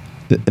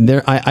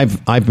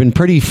 I've been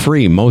pretty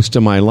free most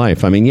of my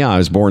life. I mean, yeah, I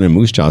was born in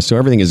Moose Jaw, so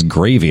everything is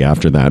gravy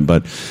after that.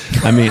 But,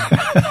 I mean,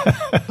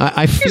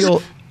 I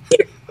feel...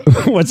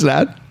 What's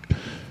that?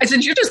 I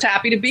said, you're just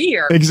happy to be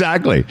here.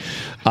 Exactly.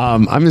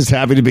 I'm just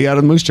happy to be out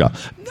of Moose Jaw.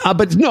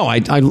 But no,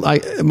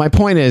 my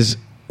point is,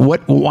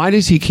 why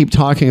does he keep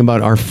talking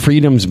about our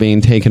freedoms being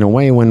taken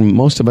away when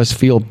most of us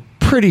feel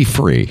pretty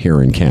free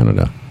here in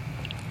Canada?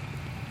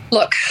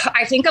 Look,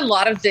 I think a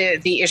lot of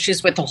the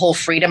issues with the whole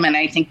freedom, and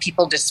I think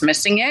people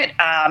dismissing it,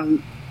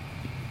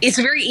 it's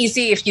very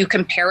easy if you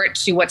compare it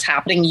to what's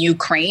happening in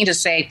Ukraine to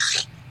say,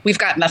 we've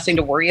got nothing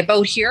to worry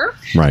about here.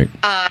 Right.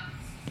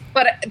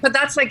 But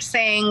that's like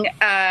saying,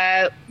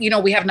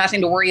 we have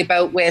nothing to worry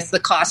about with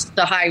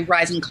the high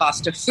rising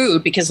cost of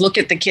food, because look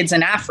at the kids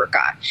in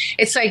Africa.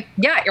 It's like,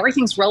 yeah,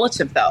 everything's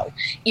relative though.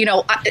 You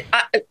know,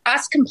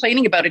 us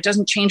complaining about it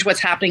doesn't change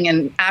what's happening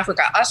in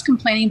Africa. Us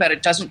complaining about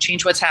it doesn't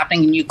change what's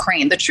happening in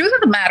Ukraine. The truth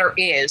of the matter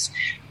is,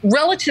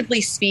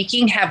 relatively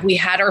speaking, have we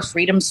had our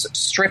freedoms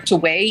stripped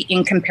away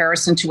in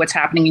comparison to what's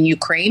happening in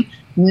Ukraine?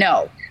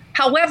 No.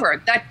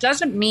 However, that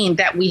doesn't mean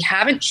that we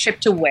haven't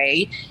chipped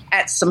away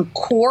at some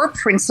core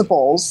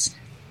principles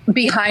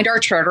behind our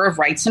Charter of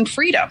Rights and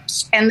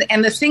Freedoms. And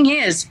the thing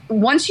is,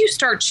 once you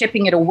start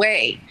chipping it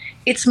away,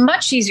 it's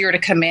much easier to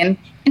come in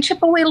and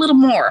chip away a little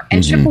more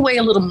and chip away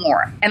a little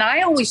more. And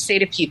I always say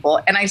to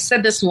people, and I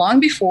said this long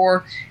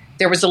before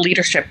there was a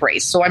leadership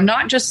race. So I'm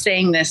not just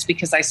saying this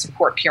because I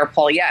support Pierre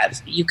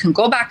Poilievre. You can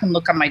go back and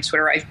look on my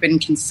Twitter. I've been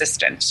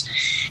consistent.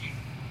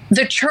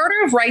 The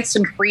Charter of Rights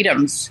and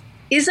Freedoms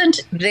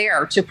isn't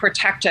there to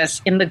protect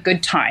us in the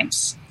good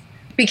times.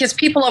 Because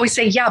people always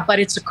say, yeah, but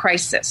it's a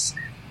crisis.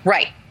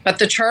 Right. But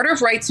the Charter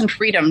of Rights and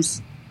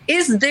Freedoms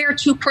is there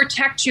to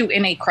protect you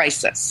in a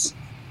crisis.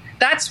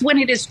 That's when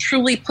it is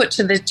truly put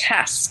to the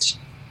test.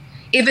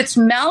 If it's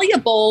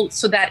malleable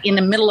so that in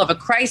the middle of a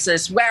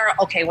crisis,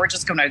 we're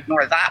just going to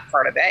ignore that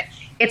part of it,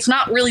 it's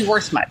not really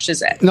worth much,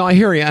 is it? No, I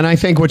hear you. And I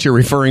think what you're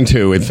referring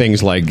to with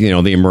things like, you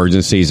know, the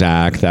Emergencies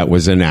Act that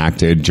was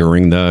enacted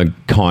during the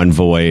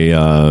convoy,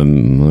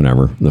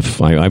 whatever.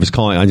 I was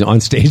calling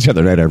on stage the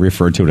other night, I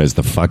referred to it as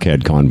the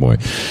fuckhead convoy.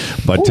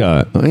 But,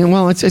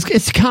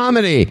 it's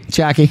comedy,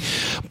 Jackie.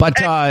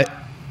 But,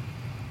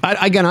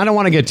 I don't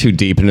want to get too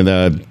deep into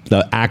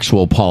the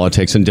actual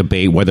politics and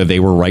debate whether they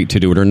were right to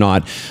do it or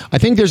not. I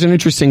think there's an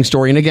interesting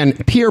story. And again,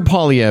 Pierre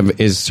Poilievre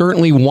is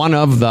certainly one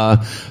of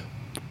the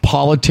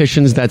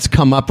politicians that's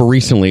come up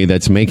recently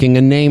that's making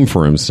a name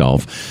for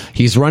himself.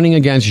 He's running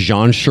against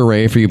Jean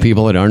Charest. For you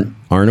people that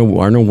aren't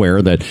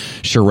aware, that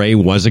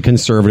Charest was a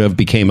conservative,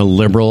 became a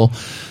liberal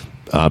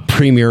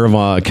premier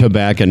of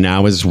Quebec, and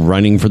now is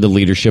running for the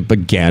leadership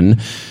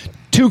again.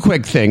 Two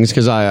quick things,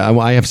 because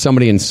I have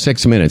somebody in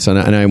 6 minutes, and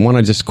I want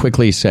to just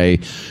quickly say,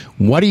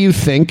 what do you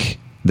think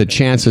the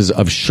chances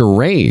of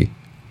Charest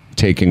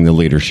taking the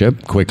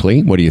leadership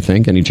quickly? What do you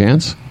think? Any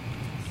chance?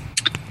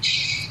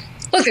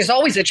 Look, there's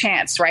always a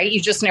chance, right? You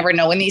just never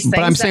know in these things.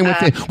 But I'm saying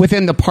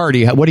within the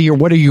party, what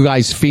are you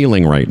guys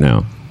feeling right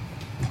now?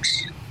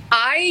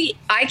 I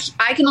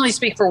can only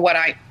speak for what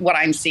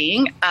I'm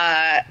seeing.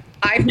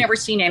 I've never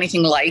seen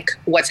anything like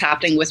what's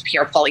happening with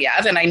Pierre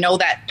Poilievre. And I know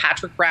that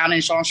Patrick Brown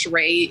and Jean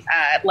Charest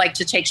like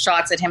to take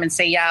shots at him and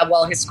say, yeah,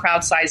 well, his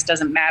crowd size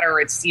doesn't matter.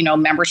 It's,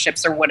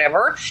 memberships or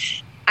whatever.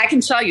 I can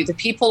tell you the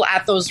people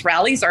at those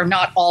rallies are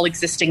not all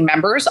existing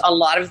members. A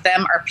lot of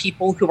them are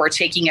people who are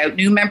taking out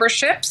new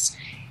memberships.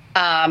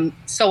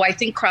 So I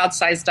think crowd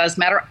size does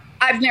matter.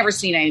 I've never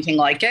seen anything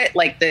like it.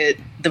 Like the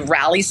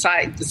rally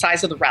size, the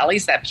size of the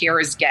rallies that Pierre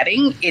is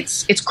getting,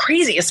 it's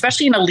crazy,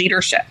 especially in a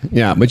leadership.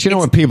 Yeah, but you know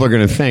what people are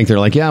going to think? They're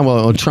like, yeah,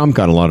 well, Trump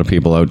got a lot of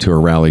people out to a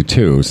rally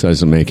too, so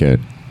doesn't make it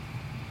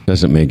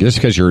just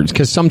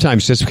because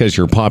sometimes just because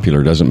you're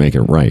popular doesn't make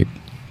it right.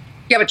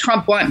 Yeah, but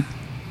Trump won.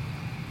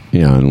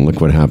 Yeah, and look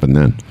what happened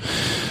then.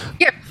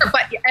 Yeah,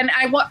 but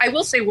I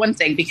will say one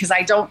thing, because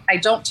I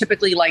don't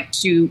typically like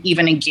to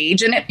even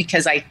engage in it,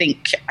 because I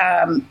think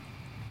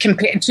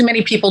too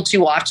many people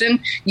too often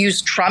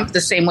use Trump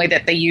the same way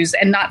that they use,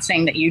 and not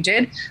saying that you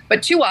did,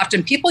 but too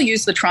often people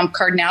use the Trump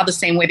card now the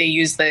same way they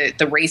use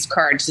the race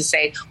card to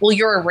say, well,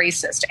 you're a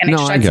racist, and it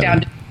shuts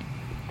down.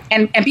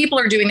 And people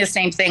are doing the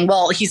same thing.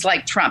 Well, he's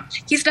like Trump.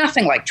 He's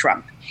nothing like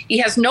Trump. He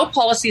has no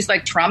policies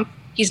like Trump.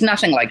 He's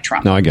nothing like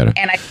Trump. No, I get it.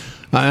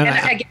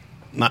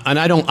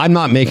 I'm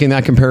not making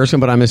that comparison,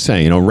 but I'm just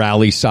saying,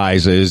 rally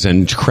sizes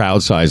and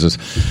crowd sizes.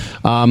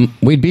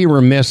 We'd be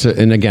remiss,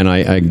 and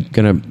again,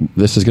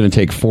 this is going to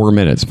take 4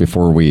 minutes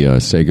before we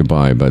say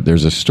goodbye, but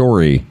there's a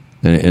story,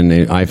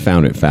 and I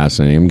found it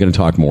fascinating. I'm going to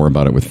talk more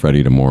about it with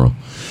Freddie tomorrow,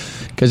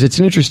 because it's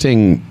an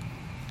interesting.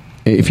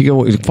 If you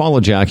go follow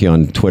Jackie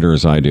on Twitter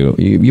as I do,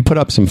 you put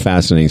up some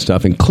fascinating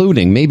stuff,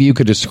 including maybe you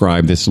could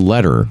describe this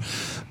letter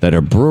that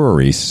a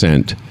brewery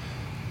sent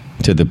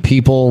to the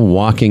people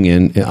walking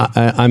in.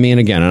 I mean,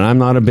 again,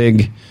 and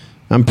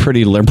I'm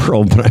pretty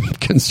liberal, but I'm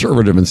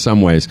conservative in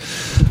some ways.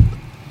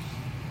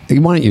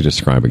 Why don't you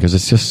describe it? Because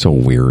it's just so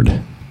weird.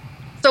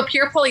 So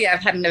Pierre Poilievre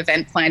had an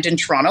event planned in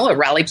Toronto, a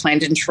rally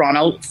planned in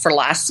Toronto for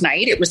last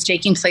night. It was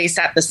taking place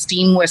at the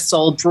Steam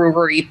Whistle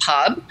Brewery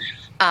pub.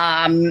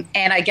 And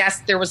I guess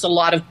there was a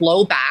lot of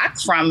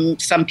blowback from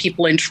some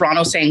people in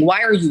Toronto saying,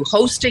 why are you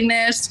hosting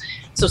this?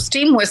 So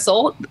Steam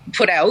Whistle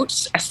put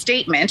out a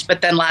statement, but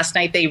then last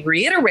night they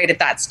reiterated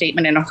that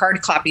statement in a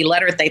hard copy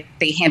letter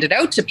they handed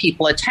out to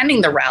people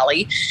attending the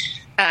rally,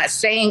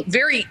 saying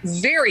very,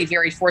 very,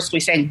 very forcefully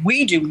saying,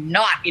 we do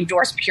not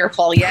endorse Pierre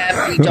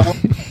Poilievre. We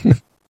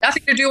don't,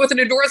 nothing to do with an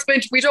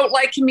endorsement. We don't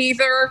like him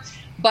either.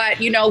 But,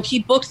 he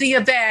booked the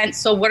event.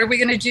 So what are we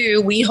going to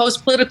do? We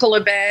host political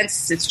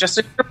events. It's just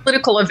a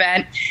political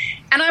event.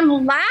 And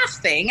I'm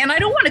laughing. And I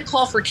don't want to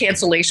call for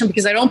cancellation,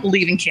 because I don't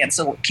believe in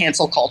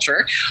cancel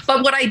culture.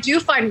 But what I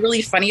do find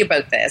really funny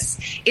about this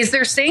is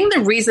they're saying the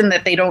reason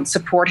that they don't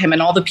support him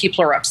and all the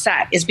people are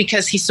upset is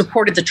because he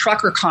supported the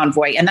trucker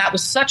convoy. And that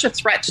was such a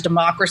threat to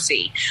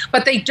democracy.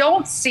 But they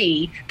don't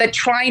see that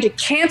trying to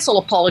cancel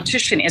a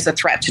politician is a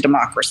threat to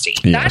democracy.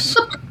 Yes. That's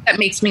the part that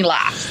makes me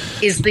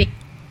laugh, is the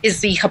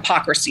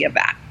hypocrisy of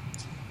that.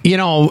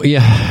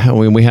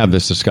 We have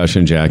this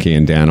discussion, Jackie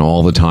and Dan,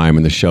 all the time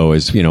in the show,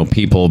 is,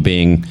 people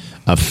being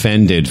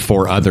offended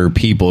for other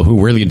people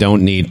who really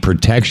don't need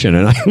protection.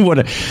 And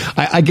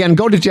again,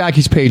 go to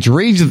Jackie's page,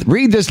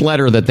 read this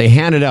letter that they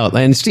handed out.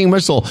 And Steam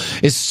Whistle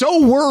is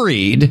so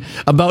worried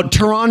about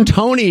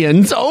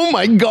Torontonians. Oh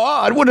my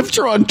God, what if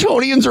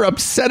Torontonians are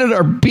upset at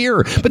our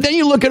beer? But then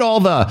you look at all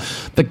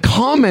the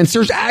comments.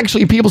 There's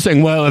actually people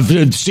saying, well,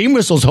 if Steam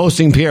Whistle's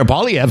hosting Pierre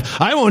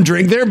Poilievre, I won't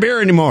drink their beer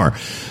anymore.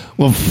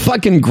 Well,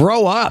 fucking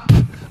grow up.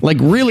 Like,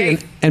 really.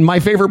 And my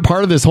favorite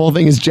part of this whole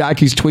thing is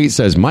Jackie's tweet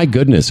says, my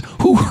goodness,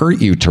 who hurt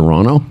you,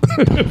 Toronto?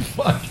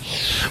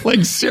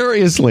 Like,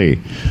 seriously.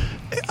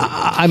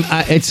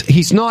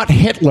 He's not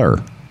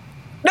Hitler.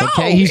 No,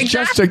 okay, he's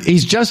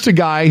just a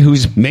guy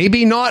who's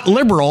maybe not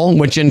liberal,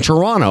 which in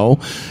Toronto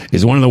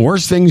is one of the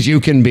worst things you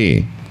can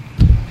be.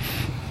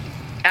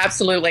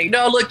 Absolutely.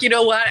 No, look, you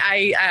know what?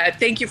 I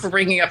thank you for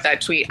bringing up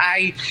that tweet.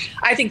 I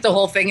think the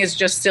whole thing is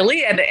just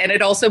silly. And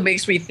it also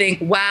makes me think,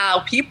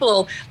 wow,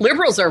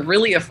 liberals are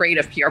really afraid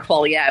of Pierre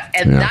Poilievre.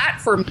 And that,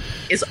 for me,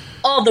 is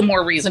all the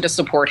more reason to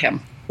support him.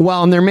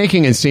 Well, and they're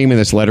making it seem in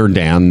this letter,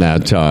 Dan,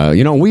 that,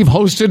 we've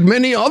hosted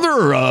many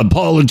other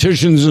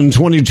politicians in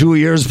 22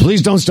 years.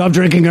 Please don't stop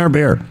drinking our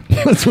beer.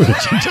 That's what it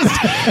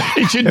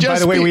should just by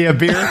the way, we have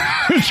beer.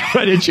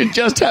 But it should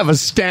just have a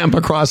stamp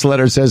across the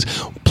letter that says,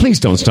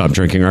 please don't stop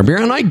drinking our beer.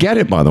 And I get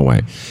it, by the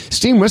way.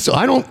 Steam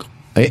Whistle,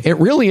 it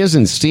really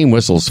isn't Steam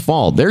Whistle's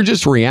fault. They're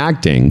just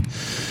reacting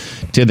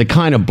to the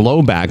kind of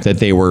blowback that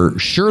they were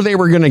sure they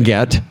were going to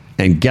get.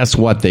 And guess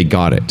what? They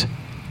got it.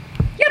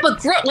 Yeah,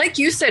 but like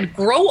you said,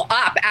 grow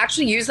up.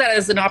 Actually use that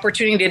as an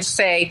opportunity to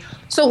say,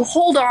 so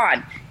hold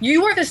on.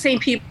 You are the same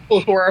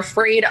people who are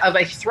afraid of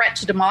a threat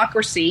to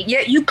democracy,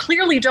 yet you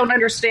clearly don't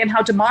understand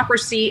how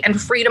democracy and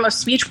freedom of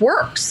speech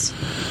works.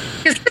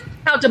 Because this is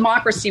how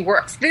democracy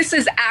works. This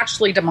is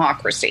actually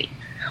democracy.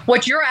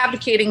 What you're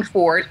advocating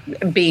for,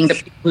 being the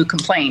people who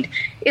complained,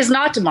 is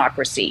not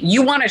democracy.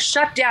 You want to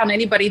shut down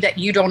anybody that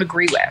you don't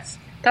agree with.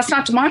 That's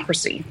not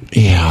democracy.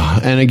 Yeah,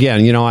 and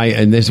again,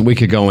 we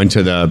could go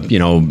into the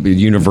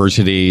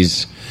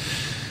universities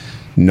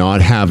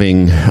not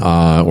having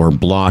or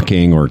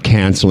blocking or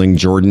canceling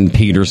Jordan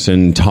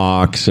Peterson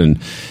talks,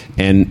 and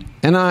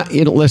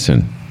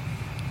listen,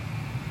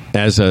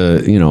 as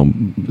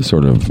a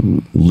sort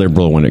of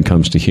liberal when it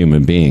comes to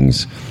human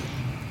beings,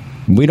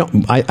 we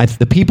don't.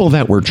 The people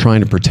that we're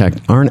trying to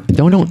protect they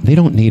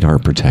don't need our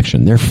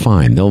protection. They're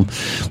fine. They'll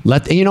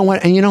let you know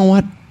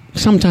what.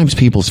 Sometimes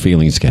people's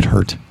feelings get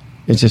hurt.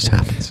 It just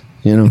happens.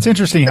 You know, it's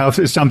interesting how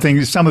some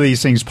of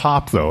these things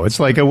pop, though. It's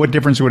like, what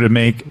difference would it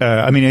make?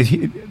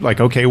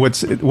 Okay,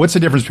 what's the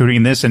difference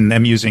between this and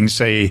them using,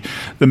 say,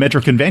 the Metro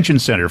Convention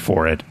Center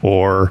for it,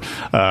 or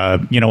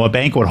a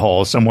banquet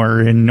hall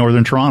somewhere in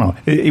northern Toronto?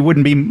 It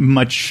wouldn't be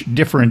much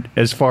different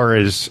as far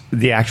as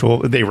the actual.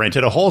 They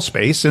rented a hall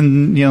space,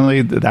 and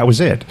that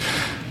was it.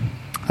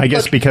 I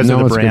guess because of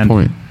the brand. That's a good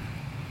point.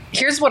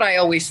 Here's what I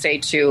always say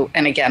too,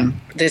 and again,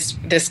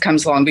 this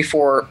comes along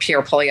before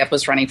Pierre Poilievre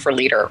was running for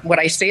leader. What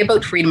I say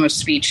about freedom of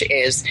speech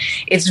is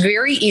it's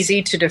very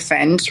easy to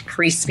defend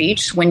free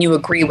speech when you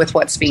agree with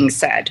what's being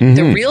said. Mm-hmm.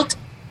 The real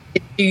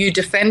do you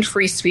defend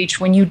free speech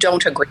when you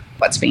don't agree with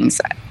what's being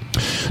said?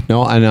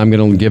 No, and I'm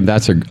going to give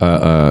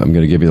I'm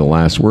going to give you the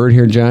last word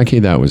here, Jackie.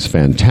 That was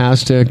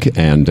fantastic.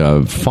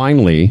 And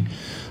finally,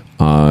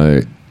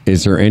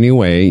 is there any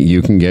way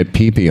you can get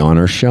Pee-Pee on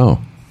our show?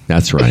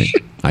 That's right.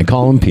 I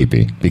call him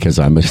Pee-Pee because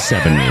I'm a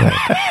 7-year-old.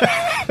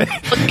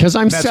 Because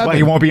I'm That's 7. why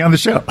he won't be on the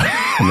show.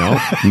 No,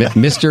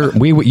 Mr.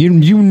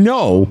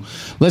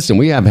 Listen,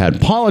 we have had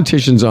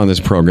politicians on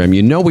this program.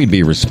 You know we'd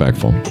be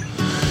respectful.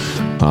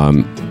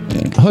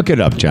 Hook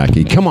it up,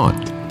 Jackie. Come on.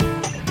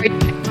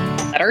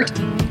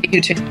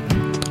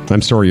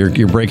 I'm sorry,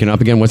 you're breaking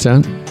up again. What's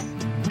that?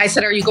 I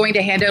said, are you going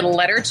to hand out a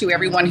letter to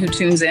everyone who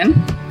tunes in?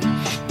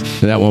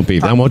 That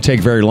won't take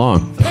very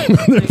long.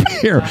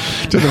 Here,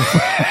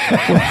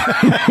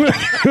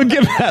 we'll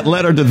give that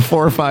letter to the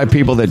 4 or 5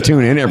 people that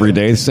tune in every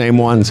day, the same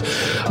ones.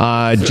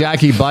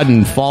 Jackie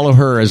Budden, follow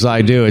her as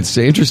I do. It's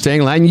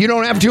interesting, and you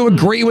don't have to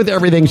agree with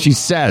everything she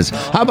says.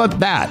 How about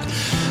that?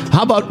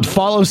 How about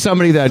follow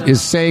somebody that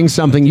is saying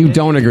something you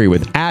don't agree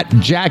with? At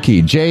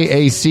Jackie,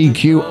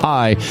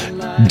 JACQI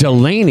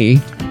Delaney,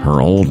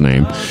 her old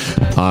name.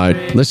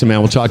 Listen, man,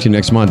 we'll talk to you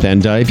next month.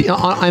 And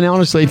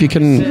honestly, if you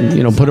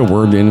can, put a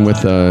word in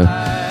with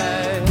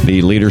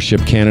the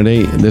leadership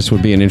candidate, this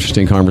would be an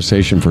interesting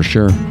conversation for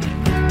sure.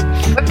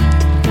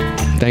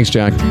 Thanks,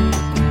 Jack.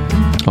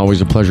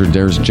 Always a pleasure.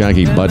 There's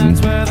Jackie Budden.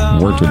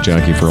 Worked with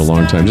Jackie for a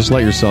long time. Just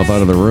let yourself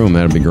out of the room.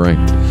 That'd be great.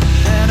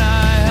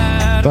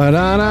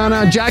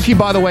 But Jackie,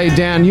 by the way,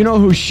 Dan, you know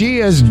who she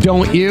is,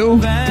 don't you?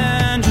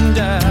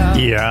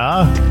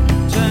 Yeah.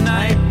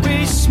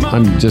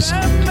 I'm just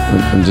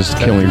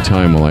killing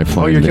time while I find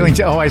it. Oh, you're killing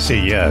time. Oh, I see.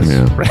 Yes.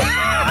 Yeah.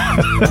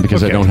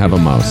 Because okay. I don't have a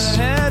mouse.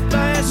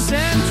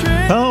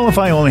 Oh, if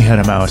I only had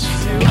a mouse.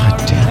 God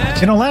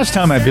damn it. Last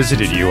time I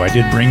visited you, I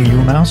did bring you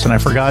a mouse, and we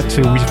forgot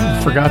to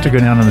go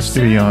down to the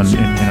studio and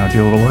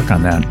do a little work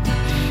on that.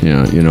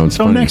 Yeah, it's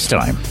so funny.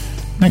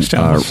 Next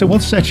time, so we'll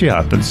set you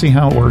up and see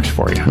how it works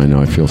for you. I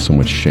know. I feel so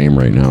much shame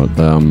right now.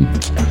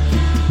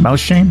 Mouse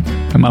shame?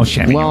 A mouse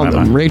shame. Well,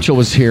 Rachel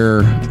was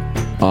here.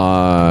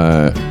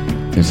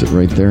 Is it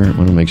right there? I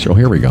want to make sure. Oh,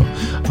 here we go.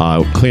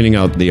 Cleaning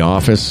out the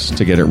office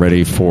to get it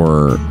ready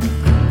for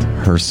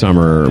her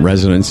summer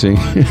residency.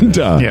 And,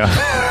 yeah.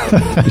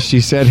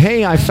 She said,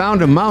 "Hey, I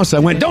found a mouse." I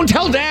went, "Don't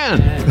tell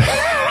Dan."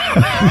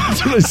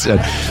 That's what I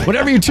said.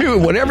 Whatever you do,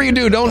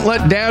 don't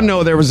let Dan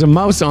know there was a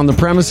mouse on the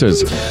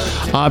premises.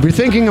 If you're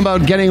thinking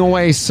about getting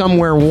away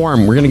somewhere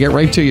warm, we're going to get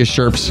right to you,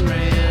 Sherps,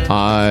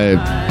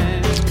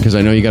 because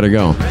I know you got to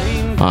go.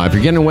 If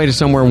you're getting away to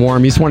somewhere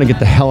warm, you just want to get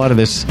the hell out of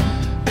this.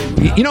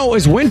 It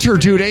was winter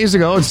 2 days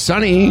ago. It's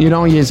sunny.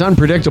 It's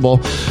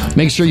unpredictable.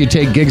 Make sure you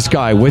take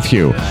GigSky with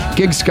you.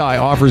 GigSky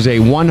offers a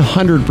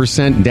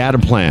 100% data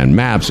plan.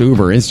 Maps,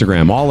 Uber,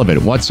 Instagram, all of it.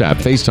 WhatsApp,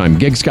 FaceTime.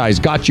 GigSky's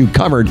got you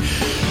covered.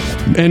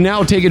 And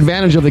now take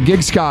advantage of the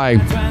GigSky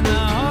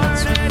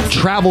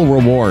travel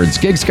rewards.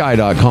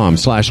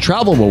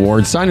 GigSky.com/travel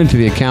rewards. Sign into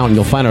the account and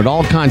you'll find out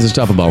all kinds of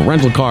stuff about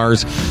rental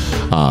cars,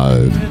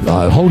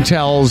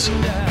 hotels,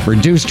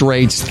 reduced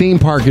rates, theme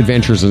park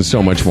adventures, and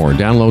so much more.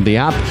 Download the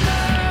app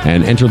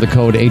and enter the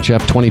code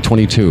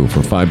HF2022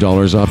 for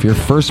 $5 off your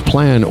first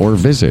plan, or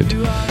visit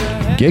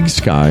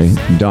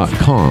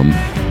gigsky.com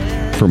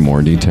for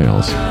more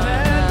details.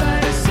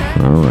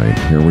 All right,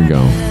 here we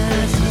go.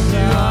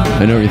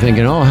 I know you're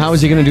thinking, oh, how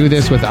is he going to do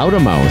this without a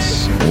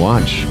mouse?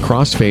 Watch.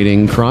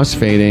 Crossfading.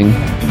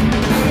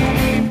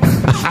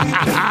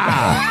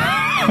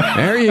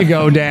 There you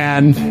go,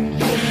 Dan.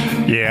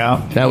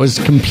 Yeah. That was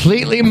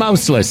completely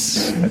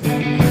mouseless.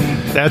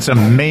 That's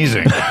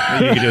amazing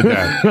that you did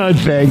that.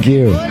 Thank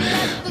you.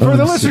 For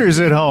the listeners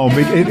at home,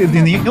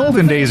 in the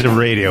olden days of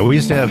radio, we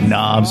used to have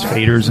knobs,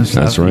 faders, and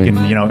stuff. That's right.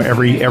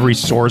 Every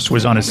source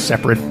was on a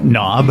separate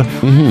knob.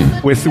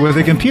 Mm-hmm. With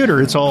a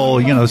computer, it's all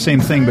the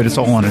same thing, but it's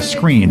all on a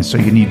screen. So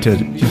you need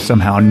to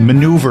somehow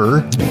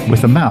maneuver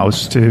with a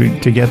mouse to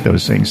get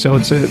those things. So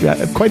it's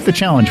quite the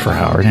challenge for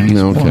Howard, and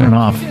he's pulling it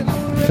off.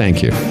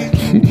 Thank you.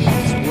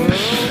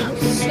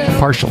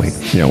 Partially.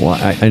 Yeah, well,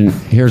 and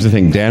here's the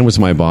thing. Dan was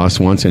my boss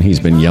once, and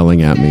he's been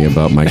yelling at me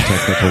about my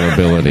technical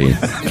ability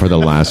for the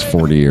last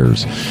 40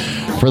 years.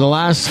 For the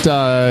last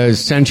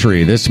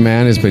century, this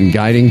man has been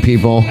guiding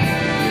people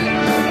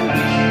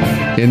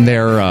in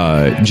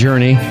their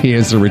journey. He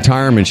is the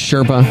retirement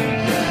Sherpa,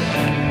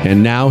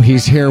 and now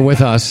he's here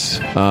with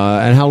us.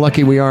 And how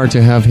lucky we are to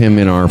have him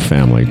in our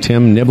family.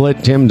 Tim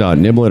Niblett,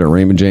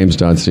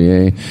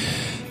 tim.niblett@raymondjames.ca.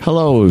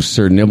 Hello,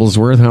 Sir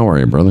Nibblesworth. How are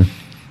you, brother?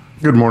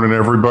 Good morning,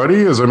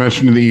 everybody. As I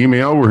mentioned in the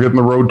email, we're hitting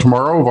the road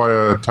tomorrow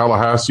via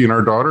Tallahassee and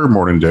our daughter.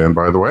 Morning, Dan,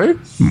 by the way.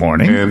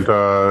 Morning. And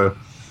I'm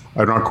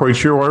not quite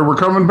sure why we're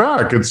coming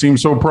back. It seemed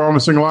so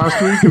promising last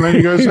week, and then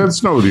you guys had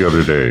snow the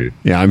other day.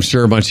 Yeah, I'm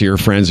sure a bunch of your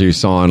friends who you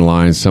saw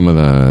online,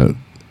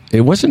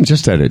 it wasn't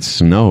just that it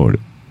snowed,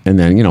 and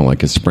then,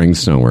 like a spring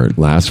snow where it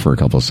lasts for a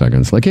couple of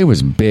seconds. Like, it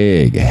was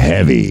big,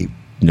 heavy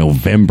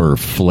November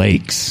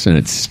flakes, and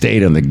it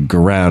stayed on the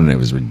ground, and it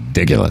was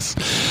ridiculous.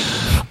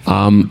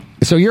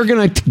 So you're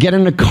going to get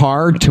in a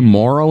car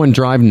tomorrow and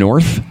drive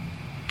north?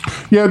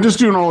 Yeah, just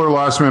doing all our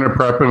last-minute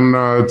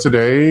prepping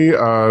today.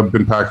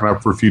 Been packing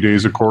up for a few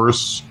days, of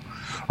course.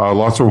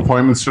 Lots of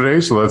appointments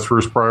today, so that's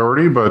first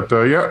priority. But,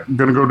 going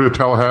to go to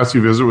Tallahassee,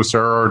 visit with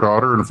Sarah, our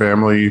daughter, and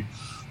family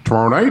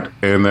tomorrow night,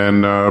 and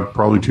then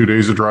probably 2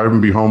 days of drive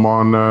and be home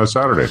on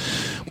Saturday.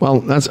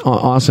 Well, that's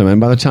awesome.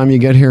 And by the time you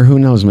get here, who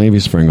knows?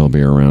 Maybe spring will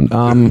be around.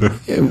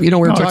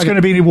 It's going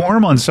to be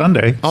warm on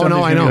Sunday. Oh,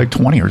 no, I know. Like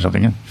 20 or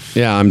something. Yeah.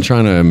 Yeah, I'm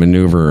trying to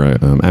maneuver.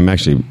 I'm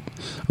actually,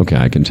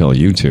 I can tell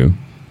you two.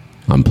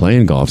 I'm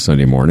playing golf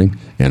Sunday morning,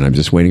 and I'm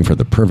just waiting for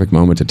the perfect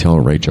moment to tell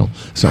Rachel.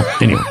 So,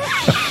 anyway.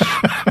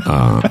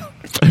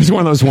 It's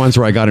one of those ones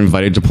where I got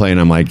invited to play, and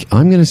I'm like,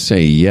 I'm going to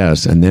say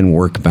yes and then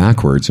work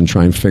backwards and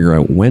try and figure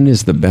out when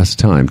is the best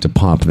time to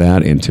pop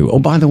that into, oh,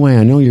 by the way,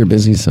 I know you're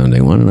busy Sunday.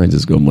 Why don't I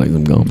just go let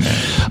them go?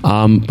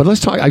 But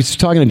let's talk. I was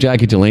talking to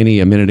Jackie Delaney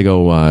a minute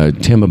ago,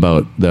 Tim,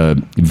 about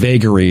the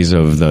vagaries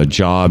of the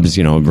jobs.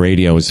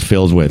 Radio is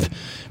filled with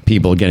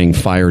people getting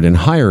fired and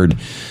hired.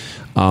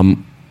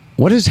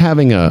 What does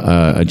having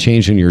a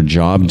change in your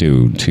job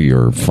do to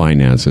your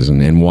finances,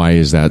 and why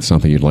is that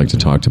something you'd like to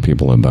talk to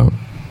people about?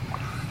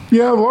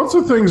 Yeah, lots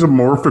of things have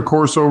morphed, of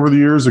course, over the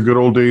years. The good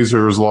old days,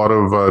 there was a lot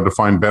of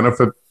defined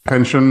benefit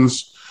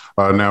pensions.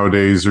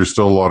 Nowadays, there's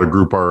still a lot of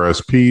group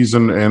RSPs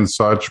and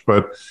such.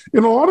 But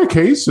in a lot of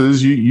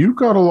cases, you've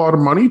got a lot of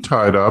money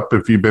tied up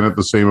if you've been at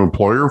the same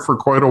employer for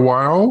quite a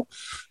while.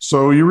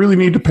 So you really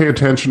need to pay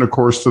attention, of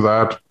course, to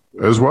that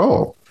as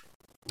well.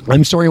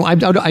 I'm sorry, I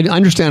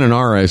understand an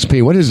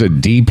RSP. What is a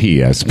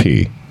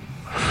DPSP?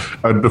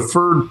 A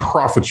deferred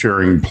profit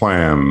sharing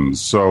plan.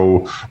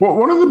 So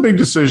one of the big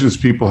decisions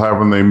people have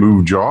when they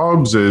move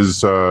jobs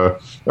is,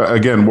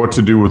 again, what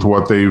to do with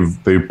what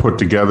they've put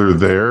together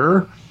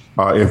there.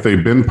 If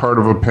they've been part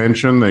of a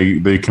pension,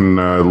 they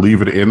can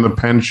leave it in the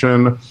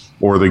pension,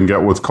 or they can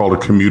get what's called a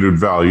commuted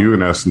value,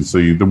 in essence,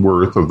 the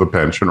worth of the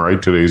pension,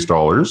 right, today's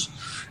dollars,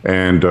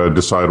 and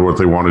decide what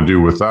they want to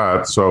do with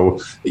that. So,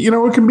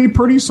 it can be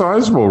pretty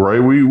sizable, right?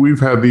 We've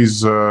had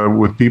these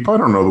with people. I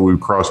don't know that we've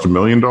crossed $1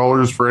 million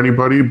for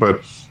anybody,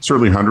 but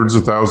certainly hundreds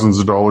of thousands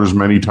of dollars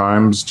many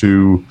times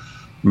to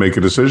make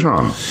a decision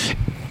on.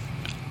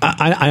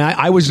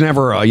 I was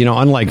never,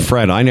 unlike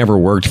Fred, I never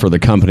worked for the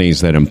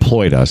companies that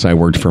employed us. I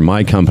worked for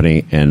my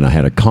company, and I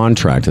had a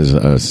contract as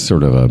a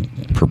sort of a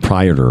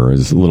proprietor,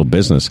 as a little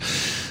business.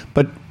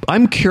 But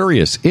I'm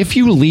curious, if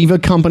you leave a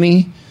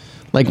company,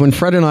 like when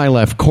Fred and I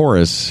left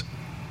Chorus,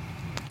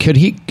 are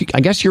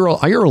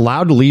you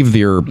allowed to leave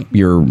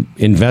your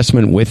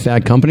investment with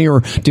that company, or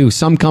do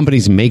some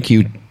companies make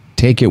you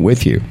take it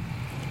with you?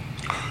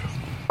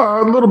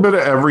 A little bit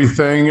of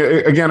everything.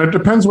 Again, it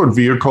depends what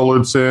vehicle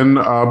it's in,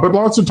 but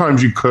lots of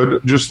times you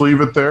could just leave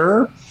it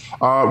there,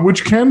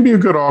 which can be a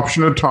good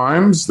option at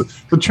times.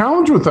 The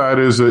challenge with that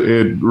is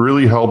it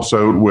really helps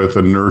out with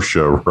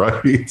inertia,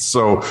 right?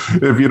 So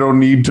if you don't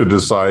need to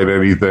decide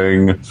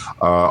anything,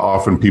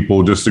 often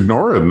people just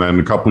ignore it, and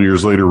then a couple of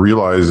years later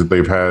realize that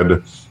they've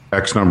had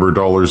X number of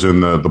dollars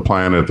in the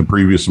plan at the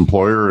previous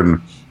employer and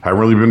haven't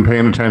really been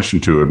paying attention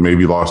to it,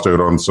 maybe lost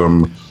out on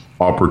some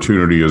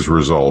opportunity as a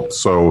result.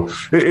 So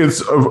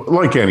it's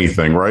like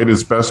anything, right?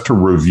 It's best to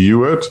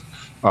review it.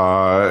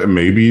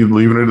 Maybe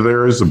leaving it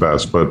there is the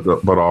best, but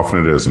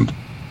often it isn't.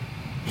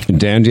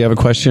 Dan, do you have a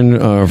question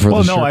for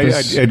the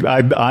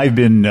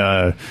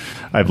Sherpas?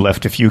 I've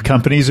left a few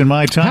companies in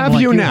my time.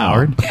 Have you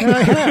now?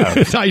 I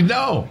have. I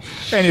know.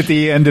 And at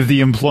the end of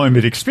the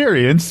employment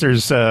experience,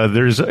 there's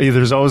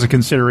always a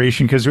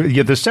consideration, because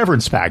the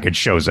severance package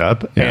shows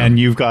up, and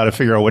you've got to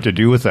figure out what to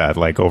do with that,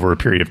 like over a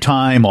period of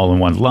time, all in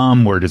one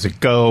lump. Where does it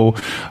go?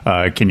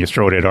 Can you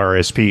throw it at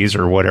RSPs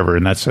or whatever?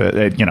 And that's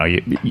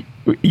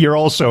you're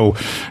also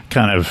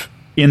kind of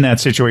in that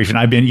situation.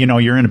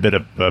 You're in a bit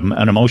of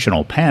an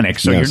emotional panic,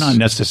 so you're not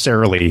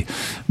necessarily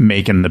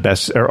making the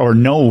best or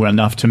know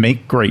enough to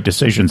make great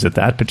decisions at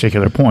that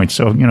particular point.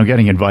 So,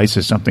 getting advice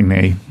is something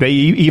they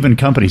even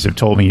companies have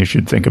told me you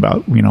should think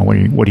about.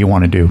 What do you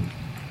want to do?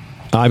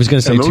 I was going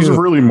to say, and those have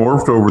really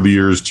morphed over the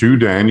years too,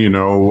 Dan.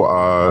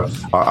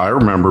 I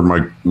remember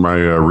my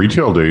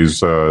retail days,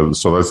 so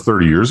that's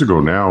 30 years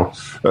ago now.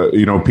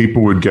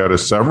 People would get a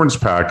severance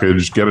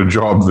package, get a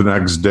job the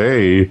next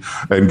day,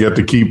 and get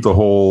to keep the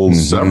whole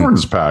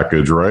severance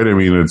package, right? I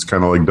mean, it's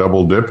kind of like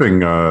double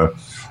dipping.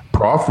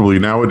 Profitably.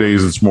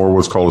 Nowadays, it's more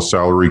what's called a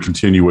salary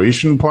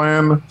continuation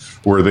plan,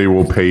 where they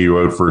will pay you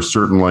out for a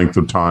certain length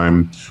of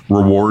time,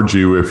 reward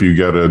you if you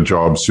get a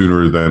job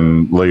sooner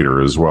than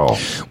later as well.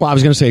 Well, I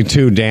was going to say,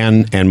 too,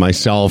 Dan and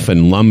myself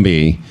and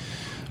Lumbee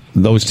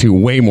those two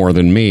way more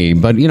than me,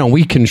 but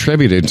we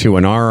contributed to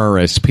an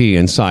RRSP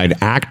inside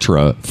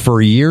ACTRA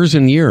for years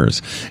and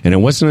years, and it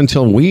wasn't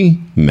until we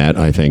met,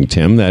 I think,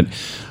 Tim, that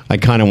I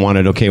kind of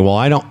wanted, okay, well,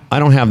 I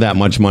don't have that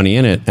much money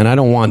in it, and I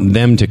don't want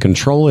them to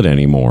control it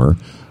anymore.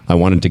 I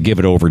wanted to give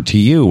it over to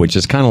you, which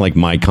is kind of like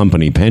my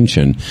company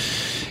pension.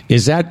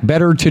 Is that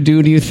better to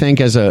do you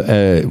think, as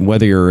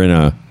whether you're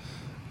in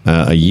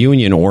a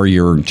union or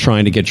you're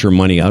trying to get your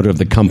money out of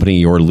the company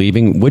you're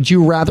leaving? Would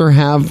you rather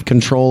have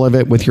control of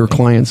it with your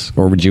clients,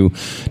 or would you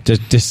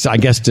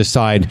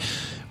decide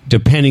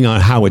depending on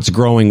how it's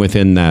growing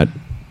within that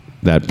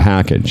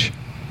package?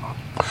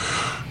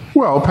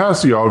 Well,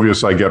 past the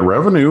obvious, I get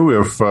revenue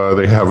if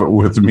they have it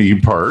with me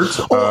part.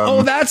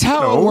 That's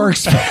how it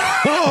works.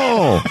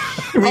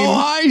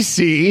 I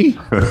see.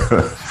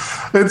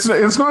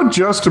 It's not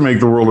just to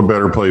make the world a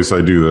better place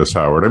I do this,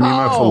 Howard. I mean,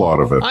 that's a lot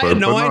of it. I had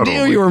no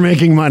idea you were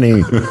making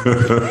money.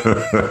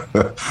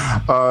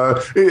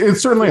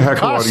 It's certainly a heck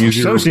of a lot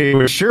easier. Associated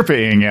with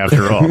Sherpaing,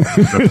 after all.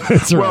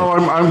 That's right.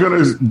 Well, I'm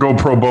going to go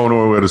pro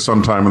bono at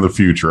some time in the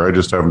future. I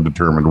just haven't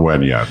determined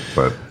when yet,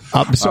 but...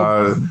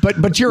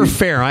 But you're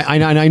fair.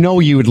 I know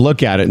you would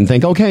look at it and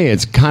think, okay,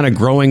 it's kind of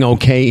growing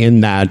okay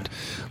in that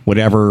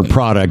whatever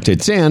product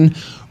it's in.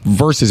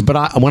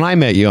 But when I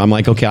met you, I'm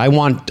like, okay, I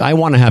want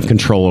to have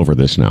control over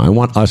this now. I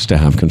want us to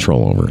have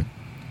control over it.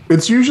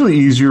 It's usually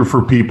easier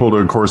for people to,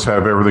 of course,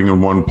 have everything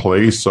in one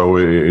place, so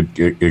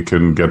it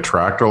can get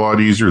tracked a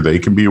lot easier. They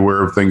can be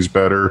aware of things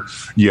better.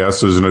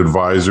 Yes, as an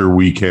advisor,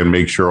 we can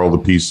make sure all the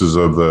pieces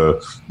of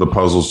the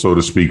puzzle, so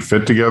to speak,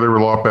 fit together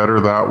a lot better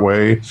that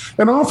way.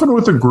 And often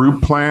with a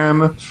group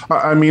plan,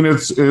 I mean,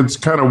 it's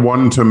kind of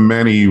one to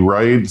many,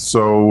 right?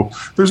 So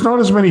there's not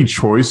as many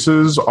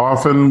choices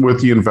often with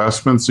the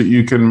investments that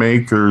you can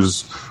make.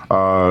 There's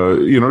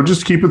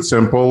just keep it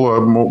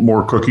simple,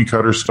 more cookie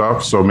cutter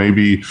stuff. So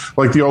maybe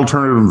like the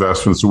alternative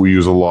investments that we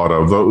use a lot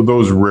of,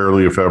 those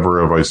rarely, if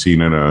ever, have I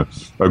seen in a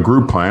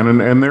group plan.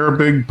 And they're a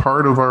big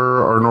part of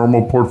our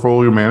normal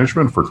portfolio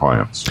management for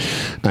clients.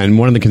 And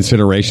one of the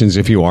considerations,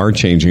 if you are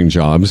changing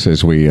jobs,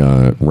 as we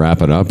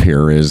wrap it up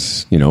here,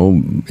 is,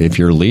 if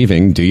you're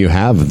leaving, do you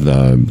have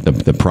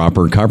the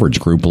proper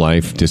coverage, group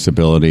life,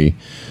 disability,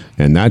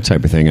 and that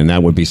type of thing? And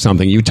that would be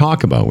something you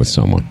talk about with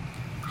someone.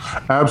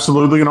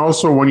 Absolutely. And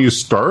also when you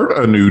start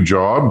a new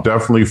job,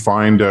 definitely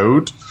find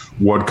out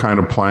what kind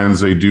of plans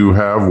they do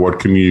have, what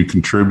can you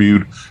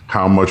contribute,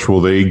 how much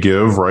will they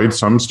give, right?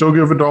 Some still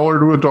give $1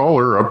 to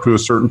 $1 up to a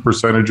certain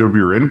percentage of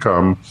your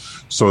income.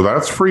 So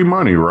that's free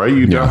money, right?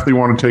 You definitely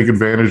want to take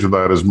advantage of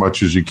that as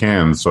much as you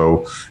can.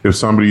 So if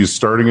somebody's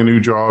starting a new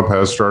job,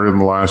 has started in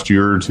the last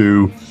year or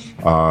two,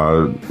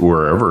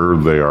 wherever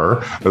they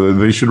are,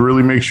 they should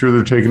really make sure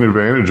they're taking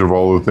advantage of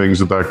all the things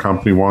that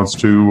company wants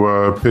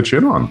to pitch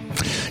in on.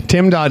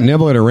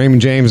 Tim.Niblett at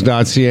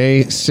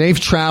RaymondJames.ca. Safe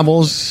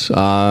travels,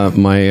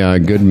 my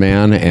good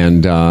man,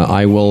 and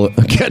I will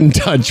get in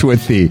touch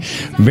with the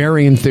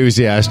very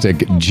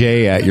enthusiastic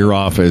Jay at your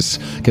office,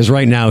 because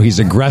right now he's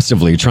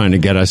aggressively trying to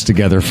get us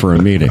together for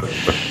a meeting.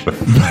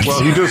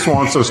 Well, he just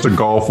wants us to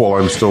golf while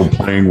I'm still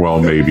playing well,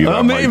 maybe.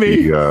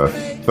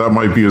 That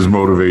might be his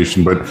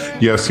motivation.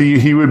 But yes,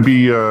 he would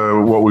be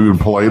what we would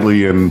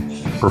politely and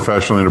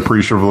professionally and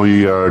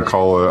appreciatively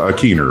call a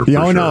keener.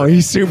 No,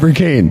 he's super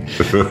keen.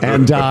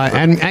 And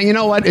you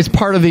know what? It's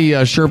part of the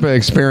Sherpa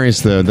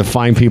experience, the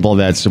fine people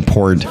that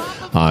support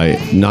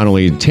not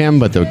only Tim,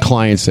 but the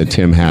clients that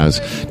Tim has.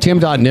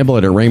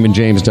 Tim.Niblett at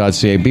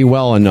RaymondJames.ca. Be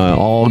well, and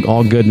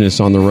all goodness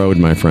on the road,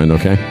 my friend,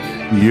 okay?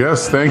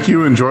 Yes, thank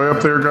you. Enjoy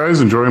up there,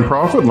 guys. Enjoy and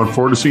profit. Look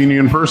forward to seeing you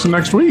in person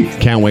next week.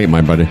 Can't wait, my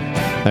buddy.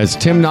 That's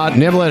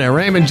Tim.Niblett at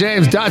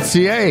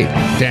RaymondJames.ca.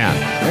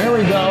 Dan. There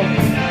we go.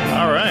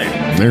 All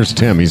right. There's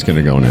Tim. He's going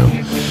to go now.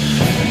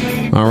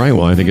 All right.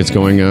 Well, I think it's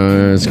going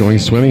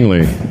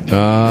swimmingly.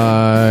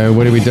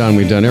 What have we done?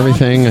 We've done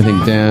everything. I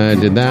think Dan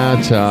did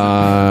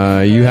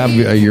that. You have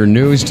your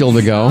news still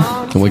to go,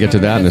 and we'll get to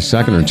that in a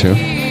second or two.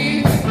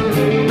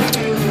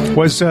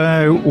 Was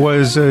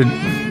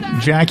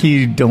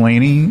Jackie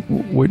Delaney,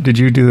 what did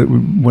you do?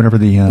 Whatever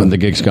the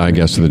Gig Sky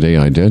guest of the day,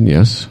 I did.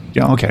 Yes.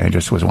 Yeah. Okay. I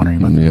just was wondering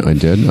about that. Yeah, I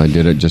did. I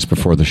did it just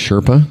before the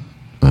Sherpa.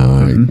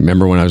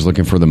 Remember when I was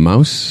looking for the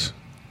mouse?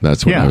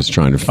 That's what I was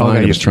trying to find.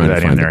 I was trying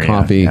to find the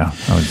copy. Yeah.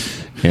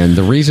 And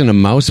the reason a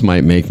mouse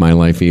might make my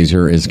life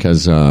easier is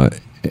because on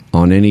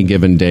any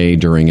given day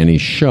during any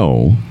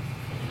show,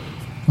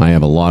 I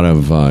have a lot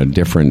of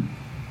different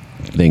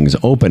things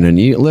open,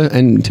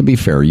 and to be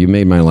fair, you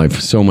made my life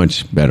so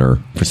much better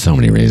for so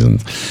many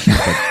reasons.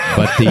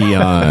 But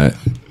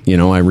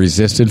I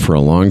resisted for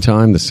a long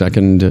time the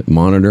second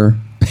monitor.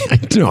 I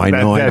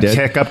did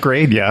tech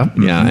upgrade, yeah,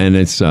 and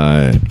it's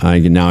I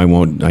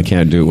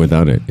can't do it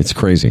without it. It's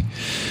crazy,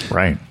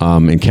 right?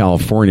 In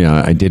California,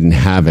 I didn't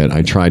have it.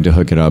 I tried to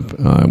hook it up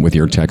with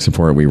your tech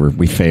support.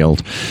 We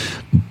failed,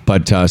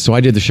 but so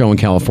I did the show in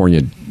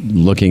California,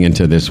 looking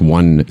into this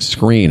one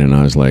screen, and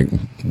I was like,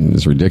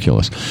 "This is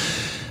ridiculous."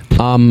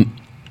 There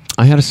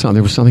was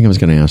something I was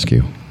going to ask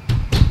you,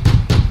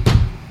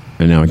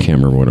 and now I can't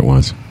remember what it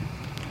was.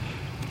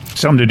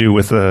 Something to do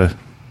with the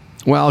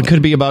Well, it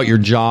could be about your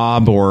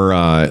job or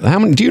how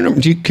many. Do you know?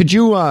 Do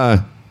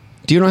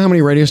you know how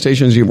many radio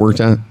stations you've worked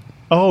at?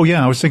 Oh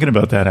yeah, I was thinking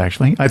about that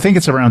actually. I think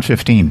it's around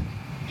 15.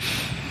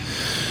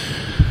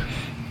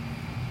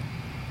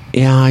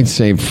 Yeah, I'd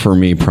say for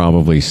me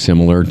probably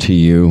similar to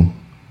you.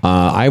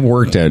 I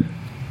worked at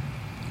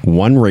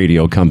one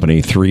radio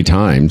company 3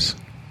 times.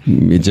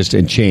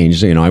 It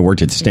changed. You know, I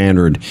worked at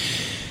Standard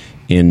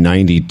in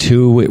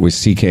 92. It was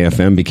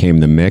CKFM became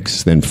the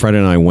Mix. Then Fred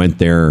and I went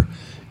there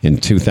in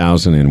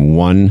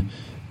 2001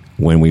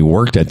 when we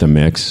worked at the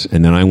Mix,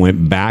 and then I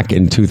went back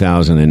in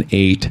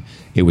 2008.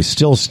 It was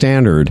still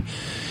Standard,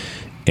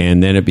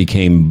 and then it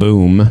became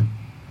Boom.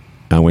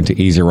 I went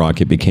to Easy Rock.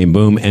 It became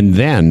Boom, and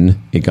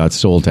then it got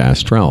sold to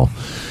Astrell.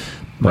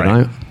 But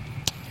right.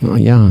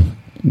 Yeah,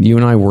 you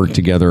and I worked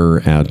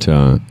together at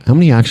how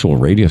many actual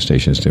radio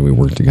stations did we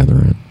work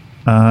together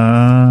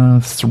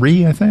at?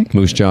 3, I think.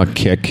 Moose Jaw,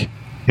 Kick,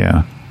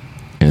 yeah,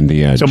 and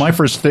The Edge. So my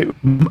first,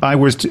 I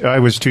was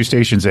 2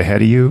 stations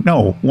ahead of you.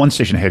 No, 1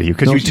 station ahead of you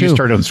because you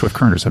started on Swift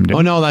Current or something.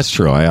 Oh no, that's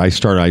true. I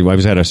started. I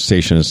was at a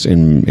station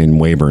in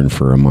Weyburn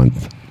for a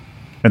month,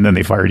 and then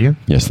they fired you.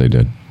 Yes, they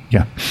did.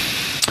 Yeah.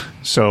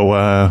 So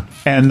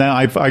and then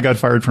I got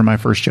fired from my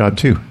first job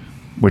too,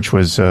 which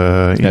was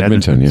in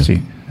Edmonton,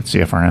 at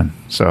CFRN.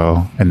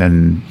 So and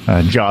then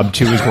job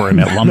 2 is where I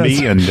met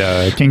Lumbee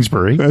and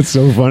Kingsbury. That's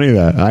so funny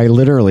that I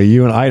literally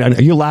you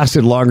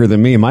lasted longer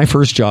than me. My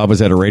first job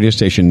was at a radio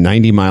station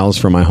 90 miles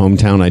from my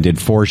hometown. I did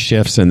 4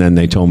 shifts, and then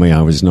they told me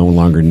I was no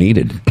longer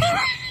needed.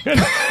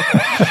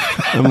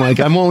 I'm like,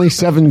 I'm only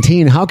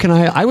 17. How can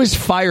I was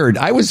fired.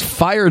 I was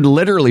fired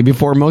literally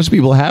before most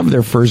people have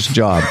their first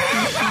job.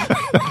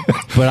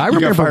 But I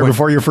remember got fired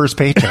before your first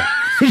paycheck.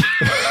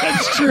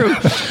 That's true.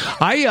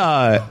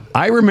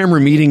 I remember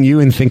meeting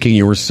you and thinking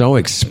you were so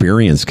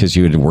experienced because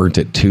you had worked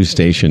at 2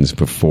 stations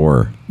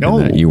before. No,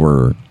 and that you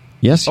were.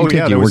 Yes, you did.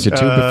 Yeah, you worked at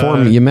 2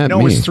 before you met me.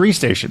 No, it was 3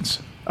 stations.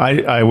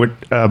 I would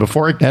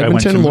before I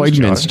Edmonton, went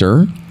to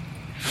Lloydminster,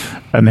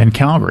 and then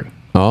Calgary.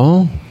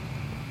 Oh,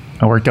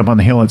 I worked up on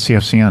the hill at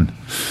CFCN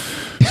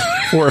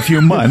for a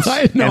few months.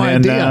 I had no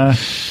idea.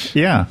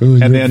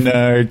 And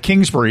then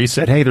Kingsbury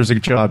said, "Hey, there's a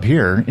job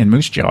here in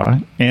Moose Jaw,"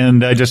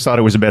 and I just thought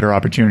it was a better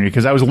opportunity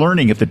because I was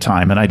learning at the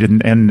time, and I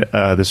didn't. And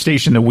the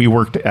station that we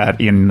worked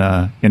at in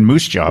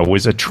Moose Jaw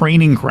was a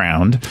training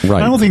ground.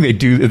 Right. I don't think they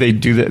do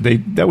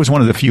that. That was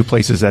one of the few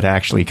places that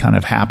actually kind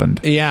of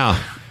happened. Yeah.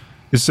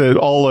 So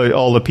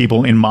all the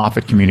people in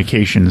Moffat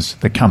Communications,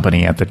 the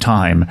company at the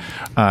time,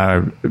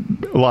 a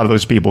lot of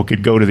those people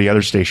could go to the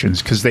other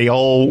stations because they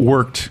all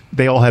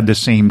had the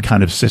same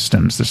kind of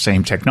systems, the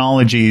same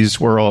technologies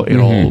were all in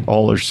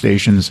all their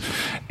stations,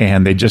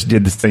 and they just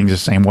did the things the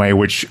same way,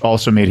 which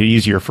also made it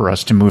easier for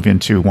us to move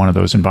into one of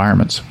those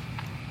environments.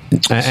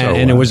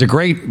 And it was a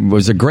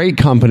great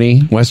company,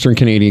 Western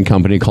Canadian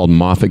company called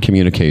Moffat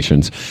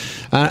Communications.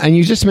 And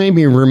you just made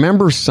me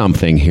remember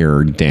something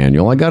here,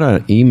 Daniel. I got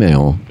an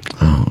email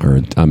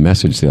or a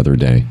message the other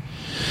day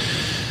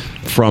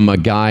from a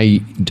guy.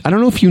 I don't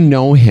know if you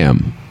know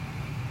him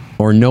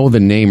or know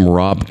the name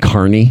Rob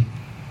Carney.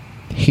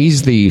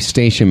 He's the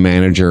station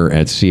manager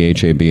at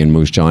CHAB in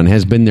Moose Jaw and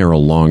has been there a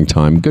long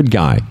time. Good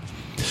guy.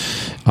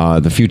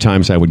 The few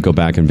times I would go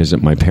back and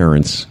visit my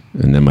parents,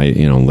 and then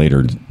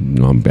later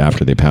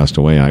after they passed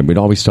away, I would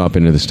always stop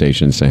into the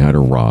station and say hi to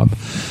Rob.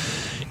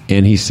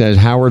 And he said,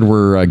 "Howard,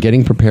 we're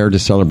getting prepared to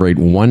celebrate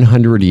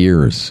 100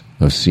 years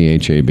of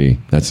CHAB."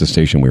 That's the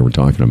station we were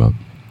talking about.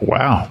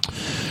 Wow.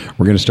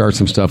 We're going to start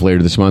some stuff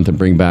later this month and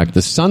bring back the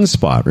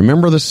Sunspot.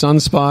 Remember the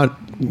Sunspot?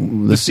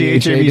 The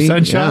CHAB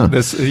Sunshine?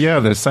 Yeah.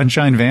 The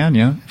Sunshine van,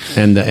 yeah.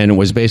 And it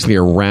was basically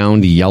a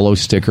round yellow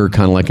sticker,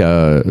 kind of like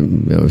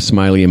a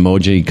smiley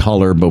emoji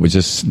color, but with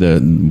just the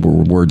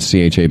word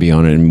CHAB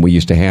on it. And we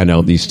used to hand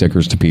out these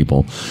stickers to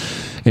people.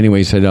 Anyway,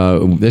 he said,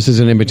 this is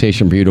an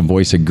invitation for you to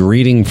voice a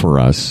greeting for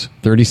us,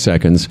 30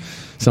 seconds,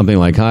 something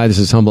like, "Hi, this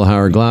is Humble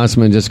Howard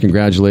Glassman, just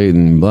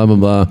congratulating blah, blah,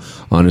 blah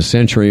on a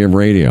century of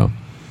radio."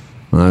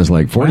 And I was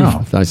like, 40.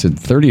 Wow. I said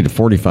 30 to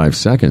 45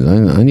 seconds.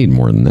 I need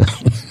more than that.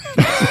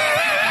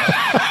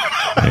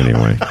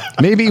 Anyway,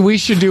 maybe we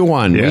should do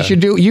one. Yeah.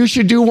 You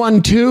should do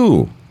one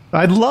too.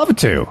 I'd love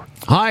to.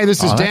 Hi,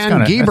 this is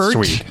Dan Giebert.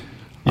 That's sweet.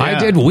 Yeah. I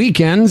did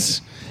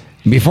weekends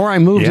before I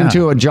moved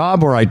into a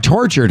job where I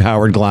tortured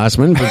Howard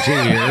Glassman for 2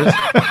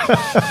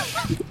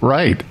 years.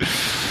 Right.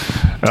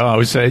 I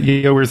was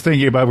we were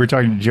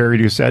talking to Jerry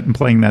Doucette and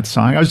playing that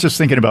song. I was just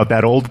thinking about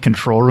that old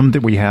control room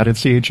that we had at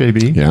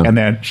CHAB and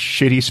that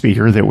shitty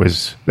speaker it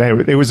was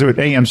an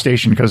AM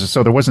station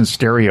so there wasn't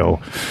stereo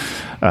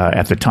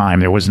at the time.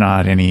 There was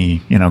not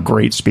any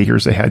great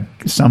speakers. They had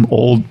some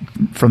old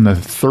from the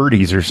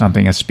 30s or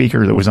something, a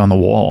speaker that was on the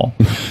wall.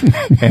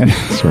 And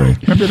sorry,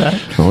 remember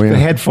that? Oh yeah, the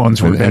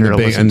headphones were better to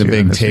listen to, and the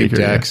big tape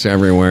decks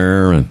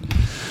everywhere. And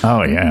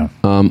oh yeah.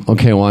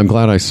 Okay, well, I'm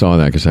glad I saw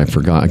that because I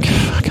forgot.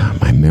 God,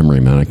 my memory,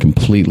 man, I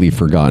completely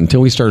forgot until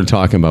we started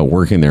talking about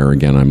working there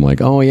again. I'm like,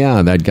 oh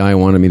yeah, that guy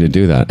wanted me to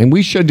do that, and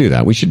we should do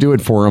that. We should do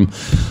it for him.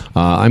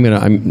 I'm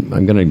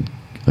gonna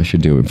I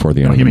should do it before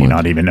the end of You the may month.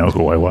 not even know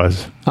who I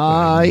was.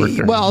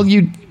 Well,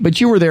 you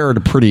were there at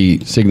a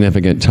pretty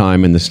significant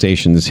time in the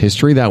station's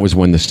history. That was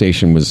when the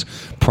station was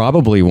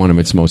probably one of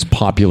its most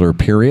popular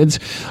periods.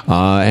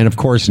 And of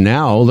course,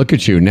 now look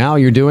at you. Now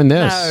you're doing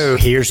this. Now,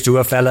 here's to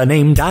a fella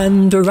named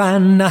Dan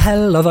Duran, a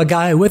hell of a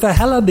guy with a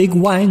hella big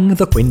wang,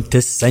 the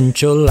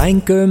quintessential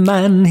anchor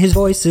man. His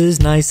voice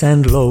is nice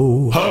and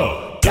low.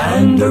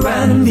 Dan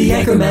Duran, the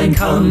anchorman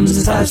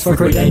comes. As for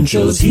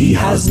credentials, he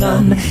has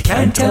none.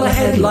 Can't tell a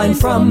headline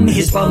from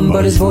his bum,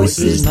 but his voice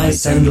is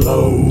nice and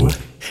low.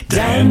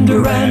 Dan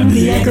Duran,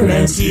 the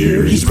anchorman's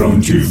here. He's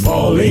prone to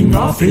falling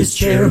off his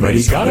chair, but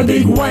he's got a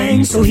big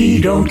wang, so he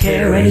don't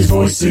care, and his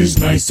voice is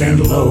nice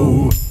and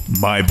low.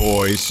 My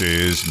voice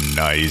is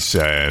nice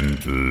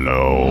and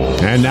low.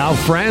 And now,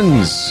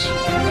 friends,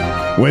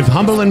 with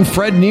Humble and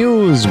Fred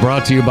News,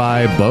 brought to you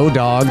by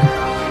Bodog.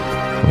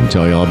 I'll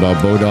tell you all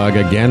about Bodog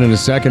again in a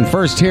second.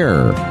 First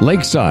here,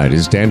 Lakeside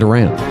is Dan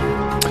Duran.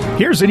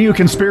 Here's a new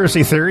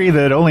conspiracy theory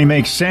that only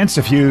makes sense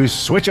if you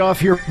switch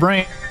off your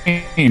brain.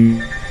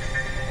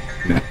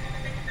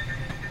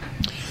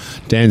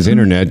 Dan's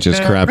internet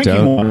just crapped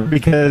out.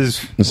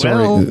 Because,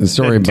 Sorry, the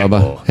Bubba.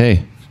 devil.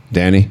 Hey,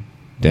 Daniel.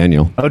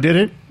 Oh, did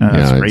it? Oh,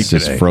 that's Yeah, great it's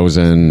just today.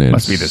 frozen. And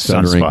Must be the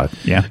stuttering. sunspot.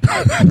 Yeah.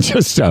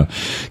 Just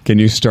can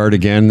you start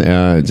again?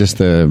 Just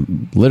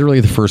literally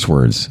the first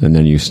words, and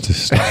then you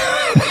just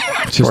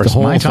the course,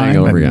 whole my thing time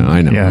over. and- Yeah,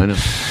 I know.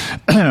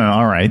 yeah.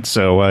 All right.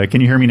 So,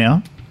 can you hear me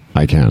now?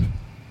 I can.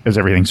 Is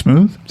everything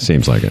smooth?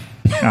 Seems like it.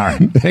 All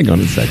right. Hang on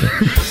a second.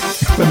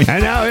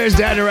 And now here's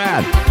Dan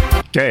Duran.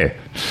 Okay.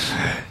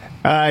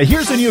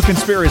 Here's a new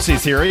conspiracy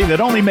theory that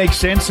only makes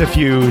sense if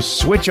you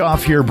switch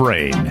off your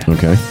brain.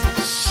 Okay.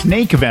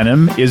 Snake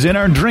venom is in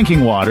our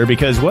drinking water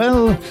because,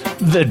 well,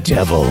 the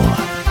devil.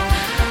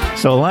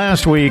 So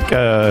last week,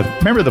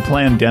 remember the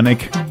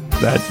pandemic?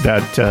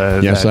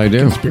 Yes, I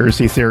do.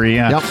 Conspiracy theory.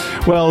 Yeah.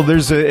 Yep. Well,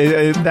 there's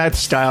that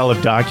style of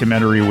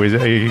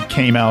documentary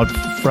came out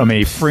from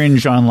a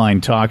fringe online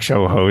talk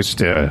show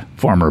host,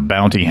 former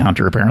bounty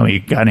hunter, apparently, a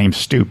guy named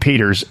Stu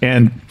Peters,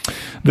 and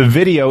the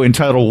video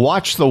entitled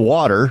 "Watch the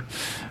Water,"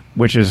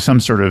 which is some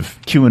sort of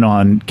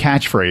QAnon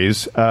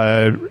catchphrase,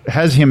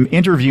 has him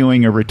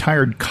interviewing a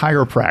retired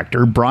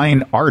chiropractor,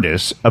 Brian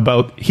Ardis,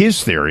 about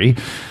his theory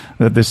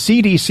that the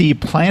CDC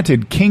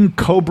planted king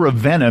cobra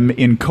venom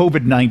in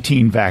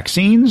COVID-19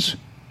 vaccines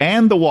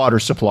and the water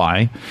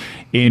supply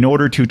in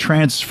order to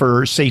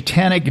transfer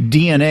satanic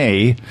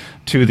DNA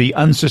to the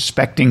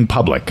unsuspecting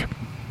public.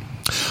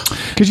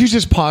 Could you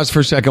just pause for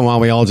a second while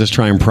we all just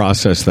try and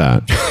process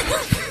that?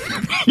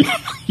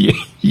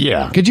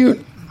 Yeah. Could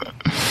you?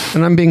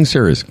 And I'm being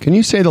serious. Can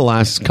you say the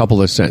last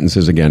couple of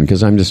sentences again?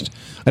 Because I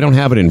don't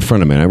have it in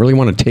front of me. I really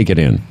want to take it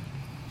in.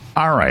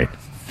 All right.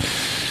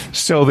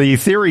 So the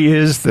theory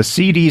is the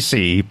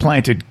CDC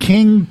planted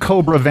king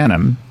cobra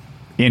venom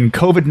in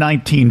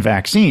COVID-19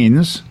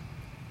 vaccines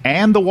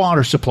and the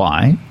water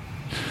supply,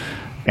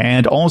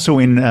 and also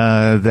in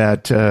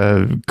that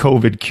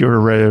COVID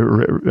cure,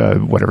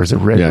 whatever is it,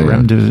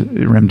 remdesivir?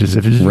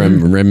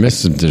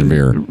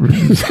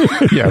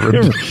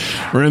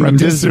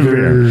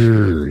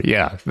 Remdesivir.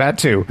 Yeah, that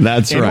too.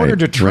 That's in right. order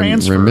to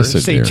transfer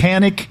Remdesivir.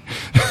 satanic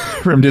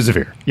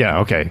remdesivir.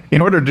 Yeah, okay.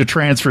 In order to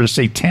transfer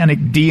satanic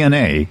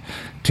DNA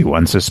to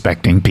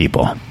unsuspecting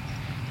people.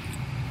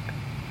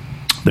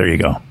 There you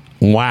go.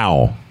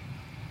 Wow.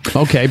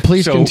 Okay,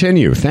 please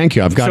continue. Thank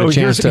you. I've got a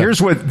chance to...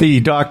 Here's what the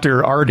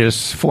Dr.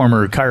 Ardis,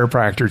 former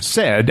chiropractor,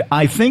 said.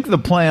 I think the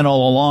plan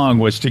all along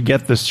was to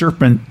get the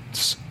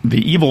serpent's, the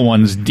evil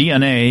one's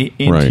DNA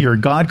into your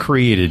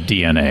God-created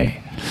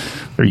DNA.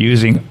 They're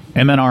using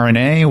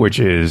mRNA, which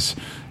is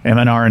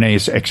mRNA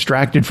is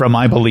extracted from,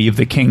 I believe,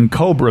 the king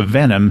cobra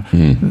venom.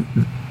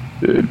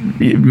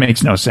 It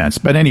makes no sense.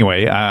 But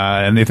anyway,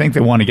 and they think they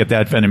want to get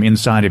that venom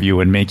inside of you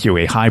and make you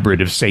a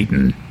hybrid of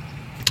Satan.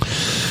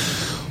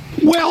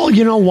 Well,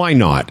 why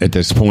not at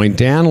this point,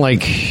 Dan?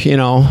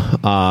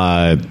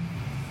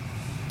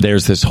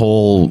 There's this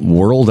whole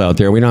world out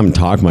there. We haven't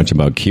talked much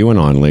about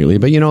QAnon lately,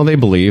 but, they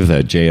believe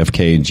that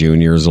JFK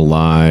Jr. is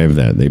alive,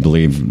 that they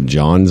believe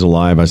John's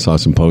alive. I saw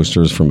some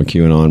posters from a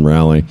QAnon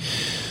rally.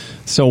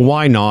 So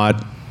why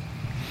not,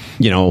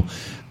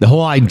 the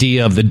whole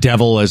idea of the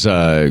devil as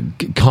a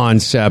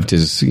concept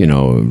is,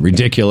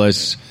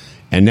 ridiculous.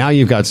 And now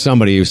you've got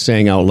somebody who's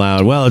saying out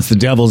loud, well, it's the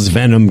devil's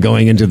venom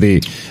going into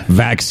the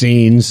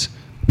vaccines.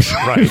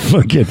 Right.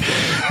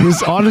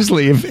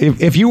 Honestly,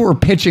 if you were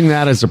pitching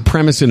that as a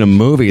premise in a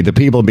movie, the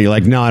people would be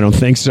like, no, I don't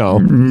think so.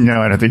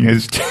 No, I don't think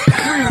it's...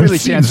 We really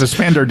can't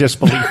suspend our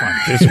disbelief on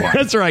this one.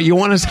 That's right. You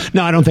want us...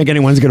 No, I don't think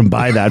anyone's going to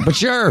buy that. But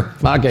sure.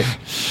 Fuck it.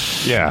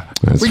 Yeah.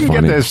 That's we can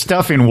funny. get this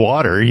stuff in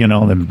water,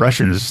 the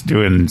Russians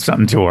doing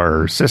something to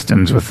our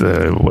systems with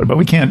the... But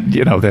we can't,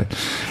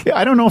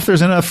 I don't know if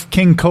there's enough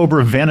king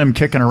cobra venom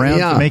kicking around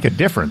to make a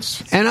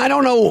difference. And I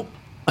don't know...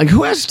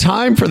 who has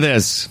time for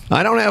this?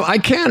 I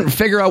can't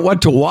figure out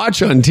what to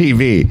watch on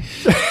TV.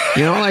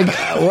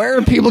 Where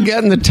are people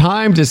getting the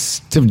time to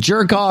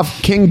jerk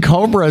off king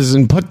cobras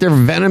and put their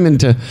venom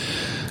into...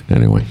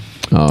 Anyway.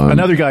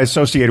 Another guy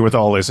associated with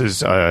all this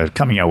is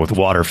coming out with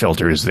water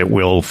filters that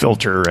will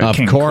filter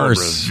King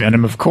Cobra's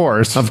venom, of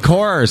course. Of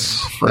course.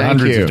 For Thank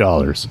hundreds you. of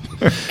dollars.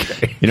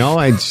 Okay. You know,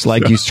 it's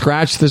like you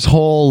scratch this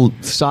whole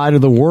side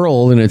of the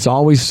world, and it's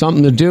always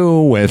something to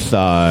do with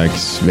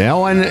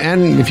smell.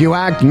 And if you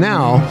act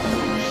now...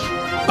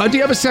 do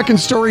you have a second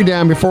story,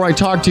 Dan, before I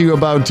talk to you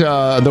about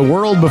the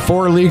world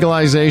before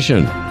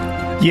legalization?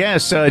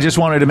 Yes, I just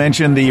wanted to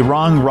mention the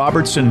Ron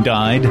Robertson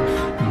died.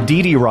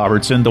 Dee Dee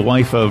Robertson, the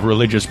wife of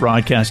religious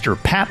broadcaster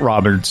Pat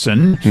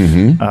Robertson,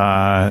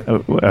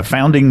 a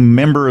founding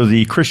member of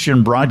the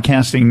Christian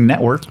Broadcasting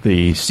Network,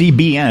 the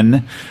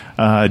CBN,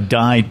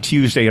 died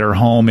Tuesday at her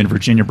home in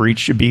Virginia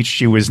Beach.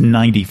 She was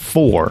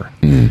 94.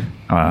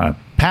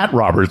 Pat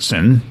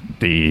Robertson,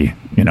 the,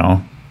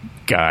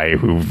 guy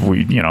who,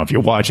 if you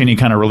watch any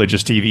kind of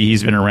religious TV,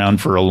 he's been around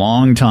for a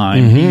long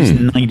time. He's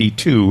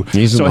 92.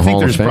 So I think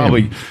there's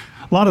probably...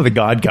 a lot of the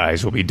God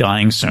guys will be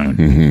dying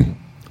soon.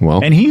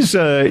 Well, and he's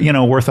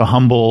worth a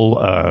humble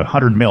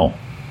 $100 million.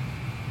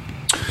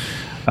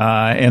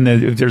 And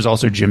there's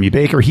also Jimmy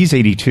Baker. He's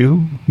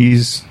 82.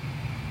 He's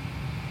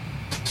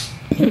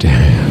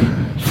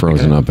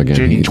frozen up again.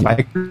 Jimmy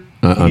Swagger.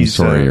 I'm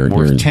sorry, you're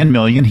worth $10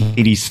 million. He's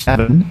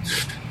 87.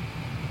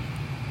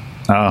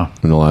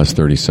 In the last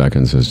 30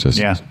 seconds has just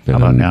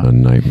been a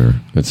nightmare.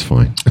 It's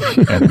fine.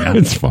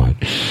 It's fine.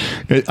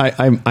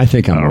 I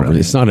think I'm over it.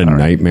 It's not a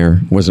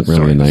nightmare. It wasn't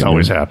really a nightmare. It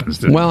always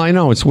happens. Well, I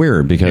know. It's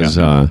weird because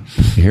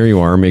here you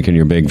are making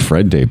your big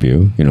Fred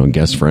debut,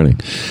 guest Fredding.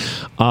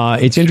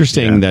 It's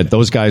interesting that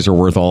those guys are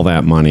worth all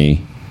that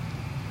money.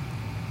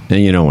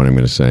 And you know what I'm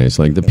going to say. It's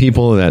like the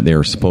people that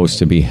they're supposed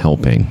to be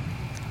helping.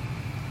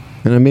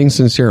 And I'm being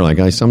sincere. Like,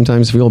 I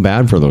sometimes feel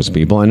bad for those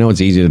people. I know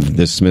it's easy to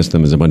dismiss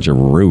them as a bunch of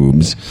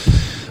rubes,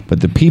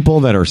 but the people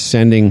that are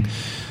sending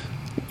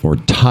or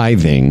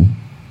tithing,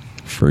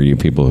 for you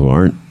people who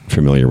aren't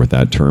familiar with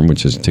that term,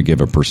 which is to give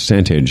a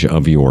percentage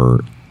of your,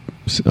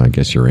 I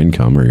guess, your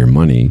income or your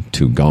money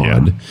to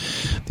God. Yeah.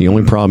 The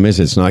only problem is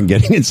it's not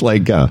getting, it's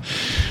like,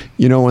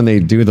 when they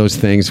do those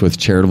things with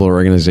charitable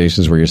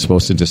organizations where you're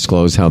supposed to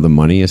disclose how the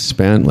money is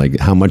spent, like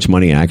how much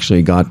money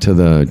actually got to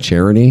the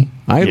charity.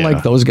 I'd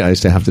like those guys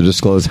to have to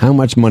disclose how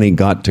much money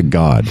got to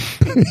God.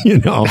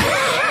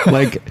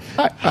 Like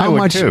how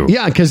much? Too.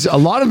 Yeah, because a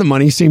lot of the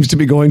money seems to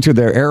be going to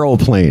their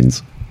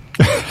aeroplanes.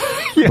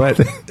 But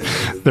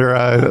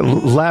they're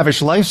lavish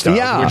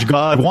lifestyles, which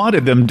God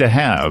wanted them to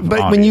have. But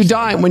obviously. When you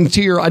die,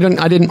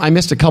 I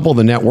missed a couple of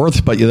the net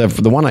worth, but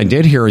the one I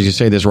did hear is you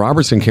say this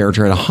Robertson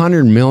character had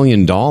 $100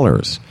 million.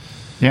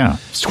 Yeah,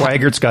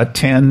 Swaggert's got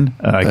 10.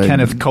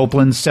 Kenneth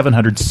Copeland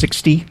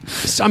 760.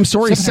 I'm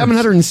sorry,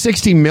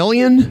 760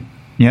 million.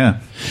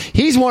 Yeah,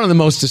 he's one of the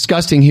most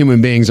disgusting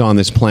human beings on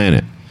this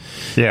planet.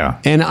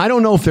 Yeah. And I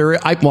don't know if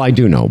I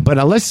do know, but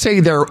let's say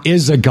there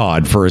is a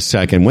God for a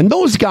second. When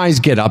those guys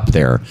get up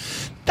there,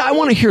 I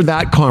want to hear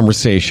that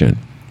conversation.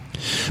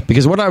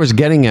 Because what I was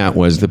getting at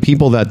was the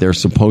people that they're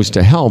supposed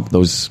to help,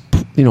 those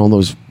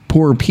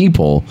poor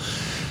people,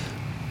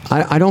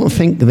 I don't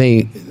think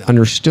they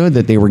understood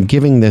that they were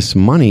giving this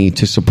money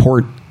to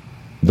support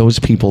those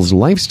people's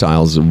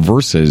lifestyles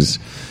versus,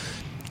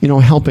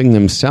 helping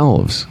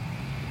themselves.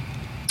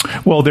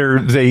 Well,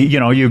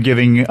 you're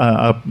giving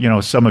up,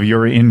 some of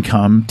your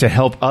income to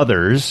help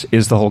others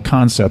is the whole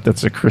concept.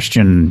 That's a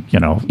Christian,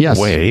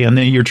 way. And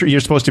then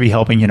you're supposed to be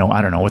helping,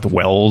 with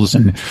wells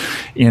and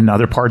in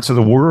other parts of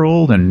the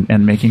world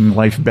and making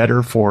life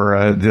better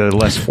for the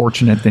less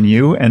fortunate than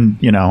you. And,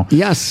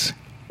 yes.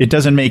 It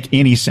doesn't make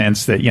any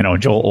sense that,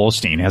 Joel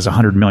Osteen has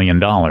 $100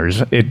 million.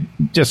 It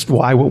just,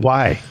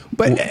 why?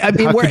 But I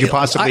mean, how could you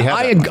possibly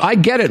have that? I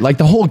get it. Like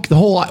the whole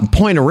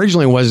point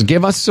originally was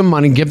give us some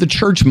money, give the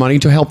church money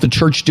to help the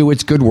church do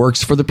its good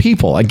works for the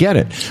people. I get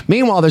it.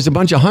 Meanwhile, there's a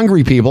bunch of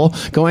hungry people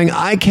going,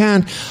 I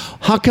can't.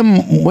 How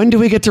come? When do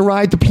we get to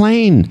ride the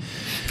plane?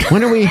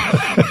 When do we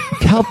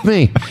help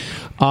me?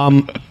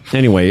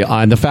 Anyway,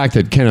 the fact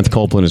that Kenneth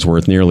Copeland is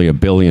worth nearly $1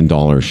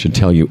 billion should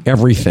tell you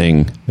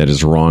everything that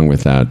is wrong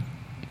with that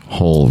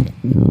whole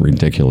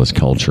ridiculous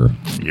culture.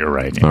 You're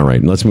right. Yeah. All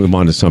right, let's move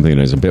on to something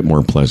that is a bit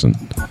more pleasant.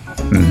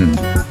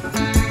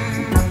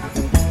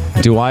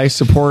 Do I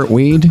support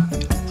weed?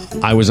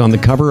 I was on the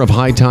cover of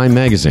High Time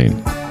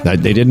magazine.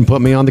 They didn't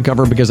put me on the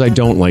cover because I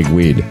don't like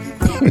weed.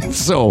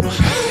 So,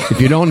 if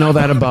you don't know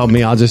that about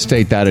me, I'll just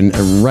state that, and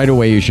right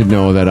away you should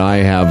know that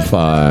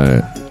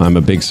I'm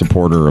a big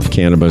supporter of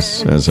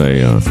cannabis as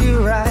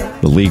the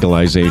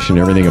legalization,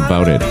 everything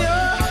about it.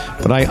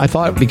 But I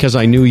thought because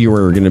I knew you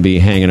were going to be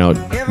hanging out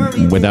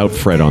without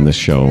Fred on this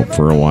show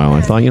for a while,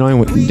 I thought,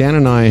 Dan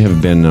and I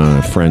have been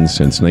friends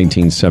since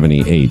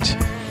 1978.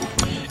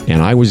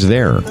 And I was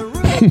there.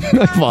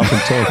 I've often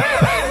told,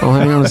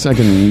 hang on a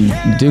second.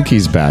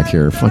 Dookie's back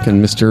here.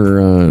 Fucking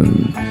Mr.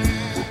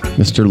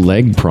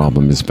 Leg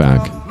Problem is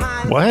back.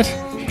 What?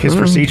 His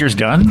procedure's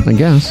done? I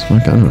guess.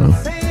 Fuck, I don't know.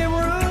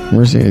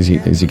 Where's he?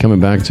 Is he coming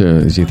back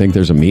to... Does he think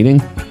there's a meeting?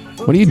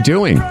 What are you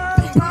doing?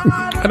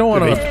 I don't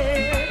want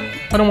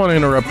to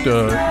interrupt,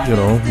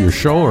 your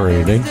show or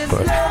anything,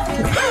 but...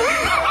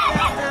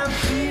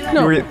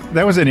 No.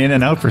 That was an in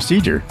and out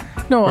procedure.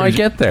 No, I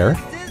get there,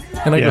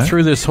 and I go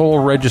through this whole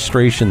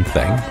registration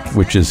thing,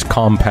 which is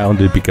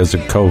compounded because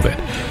of COVID.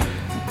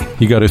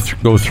 You got to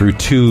go through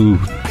two,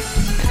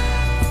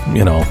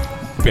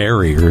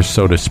 barriers,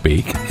 so to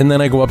speak. And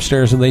then I go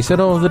upstairs and they said,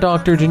 oh, the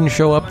doctor didn't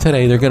show up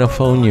today. They're going to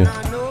phone you.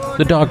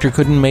 The doctor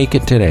couldn't make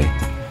it today.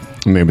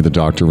 Maybe the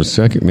doctor was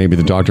sick. Maybe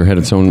the doctor had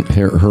his own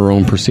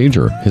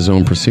procedure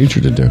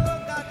to do.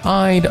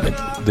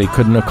 They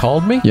couldn't have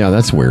called me? Yeah,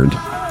 that's weird.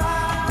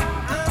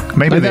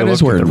 Maybe that they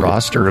is looked at weird. the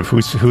roster of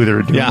who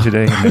they're doing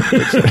today. And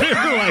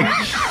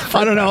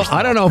I don't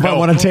know if I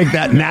want to take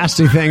that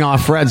nasty thing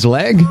off Fred's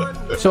leg.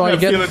 So I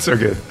get so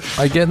good.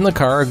 I get in the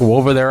car, I go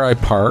over there, I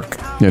park.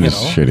 It is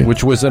shitty.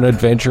 Which was an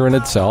adventure in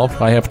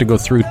itself. I have to go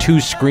through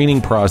 2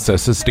 screening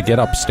processes to get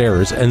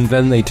upstairs, and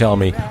then they tell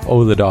me,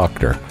 oh, the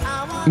doctor.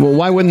 Well,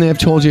 why wouldn't they have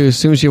told you as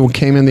soon as you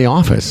came in the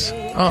office?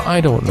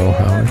 I don't know,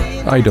 Howard.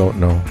 I don't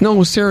know.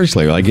 No,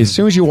 seriously. Like, as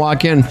soon as you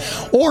walk in,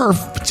 or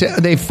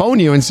they phone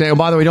you and say, oh,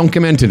 by the way, don't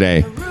come in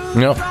today.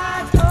 No,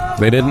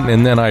 they didn't.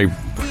 And then I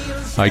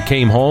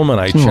came home and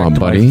I checked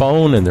my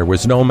phone, and there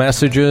was no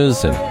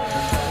messages, and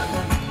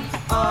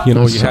you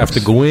have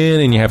to go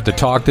in and you have to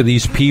talk to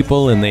these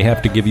people, and they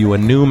have to give you a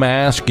new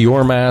mask.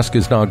 Your mask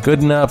is not good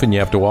enough, and you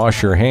have to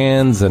wash your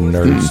hands or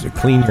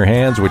clean your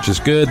hands, which is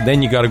good.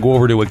 Then you got to go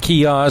over to a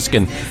kiosk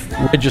and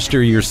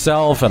register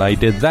yourself, and I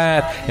did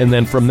that. And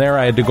then from there,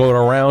 I had to go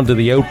around to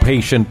the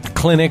outpatient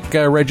clinic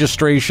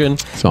registration,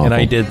 and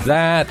I did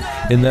that.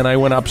 And then I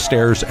went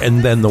upstairs,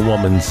 and then the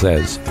woman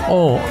says,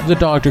 "Oh, the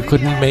doctor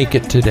couldn't make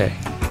it today."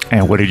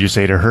 And what did you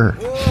say to her?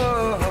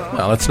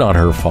 Well, it's not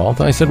her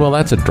fault. I said, well,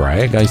 that's a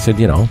drag. I said,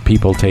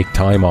 people take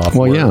time off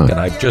work, and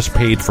I've just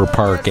paid for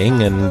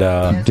parking. And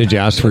did you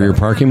ask for your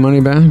parking money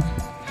back?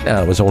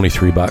 Yeah, it was only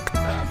 $3.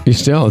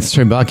 It's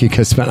 $3 you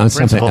could spend on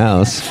something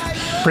else.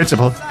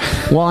 Principal.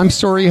 Well, I'm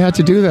sorry you had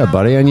to do that,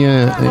 buddy. And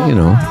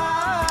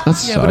that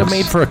sucks. Yeah, but it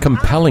made for a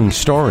compelling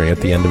story at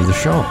the end of the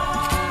show.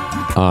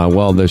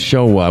 Well, the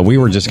show, we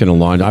were just going to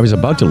launch. I was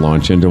about to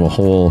launch into a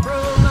whole...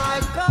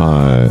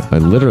 I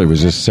literally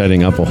was just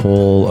setting up a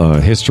whole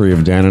history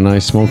of Dan and I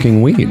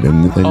smoking weed,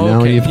 and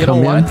now you've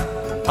come in.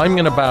 I'm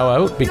going to bow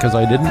out because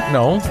I didn't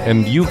know,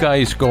 and you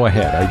guys go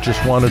ahead. I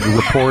just wanted to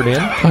report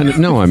in.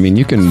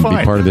 You can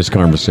be part of this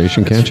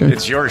conversation, can't you?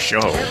 It's your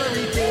show.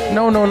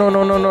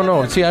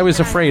 No. See, I was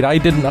afraid.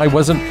 I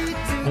wasn't,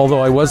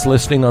 although I was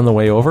listening on the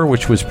way over,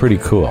 which was pretty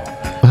cool.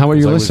 How are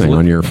you listening?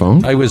 On your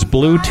phone? I was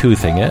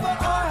Bluetoothing it.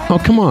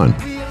 Oh, come on.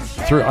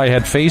 I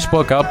had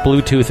Facebook up,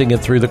 Bluetoothing it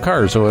through the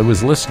car, so I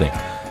was listening.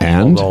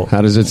 And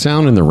how does it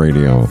sound in the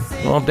radio?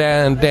 Well,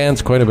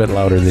 Dan's quite a bit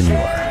louder than you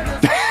are.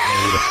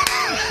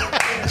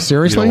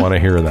 Seriously? You don't want to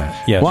hear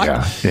that. Yes. Well,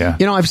 yeah.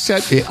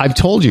 I've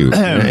told you,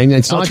 and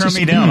it's not just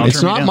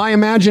it's not my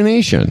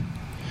imagination.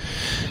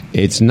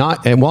 It's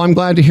not. Well, I'm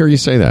glad to hear you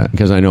say that,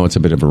 because I know it's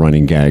a bit of a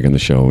running gag on the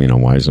show.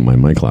 Why isn't my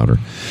mic louder?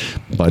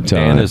 But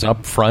Dan is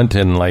up front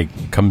and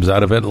comes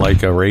out of it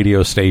like a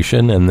radio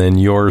station, and then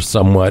you're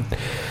somewhat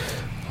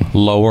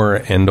lower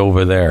and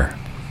over there.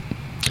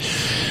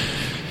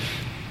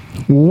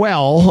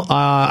 Well,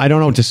 I don't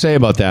know what to say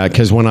about that,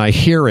 because when I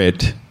hear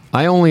it,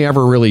 I only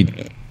ever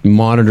really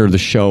monitor the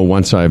show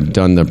once I've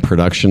done the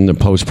production, the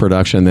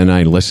post-production, and then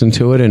I listen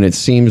to it, and it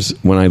seems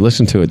when I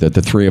listen to it that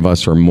the three of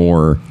us are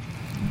more...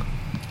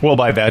 Well,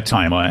 by that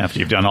time, after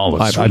you've done all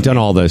the I've done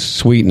all the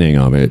sweetening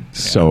of it,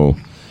 so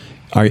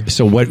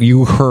what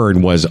you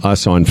heard was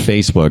us on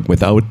Facebook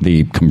without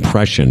the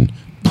compression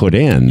put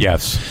in.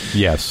 Yes.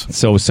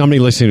 So somebody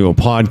listening to a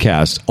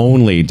podcast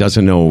only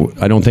doesn't know.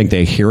 I don't think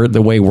they hear it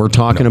the way we're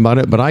talking about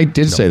it. But I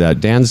did say that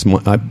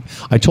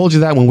I told you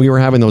that when we were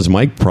having those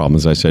mic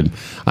problems. I said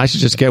I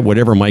should just get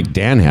whatever mic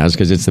Dan has,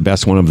 because it's the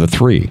best one of the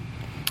three.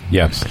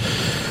 Yes.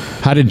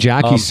 How did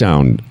Jackie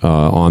sound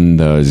on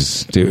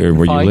the?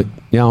 Were you?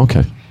 Yeah.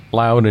 Okay.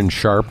 Loud and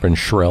sharp and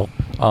shrill.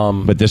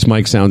 But this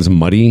mic sounds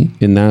muddy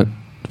in that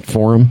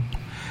forum.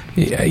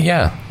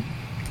 Yeah.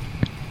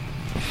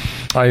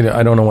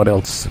 I don't know what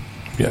else.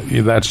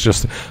 Yeah, that's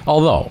just...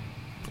 Although,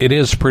 it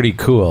is pretty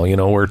cool,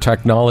 where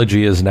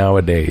technology is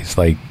nowadays.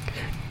 Like,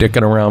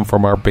 dicking around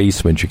from our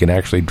basement, you can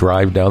actually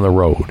drive down the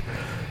road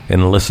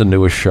and listen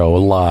to a show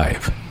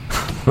live.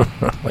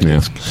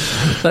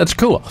 That's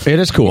cool. It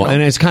is cool.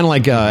 And it's kind of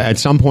like, at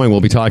some point,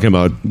 we'll be talking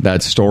about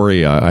that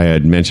story I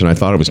had mentioned. I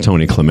thought it was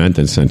Tony Clement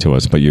that sent to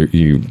us, but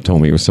you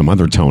told me it was some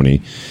other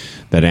Tony,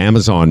 that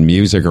Amazon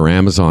Music or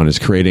Amazon is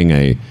creating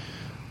an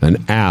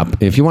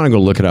app. If you want to go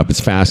look it up, it's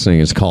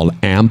fascinating. It's called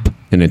AMP,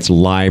 and it's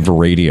live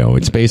radio.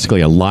 It's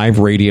basically a live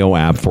radio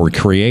app for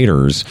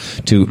creators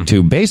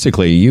to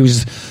basically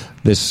use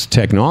this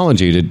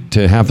technology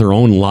to have their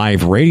own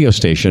live radio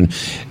station.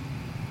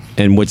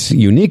 And what's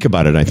unique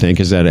about it, I think,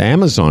 is that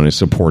Amazon is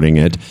supporting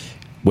it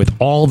with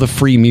all the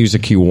free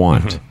music you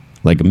want,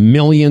 like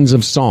millions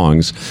of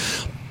songs.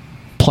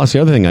 Plus, the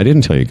other thing I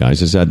didn't tell you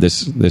guys is that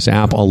this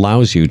app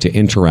allows you to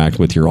interact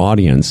with your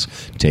audience,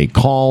 take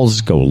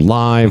calls, go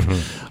live.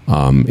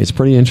 It's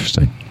pretty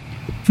interesting.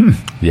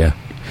 Yeah.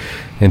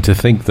 And to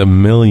think the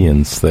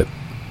millions that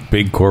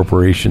big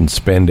corporations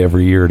spend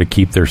every year to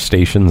keep their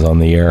stations on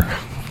the air.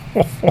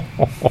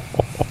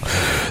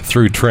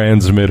 through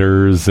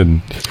transmitters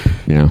and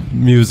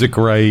music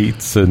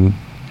rights and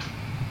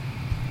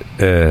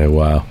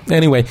wow.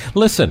 Anyway,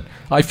 listen,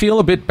 I feel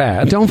a bit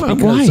bad.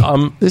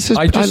 Why? This is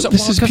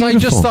because I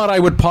just thought I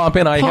would pop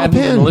in. I hadn't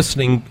been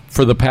listening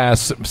for the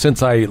past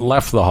since I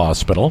left the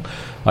hospital.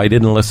 I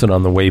didn't listen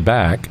on the way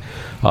back.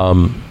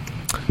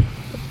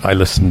 I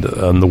listened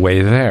on the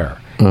way there.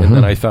 And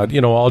then I thought,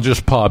 I'll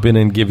just pop in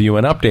and give you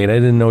an update. I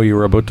didn't know you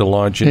were about to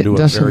launch into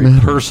a very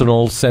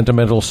personal,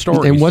 sentimental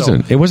story. It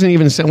wasn't. It wasn't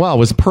even. Well, it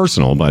was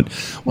personal, but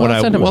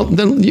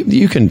then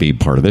you can be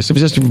part of this. It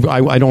was just.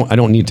 I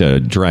don't need to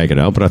drag it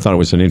out, but I thought it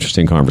was an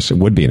interesting conversation.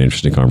 Would be an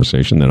interesting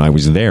conversation that I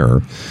was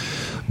there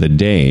the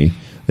day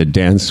that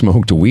Dan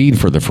smoked weed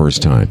for the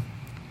first time,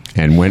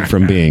 and went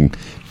from being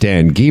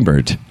Dan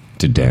Giebert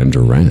to Dan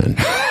Duran.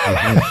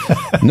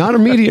 Not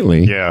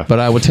immediately, but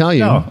I will tell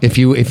you, if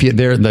you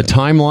there, the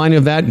timeline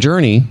of that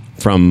journey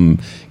from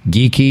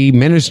geeky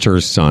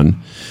minister's son.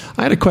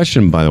 I had a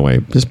question, by the way.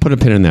 Just put a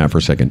pin in that for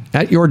a second.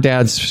 At your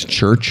dad's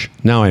church,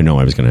 now I know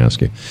I was going to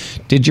ask you.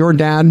 Did you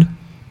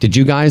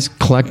guys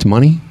collect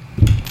money?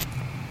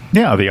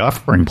 Yeah, the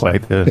offering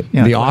plate.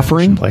 The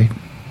offering plate.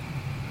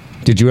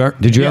 Did you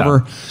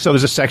ever? So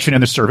there's a section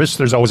in the service.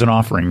 There's always an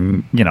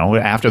offering.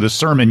 After the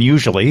sermon,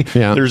 usually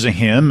there's a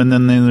hymn, and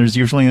then there's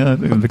usually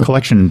the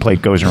collection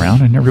plate goes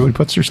around, and everybody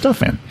puts their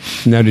stuff in.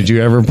 Now, did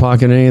you ever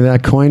pocket any of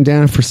that coin,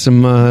 Dan, for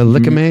some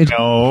Liquimade?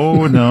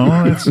 No,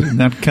 it's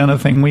that kind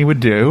of thing we would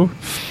do.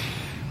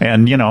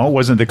 And, it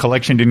wasn't, the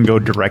collection didn't go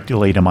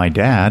directly to my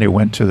dad. It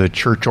went to the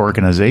church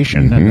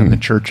organization, and then the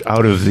church,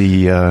 out of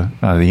the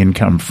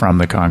income from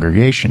the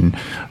congregation.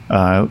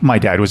 My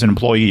dad was an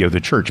employee of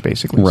the church,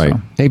 basically. Right.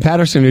 So. Hey,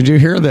 Patterson, did you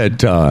hear that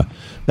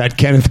that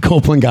Kenneth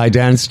Copeland guy,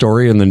 Dan's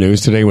story in the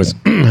news today was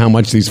how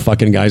much these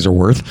fucking guys are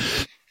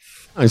worth?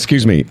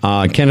 Excuse me.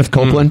 Kenneth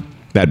Copeland.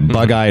 That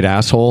bug-eyed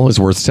asshole is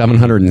worth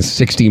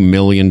 $760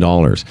 million.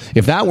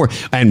 If that were,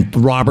 and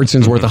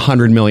Robertson's worth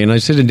 $100 million. I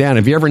said to Dan,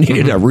 if you ever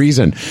needed a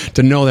reason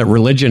to know that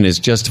religion is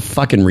just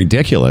fucking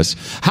ridiculous,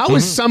 how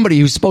is somebody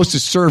who's supposed to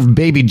serve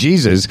baby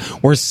Jesus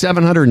worth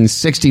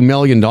 $760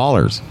 million?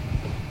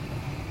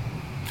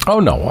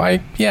 Oh no,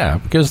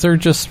 because they're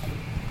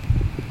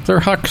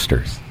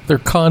hucksters, they're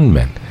con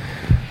men.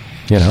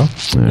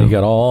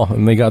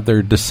 They got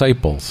their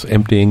disciples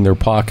emptying their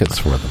pockets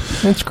for them.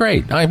 It's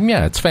great.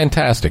 It's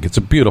fantastic. It's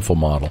a beautiful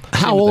model.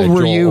 How old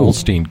were you? Joel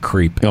Osteen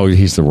creep. Oh,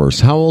 he's the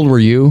worst. How old were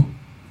you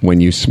when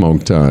you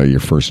smoked your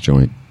first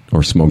joint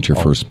or smoked your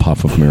first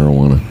puff of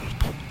marijuana?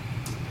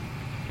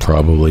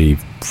 Probably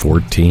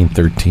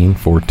 13,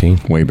 14.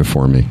 Way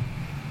before me.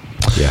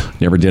 Yeah.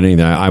 Never did any of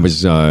that. I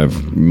was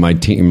my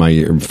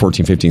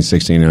 14, 15,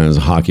 16, I was a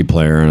hockey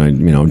player,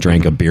 and I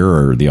drank a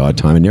beer the odd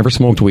time. I never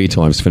smoked weed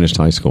till I was finished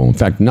high school. In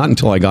fact, not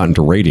until I got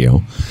into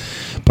radio.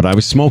 But I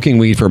was smoking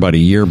weed for about a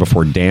year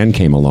before Dan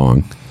came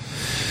along.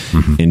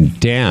 And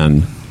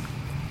Dan,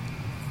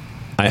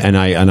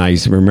 I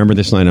remember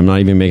this line. I'm not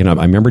even making it up.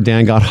 I remember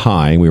Dan got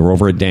high. We were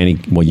over at Danny.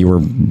 Well, you were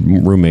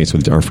roommates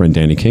with our friend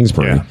Danny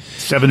Kingsbury. Yeah.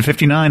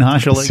 759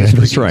 Hasha Lake.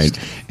 That's right.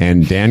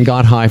 And Dan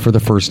got high for the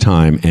first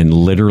time and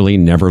literally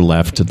never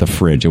left the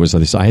fridge. It was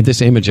this. I had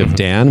this image of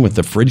Dan with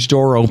the fridge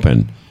door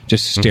open,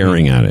 just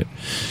staring at it.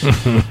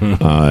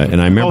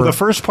 And I remember the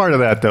first part of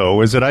that though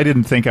was that I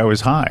didn't think I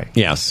was high.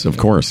 Yes, of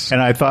course.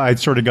 And I thought I'd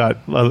sort of got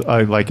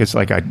I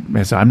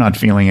said, I'm not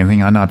feeling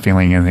anything. I'm not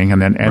feeling anything.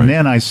 And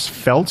then I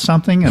felt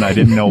something, and I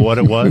didn't know what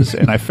it was,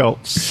 and I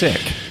felt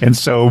sick. And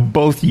so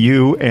both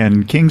you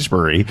and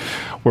Kingsbury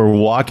were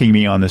walking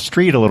me on the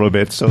street a little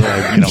bit so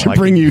that to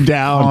bring you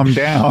down, calm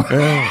down.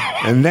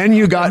 And then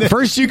you got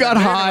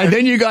high,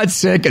 then you got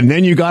sick, and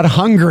then you got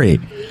hungry.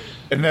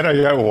 And then I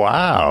go,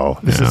 wow,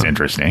 this is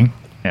interesting.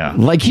 Yeah.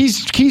 Like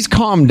he's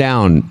calmed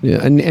down,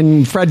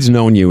 and Fred's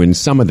known you in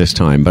some of this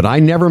time, but I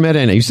never met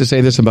I used to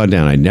say this about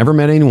Dan. I never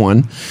met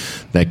anyone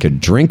that could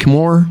drink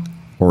more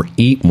or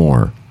eat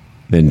more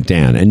than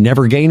Dan and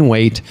never gain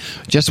weight.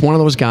 Just one of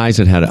those guys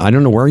that had, I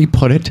don't know where he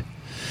put it,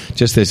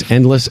 just this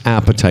endless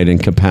appetite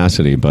and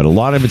capacity. But a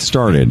lot of it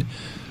started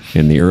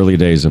in the early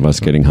days of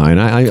us getting high.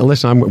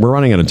 And we're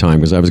running out of time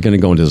because I was going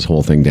to go into this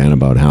whole thing, Dan,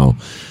 about how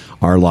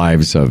our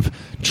lives of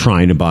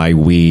trying to buy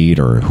weed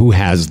or who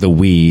has the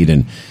weed.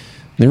 And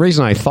the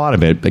reason I thought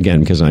of it, again,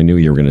 because I knew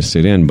you were going to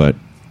sit in, but,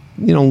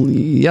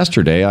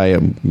 yesterday I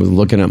was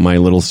looking at my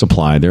little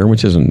supply there,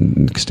 which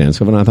isn't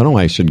extensive, and I thought,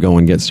 I should go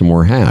and get some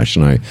more hash.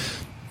 And I,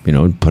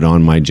 put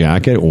on my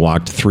jacket,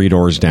 walked 3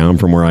 doors down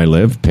from where I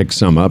live, picked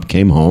some up,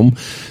 came home,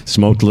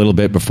 smoked a little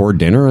bit before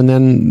dinner, and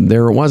then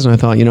there it was. And I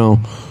thought,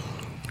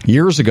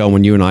 years ago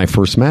when you and I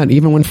first met,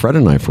 even when Fred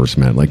and I first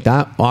met, like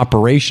that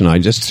operation I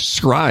just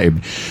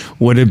described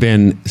would have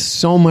been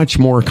so much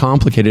more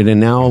complicated. And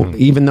now,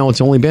 even though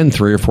it's only been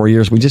 3 or 4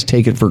 years, we just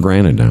take it for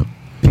granted now.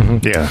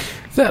 Yeah.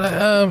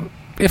 That,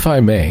 if I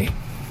may,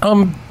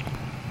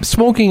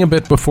 smoking a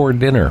bit before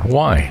dinner,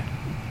 why?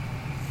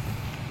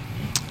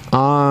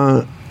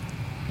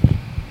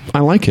 I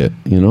like it.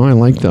 I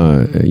like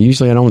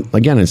usually I don't,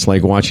 again, it's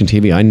like watching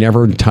TV. I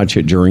never touch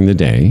it during the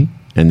day.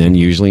 And then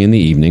usually in the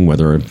evening,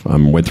 whether if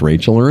I'm with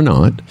Rachel or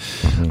not,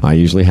 I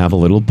usually have a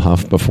little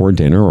puff before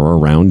dinner or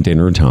around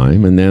dinner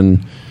time. And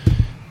then,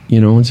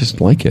 it's just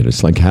like it.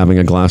 It's like having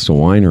a glass of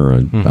wine or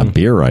a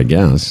beer, I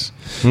guess.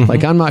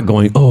 Like, I'm not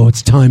going,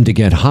 it's time to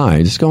get high.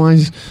 I just go, I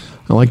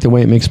like the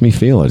way it makes me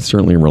feel. It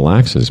certainly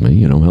relaxes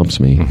me, helps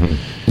me.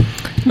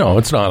 No,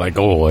 it's not like,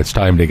 it's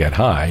time to get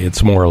high.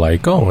 It's more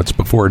like, it's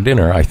before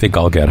dinner. I think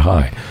I'll get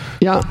high.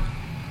 Yeah.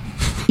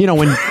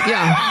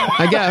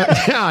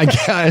 I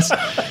guess.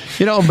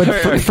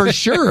 But for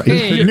sure.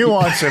 The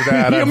nuance of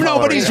that.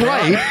 Nobody's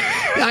right.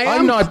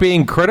 I'm not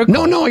being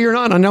critical. No, you're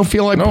not. I don't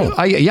feel like. No.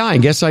 I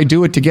guess I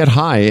do it to get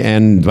high,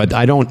 but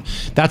I don't.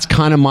 That's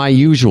kind of my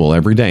usual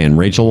every day. And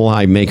Rachel,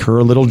 I make her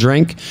a little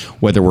drink,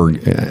 whether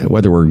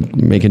we're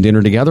making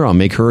dinner together. I'll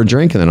make her a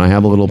drink, and then I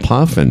have a little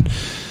puff, and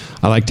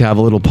I like to have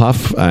a little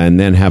puff and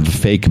then have a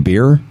fake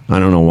beer. I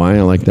don't know why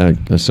I like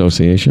that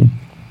association.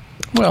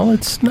 Well,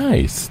 it's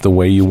nice the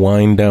way you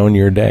wind down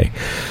your day.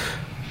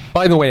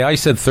 By the way, I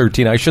said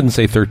 13. I shouldn't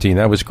say 13.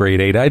 That was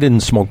grade 8. I didn't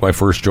smoke my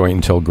first joint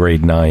until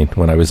grade 9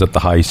 when I was at the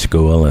high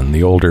school and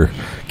the older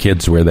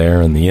kids were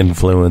there and the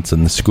influence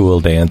and the school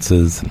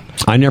dances.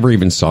 I never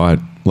even saw it.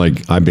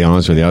 Like, I'll be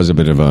honest with you, I was a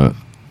bit of a,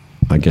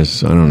 I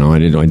guess, I don't know. I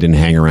didn't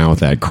hang around with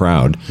that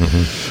crowd.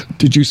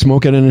 Did you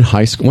smoke it in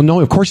high school? Well,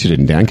 no, of course you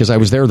didn't, Dan, because I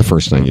was there the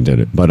first night you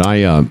did it. But I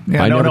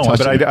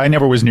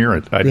never was near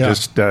it.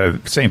 Just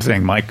same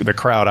thing. The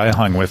crowd I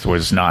hung with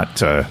was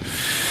not a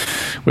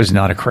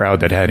crowd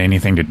that had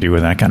anything to do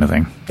with that kind of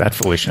thing. That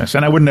foolishness,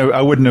 and I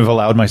wouldn't have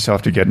allowed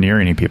myself to get near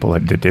any people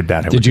that did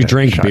that. Did you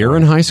drink beer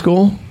in high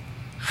school?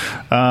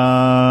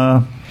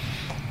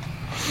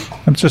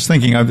 I'm just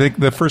thinking. I think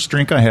the first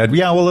drink I had,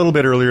 a little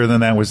bit earlier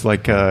than that was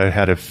like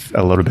had a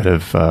little bit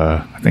of.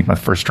 I think my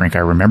first drink I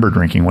remember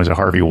drinking was a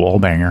Harvey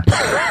Wallbanger.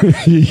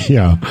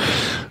 Yeah,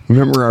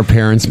 remember our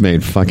parents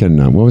made fucking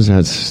what was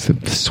that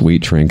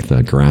sweet drink,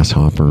 the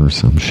grasshopper or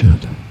some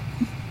shit.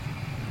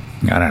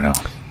 I don't know.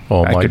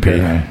 Oh, my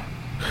God.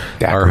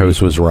 Our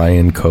house was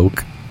Ryan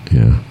Coke.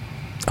 Yeah.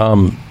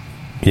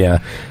 Yeah.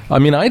 I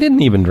mean, I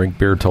didn't even drink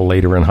beer till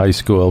later in high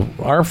school.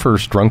 Our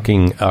first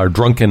drunken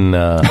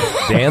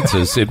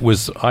dances, it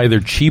was either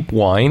cheap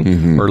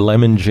wine or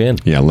lemon gin.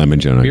 Yeah, lemon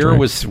gin.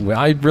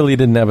 I really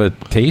didn't have a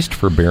taste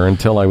for beer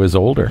until I was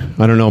older.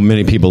 I don't know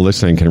many people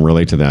listening can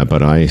relate to that,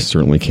 but I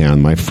certainly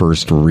can. My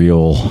first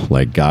real,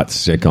 got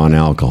sick on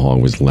alcohol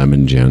was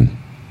lemon gin.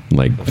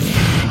 Like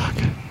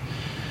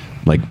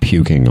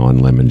puking on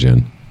lemon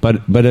gin.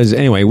 But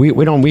anyway,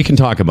 we can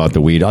talk about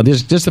the weed.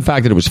 Just the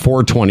fact that it was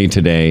 420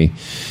 today,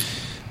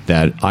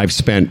 that I've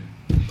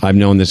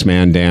known this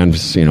man, Dan,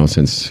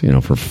 since,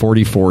 for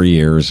 44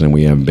 years, and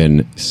we have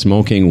been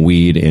smoking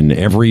weed in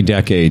every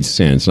decade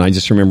since. And I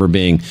just remember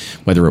being,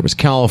 whether it was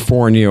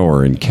California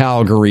or in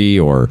Calgary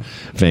or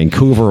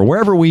Vancouver or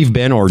wherever we've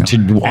been, or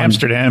to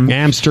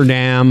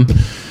Amsterdam.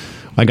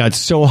 I got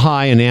so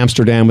high in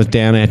Amsterdam with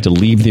Dan, I had to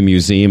leave the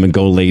museum and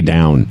go lay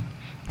down.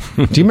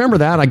 Do you remember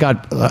that?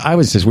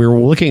 We were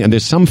looking, and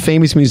there's some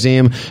famous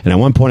museum, and at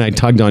one point I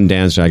tugged on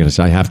Dan's jacket and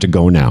said, I have to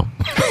go now.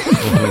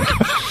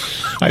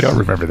 I don't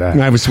remember that.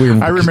 I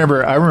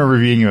remember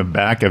being in the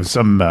back of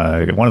some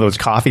one of those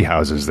coffee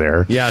houses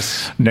there.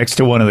 Yes, next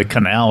to one of the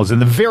canals in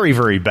the very,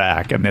 very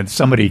back, and then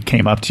somebody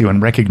came up to you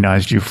and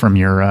recognized you from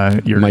your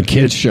my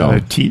kids show,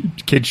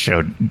 kids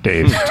show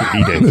days,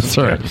 TV days. That's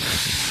right.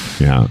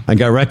 Yeah, I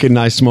got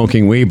recognized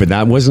smoking weed, but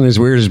that wasn't as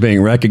weird as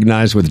being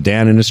recognized with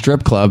Dan in a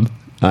strip club.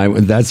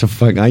 That's a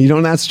fuck. You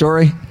know that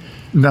story?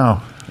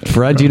 No.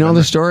 Fred, do you know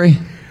the story?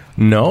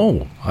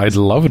 No, I'd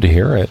love to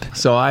hear it.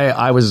 So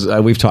I was.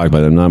 We've talked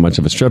about it. I'm not much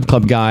of a strip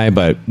club guy,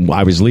 but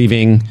I was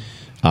leaving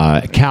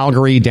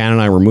Calgary. Dan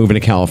and I were moving to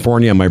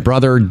California. My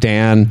brother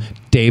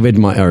David.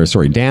 My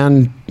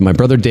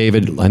brother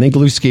David. I think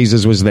Lou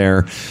Skeezes was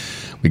there.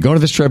 We go to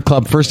the strip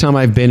club. First time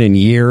I've been in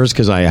years,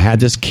 because I had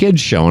this kids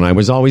show, and I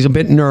was always a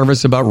bit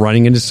nervous about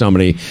running into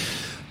somebody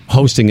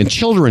hosting a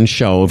children's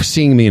show of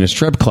seeing me in a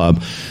strip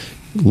club.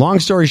 Long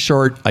story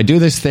short, I do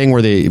this thing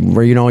where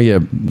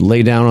you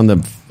lay down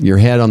on your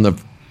head on the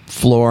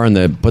floor and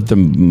they put the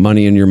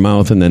money in your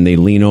mouth, and then they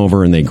lean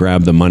over and they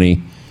grab the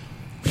money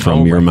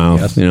from your mouth.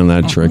 Yes. You know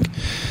that trick?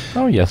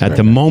 Oh, yes. At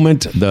the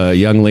moment the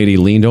young lady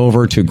leaned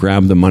over to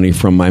grab the money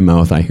from my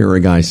mouth, I hear a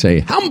guy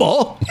say,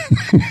 "Humble."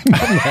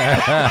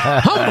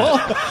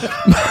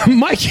 Humble?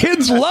 My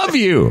kids love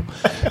you.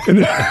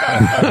 And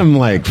I'm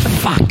like,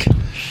 fuck.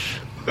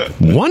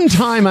 One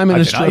time I'm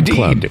in a strip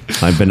club.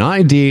 I've been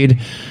ID'd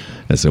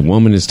as a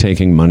woman is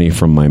taking money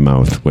from my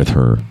mouth with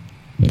her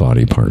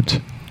body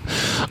part.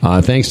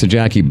 Thanks to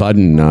Jackie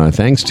Budden.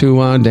 Thanks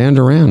to Dan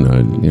Duran,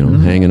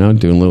 hanging out,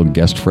 doing a little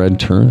guest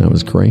Fred turn. That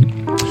was great. We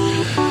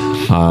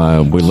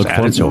look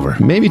forward. It's over.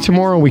 Maybe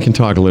tomorrow we can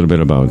talk a little bit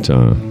about.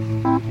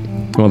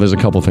 There's a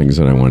couple things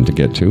that I wanted to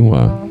get to.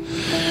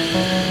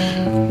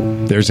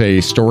 There's a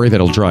story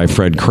that'll drive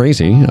Fred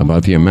crazy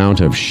about the amount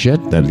of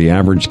shit that the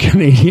average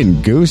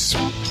Canadian goose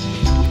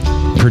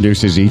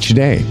produces each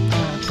day.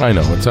 I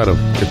know it's out of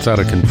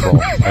control.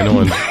 I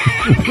know.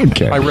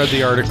 Okay. I read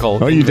the article.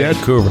 Oh, you did?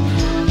 Vancouver.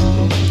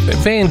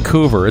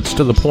 Vancouver, it's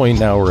to the point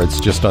now where it's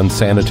just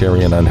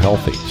unsanitary and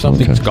unhealthy.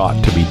 Something's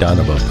got to be done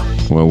about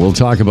it. Well, we'll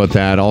talk about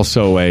that.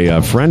 Also,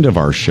 a friend of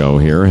our show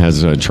here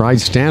has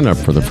tried stand-up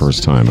for the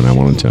first time, and I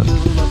wanted to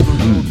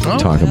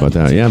talk about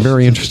that. Yeah,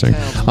 very interesting.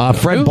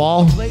 Fred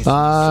Ball,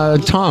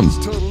 Tom,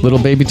 little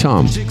baby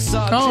Tom.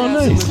 Oh,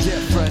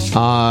 nice.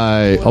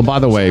 By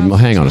the way,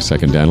 hang on a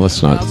second, Dan.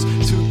 Let's not.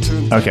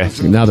 Okay.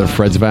 Now that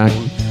Fred's back,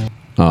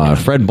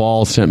 Fred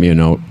Ball sent me a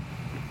note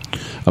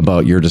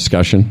about your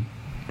discussion,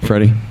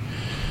 Freddie.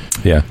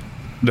 Yeah.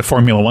 The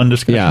Formula One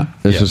discussion? Yeah,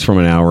 this was from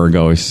an hour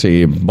ago.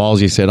 See,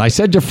 Ballsy said, I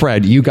said to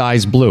Fred, you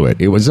guys blew it.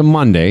 It was a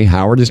Monday.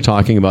 Howard is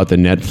talking about the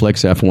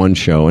Netflix F1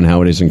 show and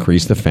how it has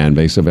increased the fan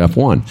base of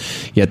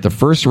F1. Yet the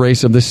first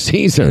race of the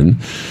season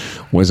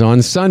was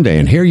on Sunday.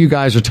 And here you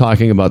guys are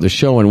talking about the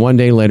show, and one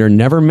day later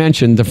never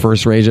mentioned the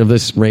first race of the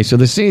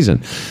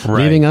season,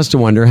 leaving us to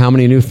wonder how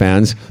many new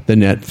fans the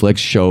Netflix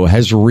show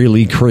has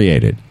really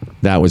created.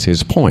 That was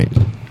his point.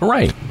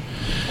 Right.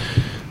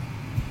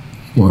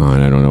 Well,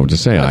 I don't know what to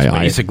say. That's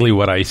basically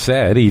what I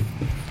said. He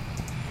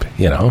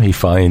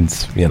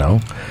finds, the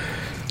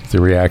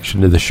reaction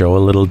to the show a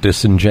little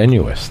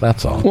disingenuous.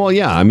 That's all. Well,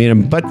 yeah. I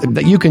mean,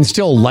 but you can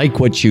still like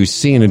what you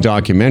see in a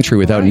documentary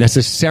without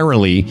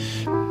necessarily,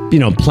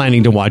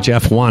 planning to watch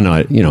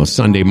F1 on,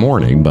 Sunday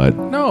morning. But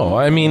no,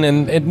 I mean,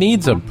 and it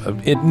needs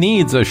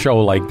a show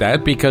like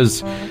that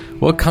because.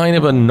 What kind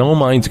of a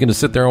no-mind's going to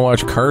sit there and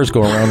watch cars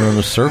go around in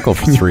a circle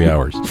for 3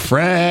 hours?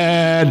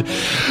 Fred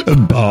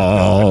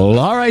Ball.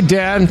 All right,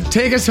 Dan,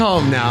 take us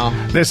home now.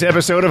 This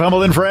episode of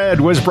Humble and Fred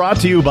was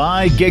brought to you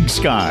by Gig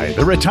Sky,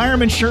 the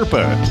Retirement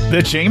Sherpa,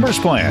 the Chambers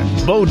Plan,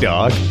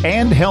 Bodog,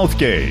 and Health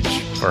Gauge.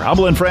 For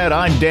Humble and Fred,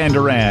 I'm Dan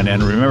Duran,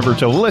 and remember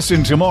to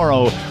listen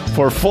tomorrow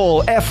for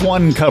full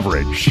F1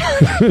 coverage.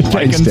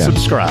 Like and Dan.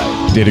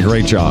 Subscribe. Did a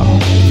great job.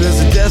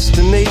 There's a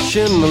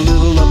destination a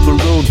little up the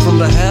road from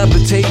the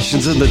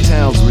habitations of the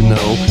towns we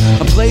know.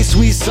 A place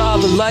we saw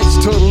the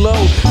lights turn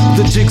low,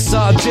 the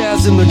jigsaw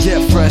jazz and the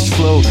get fresh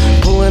flow.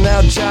 Pulling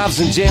out jobs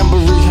and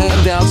jamboree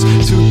handouts, 2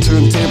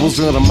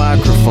 turntables and a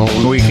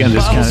microphone. Weekend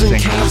is kind of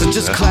thing.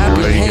 Just clap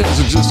your hands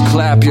or just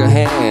clap your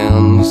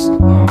hands.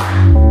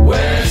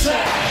 Where's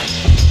that?